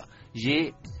ہوگا۔ یہ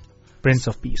پرنس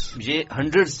آف پیس، یہ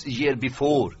 100 ایئر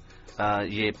بیفور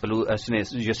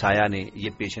یسایہ نے یہ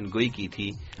پیشن گوئی کی تھی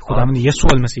خداوند یسوع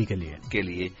المسیح کے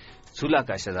لیے صلح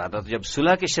کا شہزادہ۔ تو جب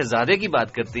صلح کے شہزادے کی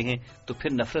بات کرتے ہیں تو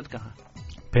پھر نفرت کہاں؟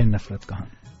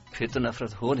 پھر تو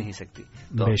نفرت ہو نہیں سکتی،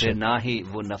 تو پھر نہ ہی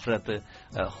وہ نفرت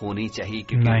ہونی چاہیے،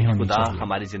 کیونکہ خدا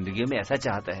ہماری زندگیوں میں ایسا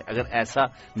چاہتا ہے۔ اگر ایسا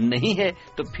نہیں ہے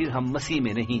تو پھر ہم مسیح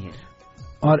میں نہیں ہیں۔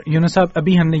 اور یونس صاحب،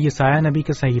 ابھی ہم نے یسایہ نبی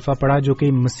کا صحیفہ پڑھا جو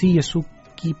کہ مسیح یسوع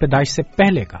کی پیدائش سے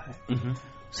پہلے کا ہے،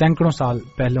 سینکڑوں سال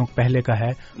پہلے کا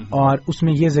ہے، اور اس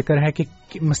میں یہ ذکر ہے کہ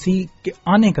مسیح کے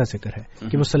آنے کا ذکر ہے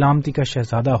کہ وہ سلامتی کا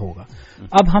شہزادہ ہوگا۔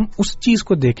 اب ہم اس چیز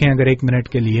کو دیکھیں اگر ایک منٹ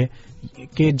کے لیے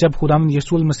کہ جب خداوند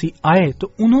یسوع المسیح آئے تو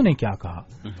انہوں نے کیا کہا۔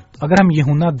 اگر ہم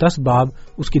یوحنا 10 باب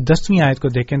اس کی 10ویں آیت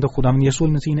کو دیکھیں تو خداوند یسوع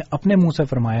المسیح نے اپنے منہ سے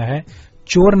فرمایا ہے،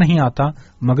 چور نہیں آتا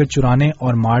مگر چرانے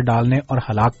اور مار ڈالنے اور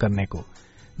ہلاک کرنے کو،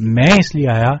 میں اس لیے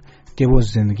آیا کہ وہ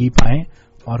زندگی پائیں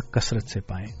اور کثرت سے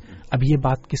پائیں۔ اب یہ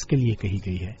بات کس کے لیے کہی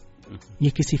گئی ہے؟ یہ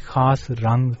کسی خاص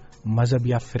رنگ، مذہب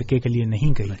یا فرقے کے لیے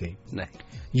نہیں کہی گئی۔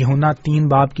 یوحنا 3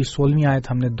 باب کی 16ویں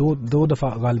آیت ہم نے دو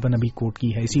دفعہ غالباً ابھی کوٹ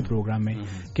کی ہے اسی پروگرام میں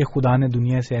کہ خدا نے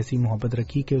دنیا سے ایسی محبت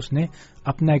رکھی کہ اس نے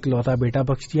اپنا اکلوتا بیٹا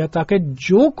بخش دیا تاکہ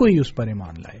جو کوئی اس پر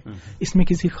ایمان لائے۔ اس میں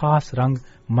کسی خاص رنگ،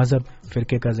 مذہب،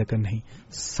 فرقے کا ذکر نہیں،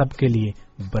 سب کے لیے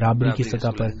برابری کی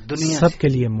سطح پر سب کے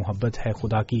لیے محبت ہے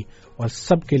خدا کی، اور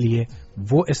سب کے لیے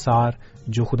وہ اثار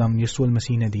جو خدا یسوع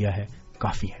المسیح نے دیا ہے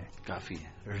کافی ہے۔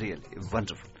 ریئلی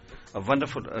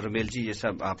ونڈرفل رمیل جی، یہ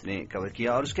سب آپ نے کور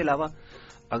کیا۔ اور اس کے علاوہ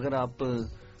اگر آپ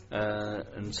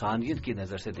انسانیت کی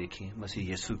نظر سے دیکھیں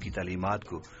مسیح یسوع کی تعلیمات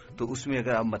کو، تو اس میں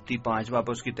اگر آپ متی 5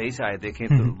 باب اس کی 23 آیت دیکھیں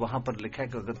تو وہاں پر لکھا ہے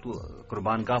کہ اگر تو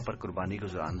قربان گاہ پر قربانی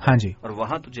گزارا اور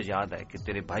وہاں تجھے یاد ہے کہ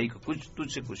تیرے بھائی کو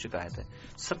تجھ سے کچھ شکایت ہے،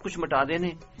 سب کچھ مٹا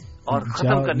دینے اور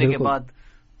ختم کرنے کے بعد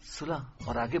صلح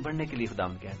اور آگے بڑھنے کے لیے خدا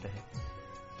کہتا ہے۔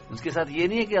 اس کے ساتھ یہ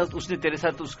نہیں ہے کہ اس نے تیرے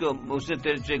ساتھ اس نے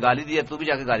تیرے گالی دیا تو بھی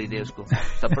جا کے گالی دے، اس کو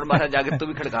تھپڑ مارا جا کے تو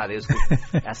بھی کھڑکا دے اس کو،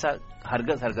 ایسا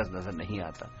ہرگز نظر نہیں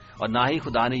آتا۔ اور نہ ہی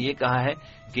خدا نے یہ کہا ہے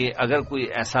کہ اگر کوئی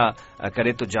ایسا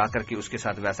کرے تو جا کر کے اس کے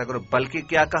ساتھ ویسا کرو، بلکہ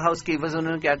کیا کہا اس کے عوض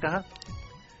انہوں نے کیا کہا؟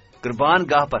 قربان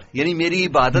گاہ پر، یعنی میری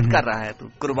عبادت کر رہا ہے تو۔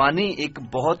 قربانی ایک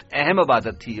بہت اہم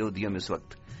عبادت تھی یہودیوں میں اس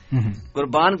وقت۔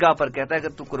 قربان گاہ پر کہتا ہے اگر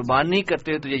تو قربان نہیں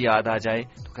کرتے تجھے یاد آ جائے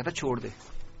تو کہتا چھوڑ دے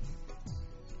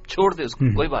اس کو،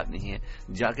 کوئی بات نہیں ہے،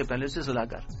 جا کے پہلے اسے صلح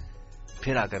کر،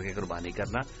 پھر آ کر کے قربانی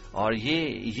کرنا۔ اور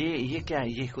یہ کیا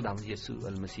ہے؟ یہ خدا یسوع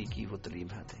المسیح کی وہ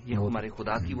تعلیمات ہے، یہ ہمارے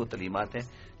خدا کی وہ تعلیمات ہے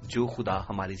جو خدا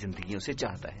ہماری زندگیوں سے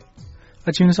چاہتا ہے۔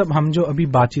 اچھا صاحب، ہم جو ابھی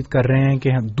بات چیت کر رہے ہیں کہ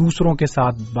ہم دوسروں کے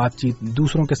ساتھ بات چیت،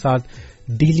 دوسروں کے ساتھ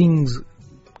ڈیلنگز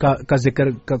کا ذکر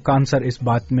کا عنصر اس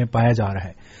بات میں پایا جا رہا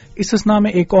ہے۔ اس اسنا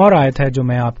میں ایک اور آیت ہے جو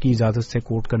میں آپ کی اجازت سے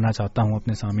کوٹ کرنا چاہتا ہوں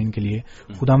اپنے سامعین کے لیے۔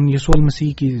 خداوند یسوع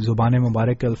المسیح کی زبان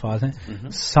مبارک کے الفاظ ہیں،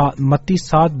 متی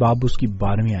 7 باب اس کی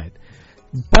 12ویں آیت،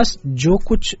 بس جو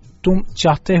کچھ تم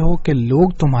چاہتے ہو کہ لوگ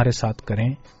تمہارے ساتھ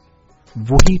کریں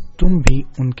وہی تم بھی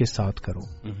ان کے ساتھ کرو،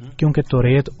 کیونکہ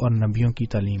توریت اور نبیوں کی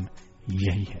تعلیم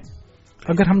یہی ہے۔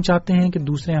 اگر ہم چاہتے ہیں کہ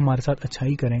دوسرے ہمارے ساتھ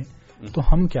اچھائی کریں تو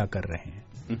ہم کیا کر رہے ہیں؟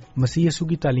 مسیح یسوع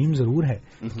کی تعلیم ضرور ہے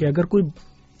کہ اگر کوئی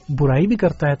برائی بھی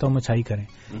کرتا ہے تو ہم اچھائی کریں،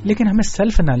 لیکن ہمیں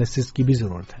سیلف انالیسس کی بھی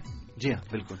ضرورت ہے۔ جی ہاں،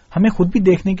 بالکل، ہمیں خود بھی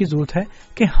دیکھنے کی ضرورت ہے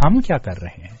کہ ہم کیا کر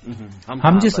رہے ہیں۔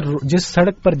 ہم جس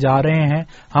سڑک پر جا رہے ہیں،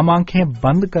 ہم آنکھیں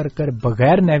بند کر کر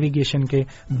بغیر نیویگیشن کے،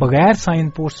 بغیر سائن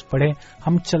پوسٹ پڑھے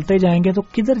ہم چلتے جائیں گے تو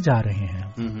کدھر جا رہے ہیں؟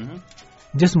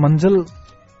 جس منزل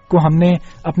کو ہم نے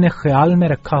اپنے خیال میں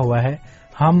رکھا ہوا ہے،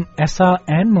 ہم ایسا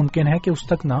عین ممکن ہے کہ اس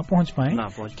تک نہ پہنچ پائیں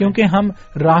کیونکہ ہم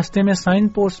راستے میں سائن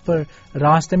پوسٹ پر،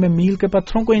 راستے میں میل کے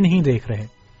پتھروں کو ہی نہیں دیکھ رہے۔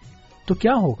 تو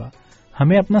کیا ہوگا؟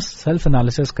 ہمیں اپنا سیلف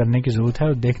انالیسس کرنے کی ضرورت ہے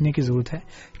اور دیکھنے کی ضرورت ہے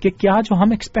کہ کیا جو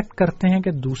ہم ایکسپیکٹ کرتے ہیں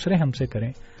کہ دوسرے ہم سے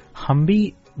کریں، ہم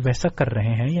بھی ویسا کر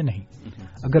رہے ہیں یا نہیں۔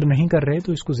 اگر نہیں کر رہے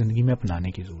تو اس کو زندگی میں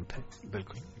اپنانے کی ضرورت ہے۔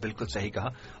 بالکل صحیح کہا۔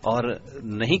 اور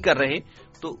نہیں کر رہے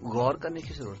تو غور کرنے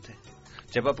کی ضرورت ہے۔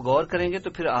 جب آپ غور کریں گے تو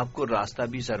پھر آپ کو راستہ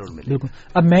بھی ضرور ملے گا۔ بالکل۔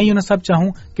 اب میں یوں صاحب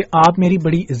چاہوں کہ آپ میری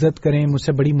بڑی عزت کریں، مجھ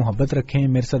سے بڑی محبت رکھیں،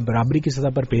 میرے ساتھ برابری کی سطح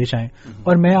پر پیش آئیں،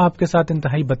 اور میں آپ کے ساتھ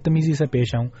انتہائی بدتمیزی سے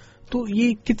پیش آؤں، تو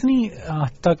یہ کتنی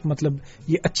حد تک مطلب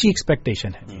یہ اچھی ایکسپیکٹیشن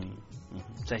ہے۔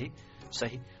 صحیح۔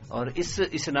 اور اس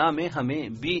اسنا میں ہمیں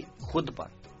بھی خود پر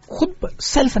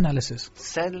سیلف انالیسس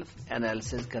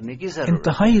کرنے کی ضرورت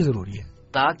انتہائی ضروری ہے،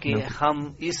 تاکہ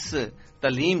ہم اس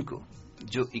تعلیم کو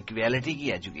جو ایکویلٹی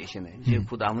کی ایجوکیشن ہے، جو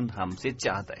خداوند ہم سے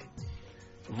چاہتا ہے،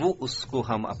 وہ اس کو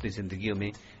ہم اپنی زندگیوں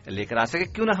میں لے کر آ سکے۔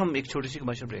 کیوں نہ ہم ایک چھوٹی سی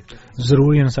کمرشل بریک لیں؟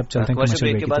 ضرور، یہ سب چلتے ہیں۔ کمرشل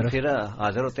بریک کے بعد پھر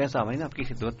حاضر ہوتے ہیں سامعین آپ کی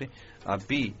خدمت میں۔ آپ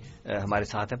بھی ہمارے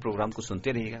ساتھ ہیں، پروگرام کو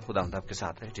سنتے رہیے گا۔ خداوند آپ کے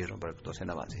ساتھ ہے، ڈھیروں برکتوں سے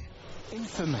نوازے۔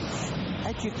 Information,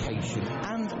 education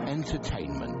and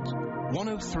entertainment.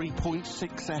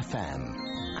 103.6 FM,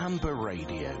 Amber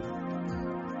Radio.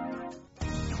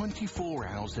 24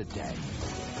 hours a day.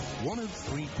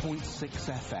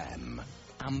 103.6 FM,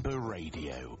 Amber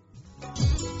Radio.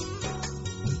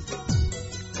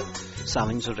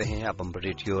 سامعین سن رہے ہیں آپ امبر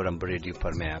ریڈیو، اور امبر ریڈیو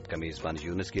پر میں آپ کا میزبان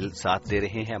یونس گل، ساتھ دے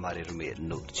رہے ہیں ہمارے رمیل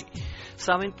نور جی۔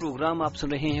 سامعین، پروگرام آپ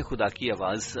سن رہے ہیں خدا کی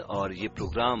آواز، اور یہ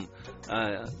پروگرام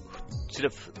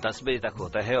सिर्फ 10 बजे तक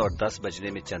होता है और 10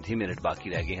 बजने में चंद ही मिनट बाकी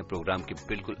रह गए हैं। प्रोग्राम के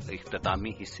बिल्कुल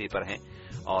इख्तितामी हिस्से पर हैं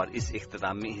और इस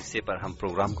इख्तितामी हिस्से पर हम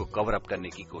प्रोग्राम को कवर अप करने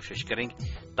की कोशिश करेंगे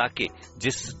ताकि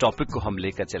जिस टॉपिक को हम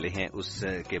लेकर चले हैं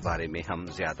उसके बारे में हम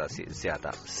ज्यादा से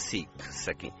ज्यादा सीख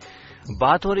सकें।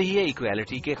 बात हो रही है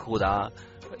इक्वालिटी के। खुदा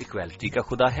इक्वालिटी का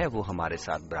खुदा है, वो हमारे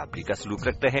साथ बराबरी का सलूक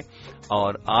रखता है।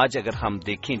 और आज अगर हम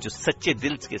देखें जो सच्चे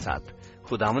दिल के साथ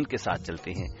खुदावंद के साथ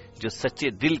चलते हैं, जो सच्चे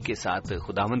दिल के साथ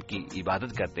खुदावंद की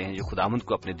इबादत करते हैं, जो खुदावंद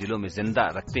को अपने दिलों में जिंदा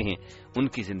रखते हैं,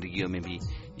 उनकी जिंदगियों में भी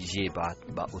ये बात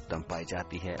बाउत्तम पाई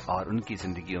जाती है और उनकी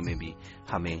जिंदगियों में भी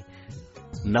हमें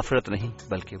नफरत नहीं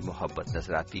बल्कि मोहब्बत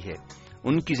नजर आती है।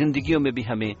 उनकी जिंदगियों में भी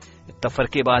हमें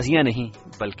तफरकेबाजियां नहीं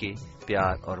बल्कि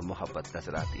प्यार और मोहब्बत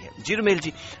नजर आती है। जी रुमेल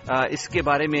जी, इसके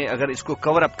बारे में अगर इसको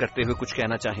कवर अप करते हुए कुछ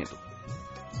कहना चाहें तो।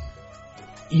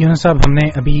 यूनुस साहब, हमने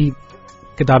अभी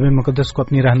किताब मुकद्दस को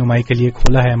अपनी रहनुमाई के लिए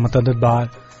खोला है मुतअद्दिद बार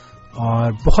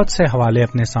और बहुत से हवाले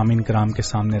अपने सामीन कराम के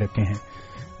सामने रखे हैं,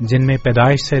 जिनमें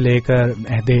पैदाइश से लेकर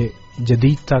अहदे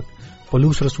जदीद तक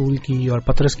पौलुस रसूल की और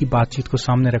पतरस की बातचीत को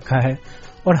सामने रखा है।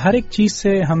 और हर एक चीज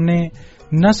से हमने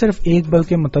न सिर्फ एक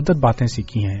बल्कि मुतअद्दिद बातें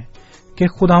सीखी हैं कि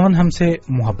खुदावंद हमसे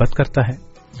मोहब्बत करता है।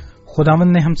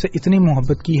 खुदावंद ने हमसे इतनी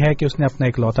मोहब्बत की है कि उसने अपना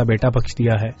इकलौता बेटा बख्श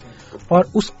दिया है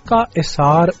और उसका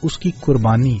इसार, उसकी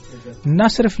कुर्बानी न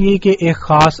सिर्फ ये कि एक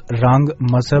खास रंग,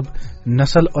 मजहब,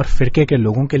 नस्ल और फिरके के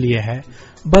लोगों के लिए है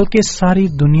बल्कि सारी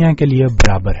दुनिया के लिए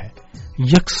बराबर है,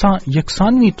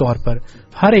 यकसानवी तौर पर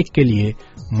हर एक के लिए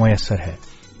मुयस्सर है।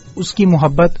 उसकी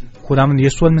मोहब्बत, खुदावंद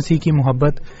यीशु मसीह की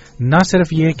मोहब्बत न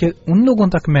सिर्फ ये कि उन लोगों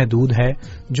तक महदूद है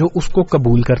जो उसको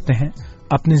कबूल करते हैं,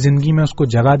 अपनी जिंदगी में उसको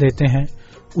जगह देते हैं,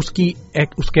 उसके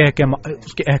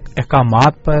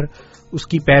अहकामात पर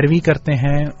उसकी पैरवी करते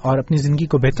हैं और अपनी जिंदगी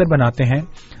को बेहतर बनाते हैं,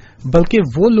 बल्कि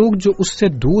वो लोग जो उससे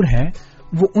दूर हैं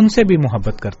वो उनसे भी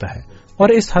मोहब्बत करता है।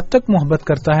 और इस हद तक मोहब्बत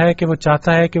करता है कि वो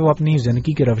चाहता है कि वो अपनी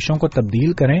जिंदगी की रविशों को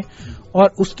तब्दील करें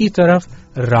और उसकी तरफ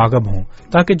रागब हों,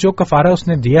 ताकि जो कफारा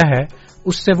उसने दिया है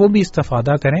उससे वो भी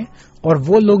इस्तेफादा करें और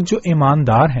वो लोग जो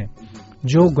ईमानदार हैं,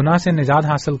 जो गुनाह से निजात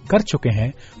हासिल कर चुके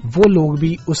हैं, वो लोग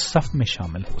भी उस सफ में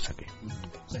शामिल हो सके।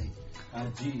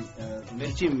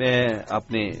 जी, मैं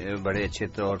अपने बड़े अच्छे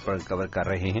तौर पर कवर कर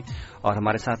रहे हैं और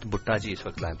हमारे साथ भुट्टा जी इस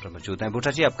वक्त लाइन पर मौजूद हैं।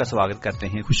 भुट्टा जी, आपका स्वागत करते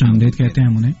हैं, खुश आमदीद कहते हैं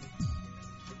हम उन्हें।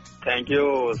 थैंक यू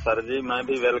सर जी, मैं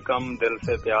भी वेलकम दिल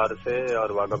से, प्यार से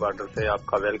और वाघा बॉर्डर से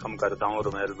आपका वेलकम करता हूँ,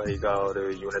 रुमेल भाई का और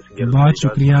यूनुस गिल। बहुत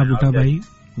शुक्रिया भुट्टा भाई,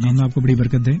 खुदा आपको बड़ी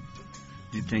बरकत दे।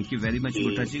 जी, thank you very much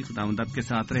Bhutta ji, खुदावंद आपके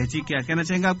साथ रहे। जी, क्या कहना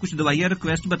चाहेंगे आप? कुछ दवाइयाँ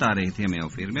रिक्वेस्ट बता रहे थे हमें, और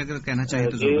फिर में अगर कहना चाहें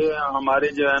तो। जी,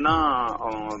 हमारे जो है ना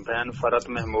बहन फरत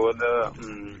महमूद,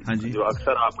 हाँ जी, जो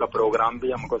अक्सर आपका प्रोग्राम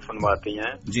भी हमको सुनवाती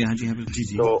हैं। जी हाँ जी हाँ जी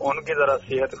जी। तो उनकी जरा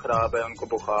सेहत खराब है, उनको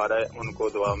बुखार है, उनको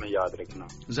दुआ में याद रखना।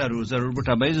 जरूर जरूर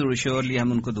भुट्टा भाई, जरूर श्योरली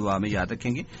हम उनको दुआ में याद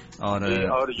रखेंगे। और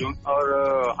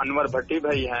अनवर भट्टी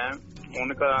भाई हैं,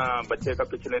 उनका बच्चे का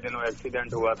पिछले दिनों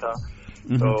एक्सीडेंट हुआ था,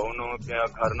 तो उन्होंने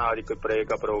घर ना आज कोई प्रे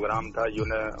का प्रोग्राम था,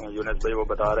 यूनुस भाई वो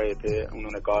बता रहे थे,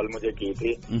 उन्होंने कॉल मुझे की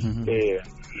थी कि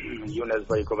यूनुस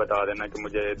भाई को बता देना कि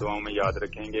मुझे दुआओं में याद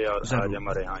रखेंगे और आज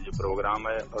हमारे यहाँ जो प्रोग्राम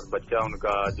है। और बच्चा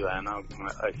उनका जो है ना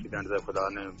एक्सीडेंट से खुदा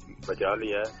ने बचा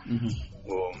लिया है,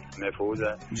 वो महफूज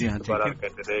है। दोबारा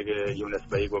कहते थे कि यूनुस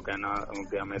भाई को कहना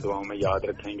कि हमें दुआओं में याद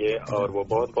रखेंगे और वो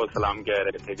बहुत बहुत सलाम कह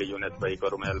रहे थे कि यूनुस भाई को,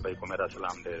 रुमेल भाई को मेरा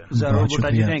सलाम दे रहे हैं। जरूर Buta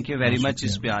ji, thank you very much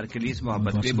इस प्यार के लिए, इस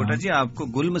मोहब्बत के लिए। बुटा जी, आपको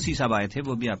गुल मसीह साहब आए थे,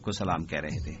 वो भी आपको सलाम कह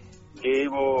रहे थे। जी,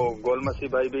 वो गोल मसीह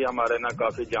भाई भी हमारे ना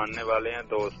काफी जानने वाले हैं,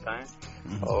 दोस्त हैं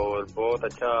और बहुत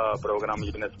अच्छा प्रोग्राम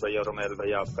यूनुस भाई और रुमेल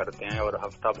भाई आप करते हैं। और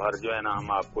हफ्ता भर जो है ना हम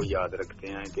आपको याद रखते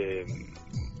हैं कि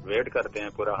वेट करते हैं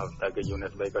पूरा हफ्ता कि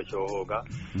यूनुस भाई का शो होगा।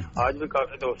 आज भी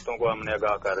काफी दोस्तों को हमने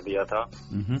आगाह कर दिया था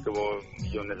कि वो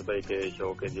यूनुस भाई के शो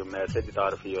के जो मैसेज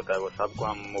तारफी होता है वो सबको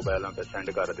हम मोबाइलों पे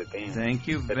सेंड कर देते हैं। थैंक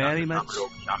यू वेरी मच, लोग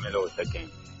शामिल हो सकें।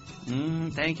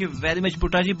 Thank you very much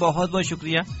Buta ji, बहुत बहुत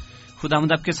शुक्रिया।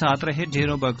 खुदावंद आपके साथ रहे,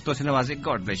 ढेरों बरकतों से नवाजे।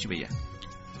 गॉड ब्लेस यू भैया।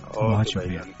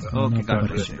 Okay, God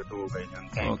bless you.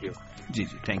 Thank you जी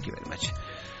जी, थैंक यू वेरी मच।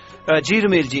 जी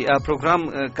रुमेल जी, प्रोग्राम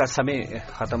का समय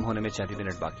खत्म होने में 40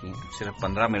 मिनट बाकी हैं, सिर्फ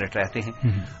 15 मिनट रहते हैं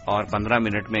और 15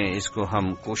 मिनट में इसको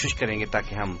हम कोशिश करेंगे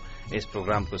ताकि हम इस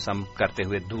प्रोग्राम को सम करते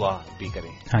हुए दुआ भी करें।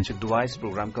 हाँ, दुआ इस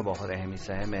प्रोग्राम का बहुत अहम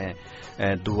हिस्सा है।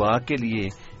 मैं दुआ के लिए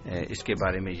इसके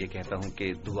बारे में ये कहता हूं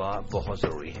कि दुआ बहुत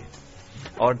जरूरी है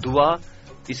और दुआ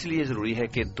इसलिए जरूरी है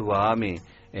कि दुआ में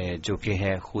जो कि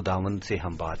है खुदावंद से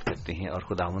हम बात करते हैं और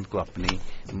खुदावंद को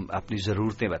अपनी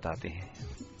ज़रूरतें बताते हैं।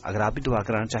 اگر آپ بھی دعا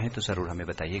کرانا چاہیں تو ضرور ہمیں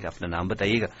بتائیے گا، اپنا نام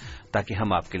بتائیے گا تاکہ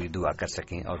ہم آپ کے لیے دعا کر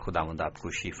سکیں اور خداوند آپ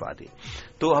کو شفا دے.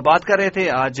 تو ہم بات کر رہے تھے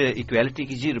آج ایکویلٹی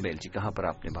کی. جی ربیل جی، کہاں پر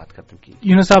آپ نے بات ختم کی؟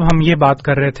 یونس صاحب، ہم یہ بات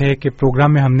کر رہے تھے کہ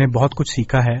پروگرام میں ہم نے بہت کچھ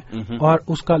سیکھا ہے اور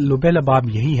اس کا لب لباب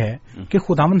یہی ہے کہ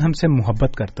خداوند ہم سے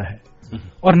محبت کرتا ہے،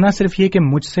 اور نہ صرف یہ کہ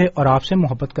مجھ سے اور آپ سے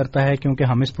محبت کرتا ہے کیونکہ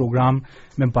ہم اس پروگرام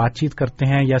میں بات چیت کرتے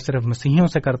ہیں یا صرف مسیحیوں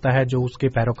سے کرتا ہے جو اس کے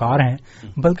پیروکار ہیں،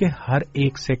 بلکہ ہر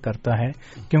ایک سے کرتا ہے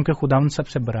کیونکہ خداوند سب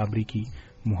سے برابری کی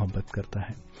محبت کرتا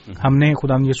ہے. ہم نے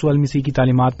خداوند یسوع المسیح کی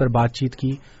تعلیمات پر بات چیت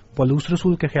کی، پولس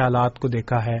رسول کے خیالات کو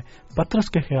دیکھا ہے، پطرس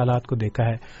کے خیالات کو دیکھا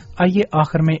ہے. آئیے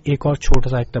آخر میں ایک اور چھوٹا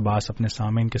سا اقتباس اپنے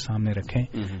سامعین کے سامنے رکھیں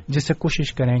جس سے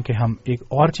کوشش کریں کہ ہم ایک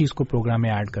اور چیز کو پروگرام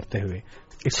میں ایڈ کرتے ہوئے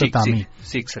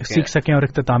سیکھ سکیں اور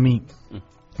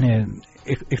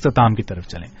اختتام کی طرف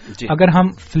چلیں. اگر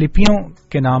ہم فلپیوں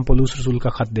کے نام پولس رسول کا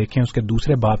خط دیکھیں، اس کے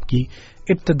دوسرے باب کی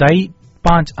ابتدائی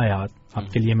 5 آیات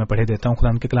آپ کے لیے میں پڑھے دیتا ہوں.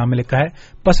 خدا کے کلام میں لکھا ہے،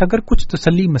 پس اگر کچھ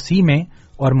تسلی مسیح میں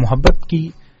اور محبت کی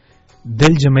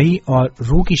دل جمعی اور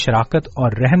روح کی شراکت اور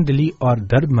رحم دلی اور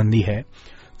درد مندی ہے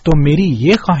تو میری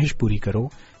یہ خواہش پوری کرو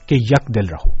کہ یک دل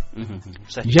رہو،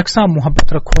 یکساں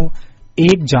محبت رکھو،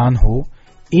 ایک جان ہو،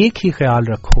 ایک ہی خیال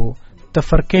رکھو،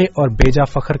 تفرقے اور بیجا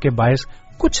فخر کے باعث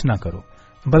کچھ نہ کرو،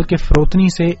 بلکہ فروتنی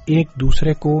سے ایک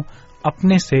دوسرے کو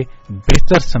اپنے سے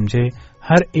بہتر سمجھے،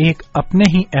 ہر ایک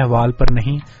اپنے ہی احوال پر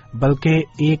نہیں بلکہ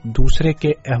ایک دوسرے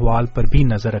کے احوال پر بھی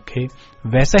نظر رکھے،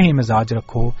 ویسا ہی مزاج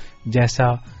رکھو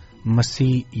جیسا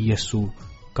مسیح یسوع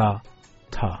کا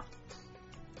تھا.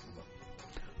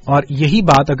 اور یہی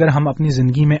بات اگر ہم اپنی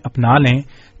زندگی میں اپنا لیں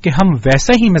کہ ہم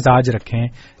ویسا ہی مزاج رکھیں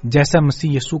جیسا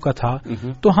مسیح یسوع کا تھا،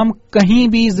 تو ہم کہیں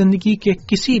بھی زندگی کے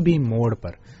کسی بھی موڑ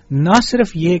پر نہ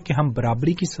صرف یہ کہ ہم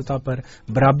برابری کی سطح پر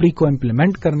برابری کو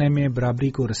امپلیمنٹ کرنے میں، برابری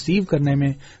کو ریسیو کرنے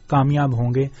میں کامیاب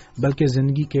ہوں گے، بلکہ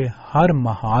زندگی کے ہر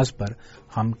محاذ پر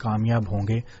ہم کامیاب ہوں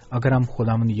گے اگر ہم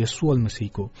خداوند یسوع المسیح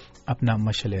کو اپنا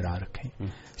مشعل راہ رکھیں.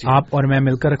 آپ اور میں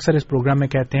مل کر اکثر اس پروگرام میں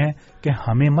کہتے ہیں کہ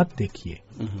ہمیں مت دیکھیے،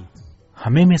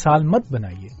 ہمیں مثال مت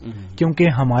بنائیے، کیونکہ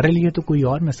ہمارے لیے تو کوئی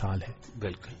اور مثال ہے.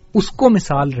 بالکل اس کو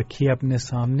مثال رکھیے اپنے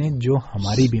سامنے جو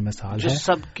ہماری بھی مثال ہے،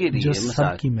 جو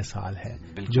سب کی مثال ہے،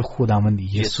 جو خداوند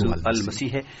یسوع المسیح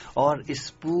ہے. اور اس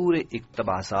پورے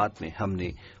اقتباسات میں ہم نے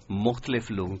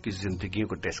مختلف لوگوں کی زندگیوں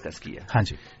کو ڈسکس کیا. ہاں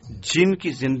جی، جن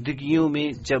کی زندگیوں میں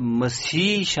جب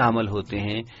مسیح شامل ہوتے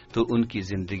ہیں تو ان کی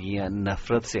زندگیاں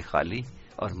نفرت سے خالی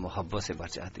اور محبت سے بھر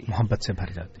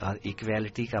جاتی، اور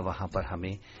ایکویلٹی کا وہاں پر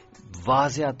ہمیں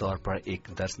واضح طور پر ایک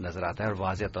درس نظر آتا ہے اور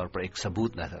واضح طور پر ایک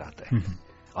ثبوت نظر آتا ہے.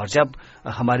 اور جب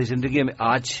ہماری زندگی میں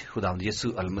آج خداوند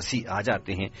یسوع المسیح آ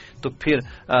جاتے ہیں تو پھر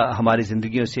ہماری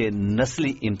زندگیوں سے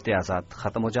نسلی امتیازات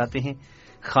ختم ہو جاتے ہیں،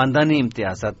 خاندانی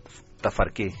امتیازات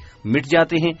تفرقے مٹ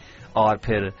جاتے ہیں، اور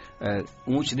پھر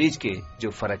اونچ نیچ کے جو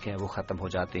فرق ہیں وہ ختم ہو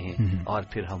جاتے ہیں، اور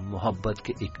پھر ہم محبت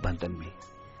کے ایک بندھن میں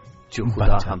جو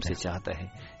خدا ہم سے چاہتا ہے،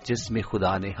 جس میں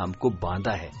خدا نے ہم کو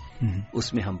باندھا ہے،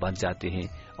 اس میں ہم بندھ جاتے ہیں،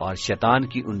 اور شیطان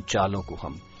کی ان چالوں کو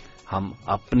ہم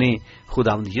اپنے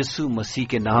خداوند یسوع مسیح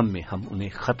کے نام میں ہم انہیں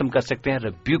ختم کر سکتے ہیں،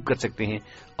 ریبیوک کر سکتے ہیں،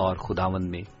 اور خداوند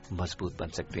میں مضبوط بن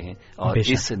سکتے ہیں، اور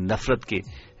اس نفرت کے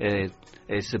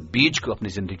اس بیج کو اپنی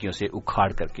زندگیوں سے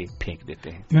اکھاڑ کر کے پھینک دیتے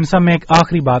ہیں. یونس صاحب، میں ایک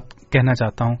آخری بات کہنا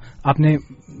چاہتا ہوں. آپ نے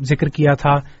ذکر کیا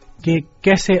تھا کہ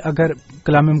کیسے اگر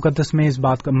کلام مقدس میں اس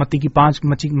بات کا متی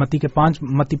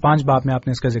 5 باب میں آپ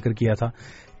نے اس کا ذکر کیا تھا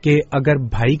کہ اگر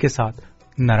بھائی کے ساتھ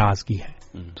ناراضگی ہے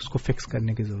تو اس کو فکس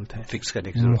کرنے کی ضرورت ہے.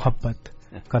 محبت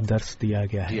کا درس دیا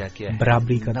گیا ہے،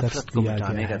 برابری کا درس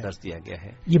دیا گیا ہے.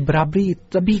 یہ برابری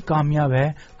تبھی کامیاب ہے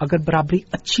اگر برابری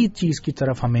اچھی چیز کی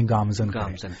طرف ہمیں گامزن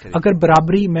کرے. اگر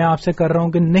برابری میں آپ سے کر رہا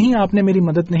ہوں کہ نہیں آپ نے میری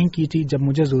مدد نہیں کی تھی جب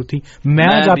مجھے ضرورت تھی، میں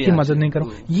آج آپ کی مدد نہیں کروں،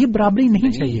 یہ برابری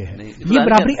نہیں چاہیے ہے. یہ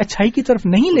برابری اچھائی کی طرف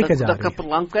نہیں لے کے جا رہی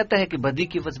ہے. کہتا ہے کہ بدی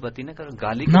کی وجبتی نہ کرو،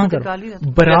 گالی نہ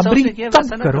کرو. برابری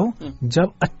تب کرو جب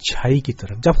اچھائی کی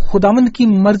طرف، جب خداوند کی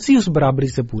مرضی اس برابری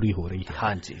سے پوری ہو رہی ہے.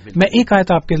 ہاں جی، میں ایک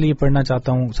آیت آپ کے لیے پڑھنا چاہتا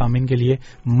ہوں سامعین کے لیے.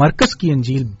 مرکز کی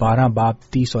انجیل 12 باب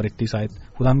 30 اور 31 آیت.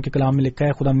 خداوند کے کلام میں لکھا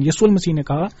ہے، خداوند یسوع المسیح نے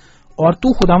کہا، اور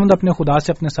تو خداوند اپنے خدا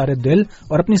سے اپنے سارے دل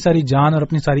اور اپنی ساری جان اور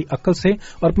اپنی ساری عقل سے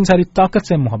اور اپنی ساری طاقت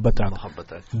سے محبت رکھ.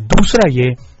 دوسرا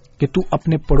یہ کہ تو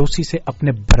اپنے پڑوسی سے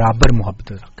اپنے برابر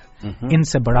محبت رکھ. ان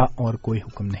سے بڑا اور کوئی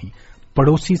حکم نہیں.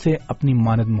 پڑوسی سے اپنی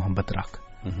مانند محبت رکھ.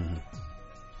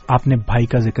 آپ نے بھائی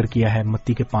کا ذکر کیا ہے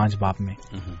متی کے 5 باب میں،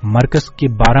 مرکز کے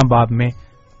 12 باب میں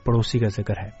پڑوسی کا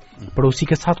ذکر ہے. پڑوسی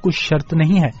کے ساتھ کوئی شرط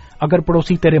نہیں ہے. اگر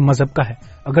پڑوسی تیرے مذہب کا ہے،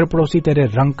 اگر پڑوسی تیرے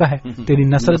رنگ کا ہے، تیری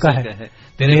نسل کا ہے،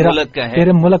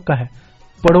 تیرے ملک کا ہے،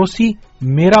 پڑوسی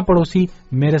میرا پڑوسی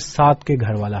میرے ساتھ کے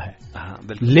گھر والا ہے.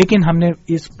 لیکن ہم نے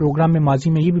اس پروگرام میں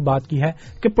ماضی میں یہ بھی بات کی ہے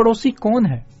کہ پڑوسی کون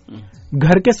ہے.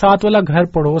 گھر کے ساتھ والا گھر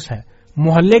پڑوس ہے،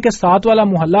 محلے کے ساتھ والا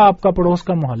محلہ آپ کا پڑوس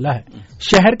کا محلہ ہے,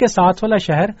 شہر کے ساتھ والا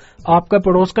شہر آپ کا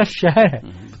پڑوس کا شہر ہے,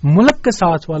 ملک کے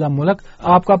ساتھ والا ملک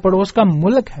آپ کا پڑوس کا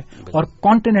ملک ہے, اور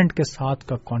کانٹیننٹ کے ساتھ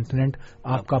کا کانٹیننٹ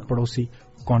آپ کا پڑوسی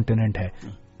کانٹیننٹ ہے.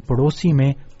 پڑوسی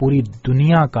میں پوری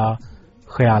دنیا کا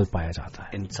خیال پایا جاتا ہے,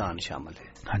 انسان شامل ہے.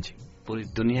 ہاں جی, پوری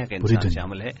دنیا کا انسان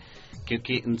شامل ہے,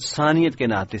 کیونکہ انسانیت کے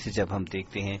ناطے سے جب ہم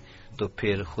دیکھتے ہیں تو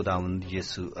پھر خداوند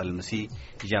یسوع المسیح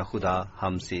یا خدا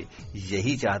ہم سے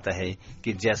یہی چاہتا ہے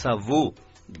کہ جیسا وہ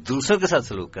دوسروں کے ساتھ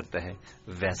سلوک کرتا ہے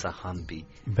ویسا ہم بھی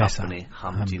اپنے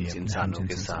ہم جنس انسانوں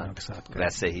کے ساتھ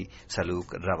ویسے ہی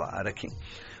سلوک روا رکھیں.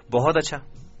 بہت اچھا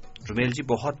رمیل جی,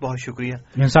 بہت بہت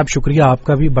شکریہ. صاحب شکریہ آپ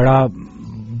کا بھی.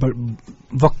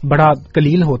 وقت بڑا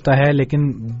قلیل ہوتا ہے لیکن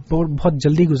بہت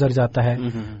جلدی گزر جاتا ہے.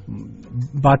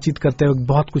 بات چیت کرتے وقت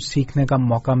بہت کچھ سیکھنے کا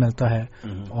موقع ملتا ہے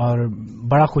اور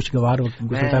بڑا خوشگوار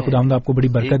گزرتا ہے. خداوند آپ کو بڑی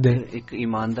برکت دے. ایک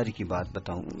ایمانداری کی بات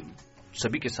بتاؤں,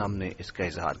 سبھی کے سامنے اس کا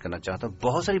اظہار کرنا چاہتا ہوں.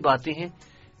 بہت ساری باتیں ہیں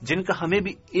جن کا ہمیں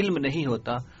بھی علم نہیں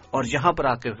ہوتا اور یہاں پر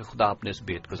آ کر خدا اپنے اس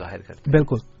بیت کو ظاہر کرتا ہے.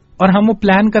 بالکل, اور ہم وہ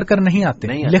پلان کر نہیں آتے,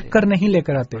 لکھ کر نہیں لے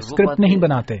کر آتے, اسکرپٹ نہیں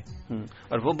بناتے,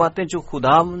 اور وہ باتیں جو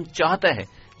خدا چاہتا ہے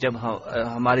جب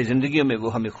ہماری زندگیوں میں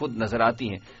وہ ہمیں خود نظر آتی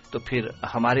ہیں تو پھر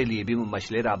ہمارے لیے بھی وہ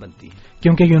مشعل راہ بنتی ہیں.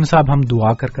 کیونکہ یونس صاحب ہم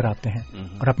دعا کر آتے ہیں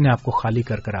اور اپنے آپ کو خالی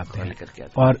کر آتے ہیں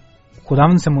اور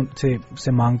خداوند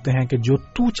سے مانگتے ہیں کہ جو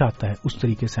تو چاہتا ہے اس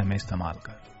طریقے سے ہمیں استعمال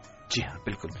کر. جی ہاں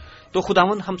بالکل. تو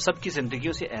خداوند ہم سب کی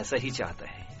زندگیوں سے ایسا ہی چاہتا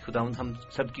ہے. خداوند ہم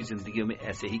سب کی زندگیوں میں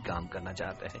ایسے ہی کام کرنا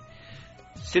چاہتا ہے.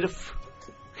 صرف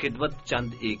خدمت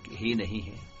چند ایک ہی نہیں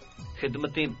ہے,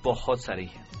 خدمتیں بہت ساری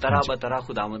ہیں. طرح بطرح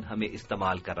خداوند ہمیں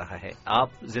استعمال کر رہا ہے. آپ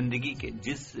زندگی کے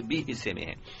جس بھی حصے میں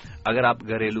ہیں, اگر آپ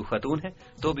گھریلو خاتون ہیں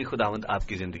تو بھی خداوند آپ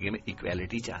کی زندگی میں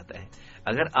ایکویلٹی چاہتا ہے.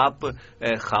 اگر آپ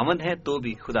خاوند ہیں تو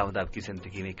بھی خداوند آپ کی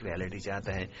زندگی میں ایکویلٹی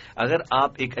چاہتا ہے. اگر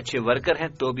آپ ایک اچھے ورکر ہیں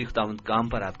تو بھی خداوند کام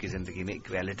پر آپ کی زندگی میں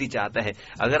ایکویلٹی چاہتا ہے.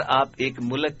 اگر آپ ایک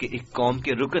ملک کے ایک قوم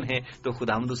کے رکن ہیں تو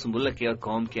خداوند اس ملک کے اور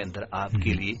قوم کے اندر آپ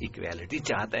کے لیے ایکویلٹی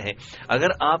چاہتا ہے.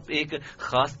 اگر آپ ایک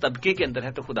خاص طبقے کے اندر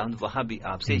ہیں تو خداوند وہاں بھی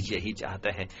آپ سے یہی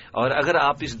چاہتا ہے. اور اگر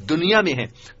آپ اس دنیا میں ہیں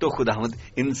تو خداوند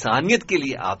انسانیت کے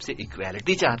لیے آپ سے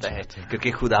ایکویلٹی چاہتا ہے,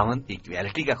 کیونکہ خداوند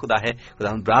ایکویلٹی کا خدا ہے,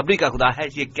 خداوند برابری کا خدا ہے.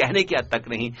 یہ کہنے کی حد تک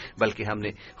نہیں بلکہ ہم نے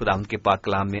خداوند کے پاک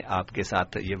کلام میں آپ کے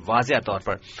ساتھ یہ واضح طور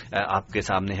پر آپ کے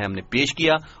سامنے ہم نے پیش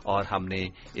کیا اور ہم نے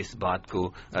اس بات کو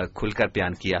کھل کر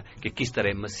بیان کیا کہ کس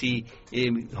طرح مسیح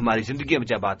ہماری زندگی میں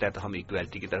جب آتا ہے تو ہم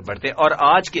ایکویلٹی کی طرف بڑھتے ہیں. اور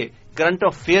آج کے کرنٹ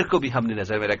افیئر کو بھی ہم نے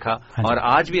نظر میں رکھا اور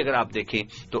آج بھی اگر آپ دیکھیں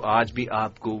تو آج بھی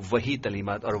آپ کو وہی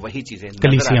تعلیمات اور وہی چیزیں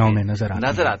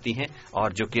نظر آتی ہیں.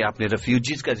 اور جو کہ آپ نے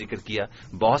ریفیوجیز کا ذکر کیا,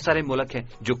 بہت سارے ملک ہیں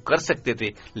جو کر سکتے تھے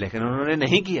لیکن انہوں نے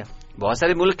نہیں کیا. بہت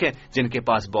سارے ملک ہیں جن کے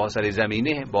پاس بہت ساری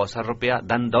زمینیں ہیں, بہت سارا روپیہ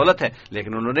دن دولت ہے,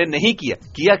 لیکن انہوں نے نہیں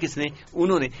کیا. کس نے؟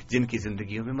 انہوں نے جن کی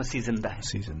زندگیوں میں مسیح زندہ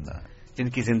ہے, جن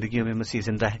کی زندگیوں میں مسیح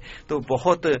زندہ ہے. تو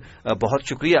بہت بہت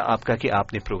شکریہ آپ کا کہ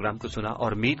آپ نے پروگرام کو سنا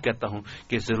اور امید کرتا ہوں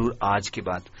کہ ضرور آج کے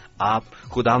بعد آپ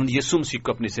خداوند یسوع مسیح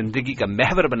کو اپنی زندگی کا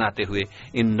محور بناتے ہوئے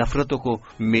ان نفرتوں کو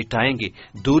مٹائیں گے,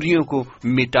 دوریوں کو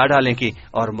مٹا ڈالیں گے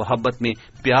اور محبت میں,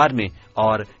 پیار میں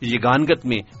اور یگانگت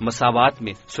میں, مساوات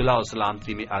میں, صلح و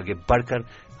سلامتی میں آگے بڑھ کر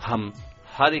ہم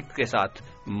ہر ایک کے ساتھ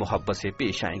محبت سے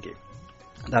پیش آئیں گے.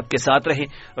 آپ کے ساتھ رہے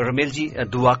رمیل جی.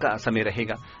 دعا کا سمے رہے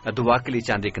گا. دعا کے لیے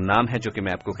چاند ایک نام ہے جو کہ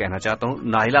میں آپ کو کہنا چاہتا ہوں.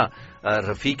 نائلہ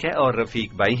رفیق ہے اور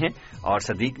رفیق بھائی ہیں اور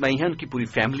صدیق بھائی ہیں, ان کی پوری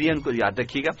فیملی ہے, ان کو یاد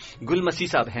رکھیے گا. گل مسیح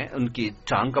صاحب ہیں, ان کی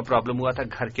ٹانگ کا پرابلم ہوا تھا,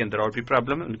 گھر کے اندر اور بھی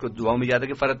پرابلم ہے, ان کو دعاؤں میں یاد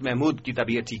رکھیے. فرد محمود کی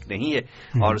طبیعت ٹھیک نہیں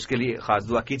ہے اور اس کے لیے خاص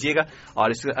دعا کیجیے گا. اور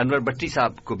اس انور بٹی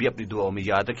صاحب کو بھی اپنی دعاؤں میں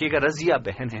یاد رکھیے گا. رضیہ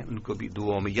بہن ہیں, ان کو بھی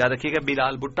دعاؤں میں یاد رکھیے گا.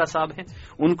 بلال بٹا صاحب ہیں,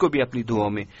 ان کو بھی اپنی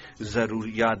دعاؤں میں ضرور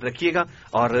یاد رکھیے گا.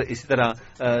 اور اس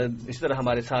طرح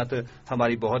ہمارے ساتھ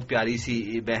ہماری بہت پیاری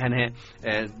سی بہن ہے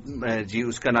جی,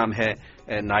 اس کا نام ہے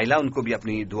نائلہ, ان کو بھی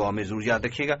اپنی دعا میں ضرور یاد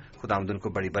رکھیے گا. خداوند ان کو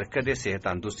بڑی برکت دے, صحت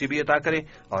تندرستی بھی عطا کرے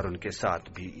اور ان کے ساتھ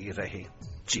بھی رہے.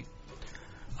 جی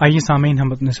آئیے سامعین,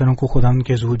 ہم اپنے سروں کو خداوند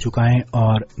کے حضور جھکائیں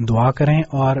اور دعا کریں.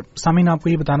 اور سامعین, آپ کو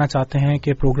یہ بتانا چاہتے ہیں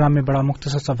کہ پروگرام میں بڑا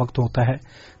مختصر سا وقت ہوتا ہے.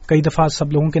 کئی دفعہ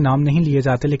سب لوگوں کے نام نہیں لیے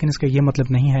جاتے, لیکن اس کا یہ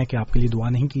مطلب نہیں ہے کہ آپ کے لیے دعا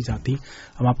نہیں کی جاتی.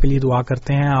 ہم آپ کے لیے دعا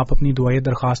کرتے ہیں. آپ اپنی دعائیں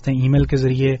درخواستیں ای میل کے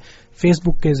ذریعے, فیس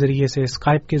بک کے ذریعے سے,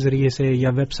 اسکائپ کے ذریعے سے یا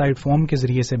ویب سائٹ فارم کے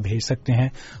ذریعے سے بھیج سکتے ہیں.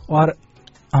 اور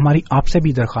ہماری آپ سے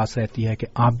بھی درخواست رہتی ہے کہ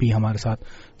آپ بھی ہمارے ساتھ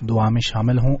دعا میں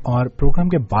شامل ہوں اور پروگرام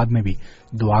کے بعد میں بھی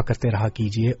دعا کرتے رہا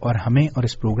کیجیے اور ہمیں اور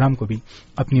اس پروگرام کو بھی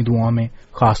اپنی دعاؤں میں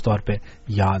خاص طور پہ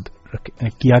یاد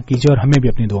کیا کیجیے اور ہمیں بھی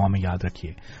اپنی دعا میں یاد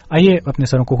رکھیے. آئیے اپنے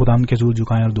سروں کو خداوند کے حضور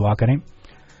جھکائیں اور دعا کریں.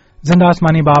 زندہ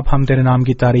آسمانی باپ, ہم تیرے نام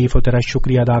کی تعریف اور تیرا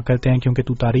شکریہ ادا کرتے ہیں کیونکہ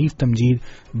تو تعریف, تمجید,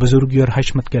 بزرگی اور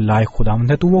حشمت کے لائق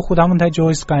خداوند ہے. تو وہ خداوند ہے جو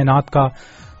اس کائنات کا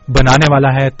بنانے والا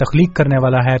ہے, تخلیق کرنے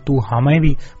والا ہے, تو ہمیں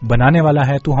بھی بنانے والا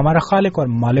ہے, تو ہمارا خالق اور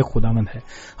مالک خداوند ہے.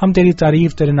 ہم تیری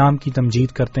تعریف, تیرے نام کی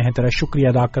تمجید کرتے ہیں, تیرا شکریہ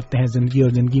ادا کرتے ہیں زندگی اور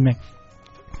زندگی میں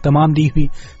تمام دی ہوئی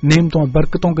نعمتوں اور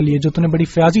برکتوں کے لیے جو تو نے بڑی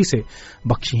فیاضی سے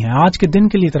بخشی ہیں. آج کے دن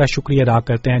کے لیے تیرا شکریہ ادا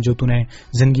کرتے ہیں جو تو نے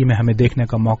زندگی میں ہمیں دیکھنے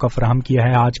کا موقع فراہم کیا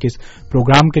ہے. آج کے اس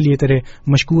پروگرام کے لیے تیرے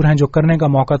مشکور ہیں جو کرنے کا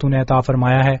موقع تو نے عطا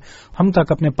فرمایا ہے, ہم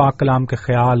تک اپنے پاک کلام کے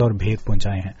خیال اور بھید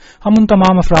پہنچائے ہیں. ہم ان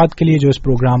تمام افراد کے لیے جو اس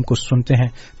پروگرام کو سنتے ہیں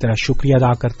تیرا شکریہ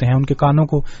ادا کرتے ہیں, ان کے کانوں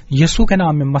کو یسوع کے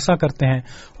نام میں مسا کرتے ہیں,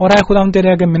 اور اے خدا ہم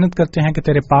تیرے آگے منت کرتے ہیں کہ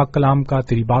تیرے پاک کلام کا,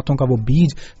 تیری باتوں کا وہ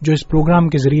بیج جو اس پروگرام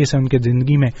کے ذریعے سے ان کے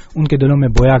زندگی میں, ان کے دلوں میں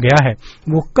بویا گیا ہے,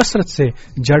 وہ کثرت سے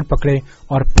جڑ پکڑے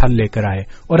اور پھل لے کر آئے,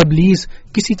 اور ابلیس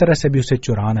کسی طرح سے بھی اسے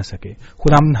چرا نہ سکے.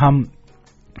 خدا ہم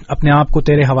اپنے آپ کو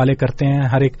تیرے حوالے کرتے ہیں,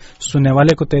 ہر ایک سننے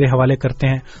والے کو تیرے حوالے کرتے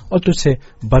ہیں, اور تجھ سے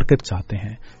برکت چاہتے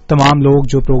ہیں. تمام لوگ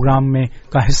جو پروگرام میں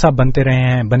کا حصہ بنے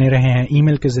رہے ہیں ای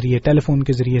میل کے ذریعے, ٹیلی فون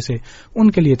کے ذریعے سے, ان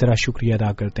کے لیے تیرا شکریہ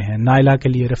ادا کرتے ہیں. نائلہ کے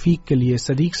لیے, رفیق کے لیے,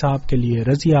 صدیق صاحب کے لیے,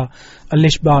 رضیہ,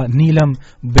 الشبا, نیلم,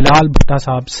 بلال بھٹا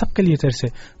صاحب, سب کے لیے تیرے سے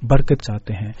برکت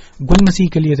چاہتے ہیں. گل مسیح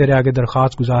کے لیے تیرے آگے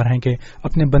درخواست گزار ہیں کہ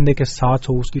اپنے بندے کے ساتھ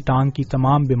ہو, اس کی ٹانگ کی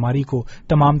تمام بیماری کو,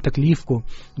 تمام تکلیف کو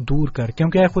دور کر,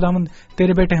 کیونکہ اے خداوند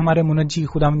تیرے بیٹے ہمارے منجی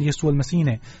خداوند یسوع المسیح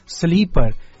نے صلیب پر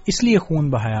اس لیے خون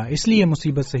بہایا, اس لیے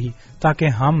مصیبت سہی, تاکہ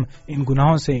ہم ان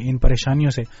گناہوں سے, ان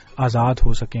پریشانیوں سے آزاد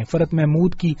ہو سکیں. فرت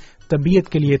محمود کی طبیعت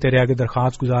کے لیے تیرے آگے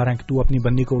درخواست گزار ہیں کہ تو اپنی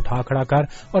بندی کو اٹھا کھڑا کر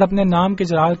اور اپنے نام کے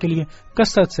جلال کے لیے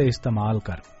کثرت سے استعمال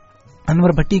کر. انور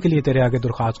بھٹی کے لیے تیرے آگے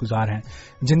درخواست گزار ہیں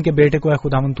جن کے بیٹے کو اے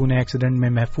خداوند تو نے ایکسیڈنٹ میں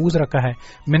محفوظ رکھا ہے.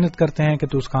 منت کرتے ہیں کہ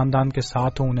تو اس خاندان کے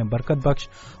ساتھ ہو, انہیں برکت بخش,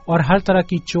 اور ہر طرح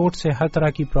کی چوٹ سے, ہر طرح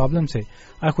کی پرابلم سے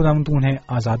اے خداوند تو انہیں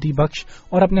آزادی بخش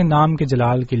اور اپنے نام کے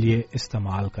جلال کے لیے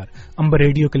استعمال کر. امبر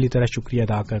ریڈیو کے لیے تیرا شکریہ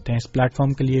ادا کرتے ہیں, اس پلیٹ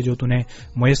فارم کے لیے جو تو نے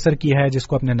میسر کیا ہے, جس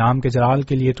کو اپنے نام کے جلال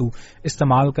کے لیے تو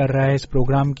استعمال کر رہا ہے. اس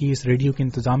پروگرام کی, اس ریڈیو کی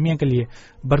انتظامیہ کے لیے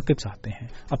برکت چاہتے ہیں.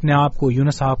 اپنے آپ کو,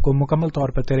 یونس صاحب کو مکمل طور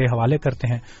پر تیرے حوالے کرتے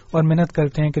ہیں اور منت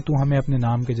کرتے ہیں کہ تو ہمیں اپنے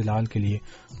نام کے جلال کے لیے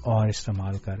اور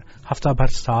استعمال کر. ہفتہ بھر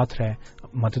ساتھ رہ,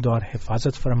 مدد اور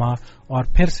حفاظت فرما, اور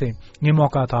پھر سے یہ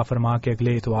موقع عطا فرما کہ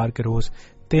اگلے اتوار کے روز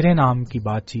تیرے نام کی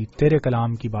بات چیت, تیرے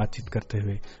کلام کی بات چیت کرتے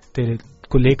ہوئے تیرے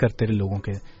کو لے کر تیرے لوگوں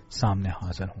کے سامنے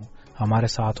حاضر ہوں. ہمارے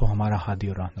ساتھ ہو, ہمارا ہادی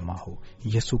اور رہنما ہو,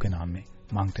 یسوع کے نام میں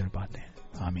مانگتے ہوئے باتیں.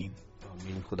 آمین.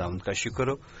 خداوند کا شکر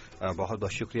ہو. بہت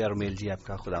بہت شکریہ رومیل جی آپ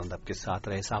کا. خداوند آپ کے ساتھ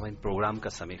رہے. سامعین, پروگرام کا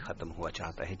سمے ختم ہوا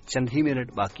چاہتا ہے, چند ہی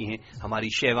منٹ باقی ہیں. ہماری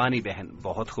شیوانی بہن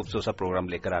بہت خوبصورت سا پروگرام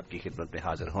لے کر آپ کی خدمت میں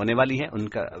حاضر ہونے والی ہیں. ان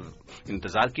کا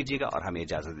انتظار کیجیے گا اور ہمیں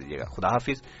اجازت دیجیے گا. خدا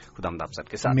حافظ. خداوند آپ سب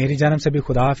کے ساتھ. میری جانب سے بھی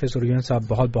خدا حافظ. اور یونس صاحب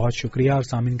بہت بہت شکریہ, اور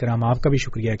سامعین کرام آپ کا بھی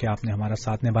شکریہ کہ آپ نے ہمارا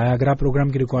ساتھ نبھایا. اگر آپ پروگرام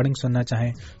کی ریکارڈنگ سننا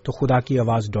چاہیں تو خدا کی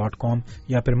آواز.com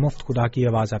یا پھر مفت خدا کی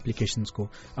آواز اپلیکیشنز کو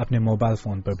اپنے موبائل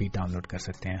فون پر بھی ڈاؤن لوڈ کر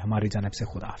سکتے ہیں. ہماری جانب سے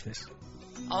خدا حافظ.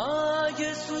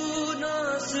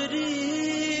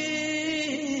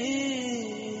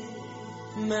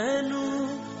 مینو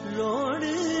لوڑ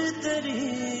تری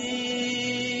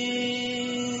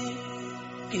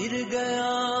گر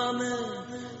گیا میں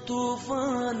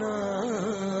طوفان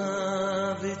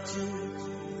بچ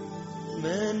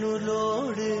مینو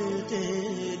لوڑ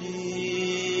تیری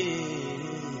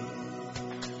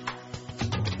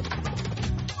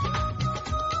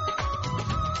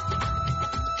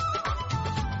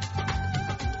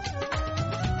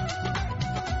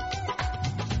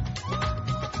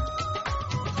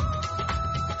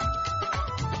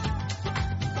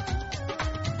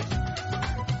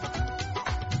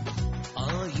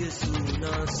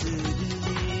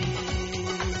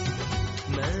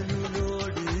مینو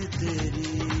لوڑ تیری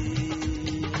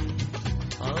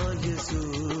آئے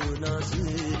سونا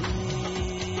سری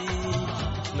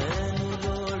مینو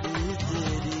لوڑ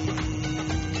تیری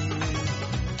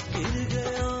گر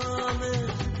گیا میں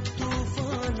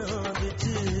طوفان بچ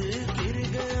گر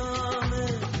گیا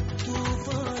میں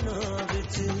طوفان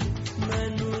بچ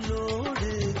مینو لوڑ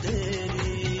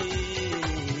تیری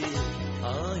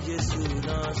آئے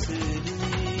سونا سری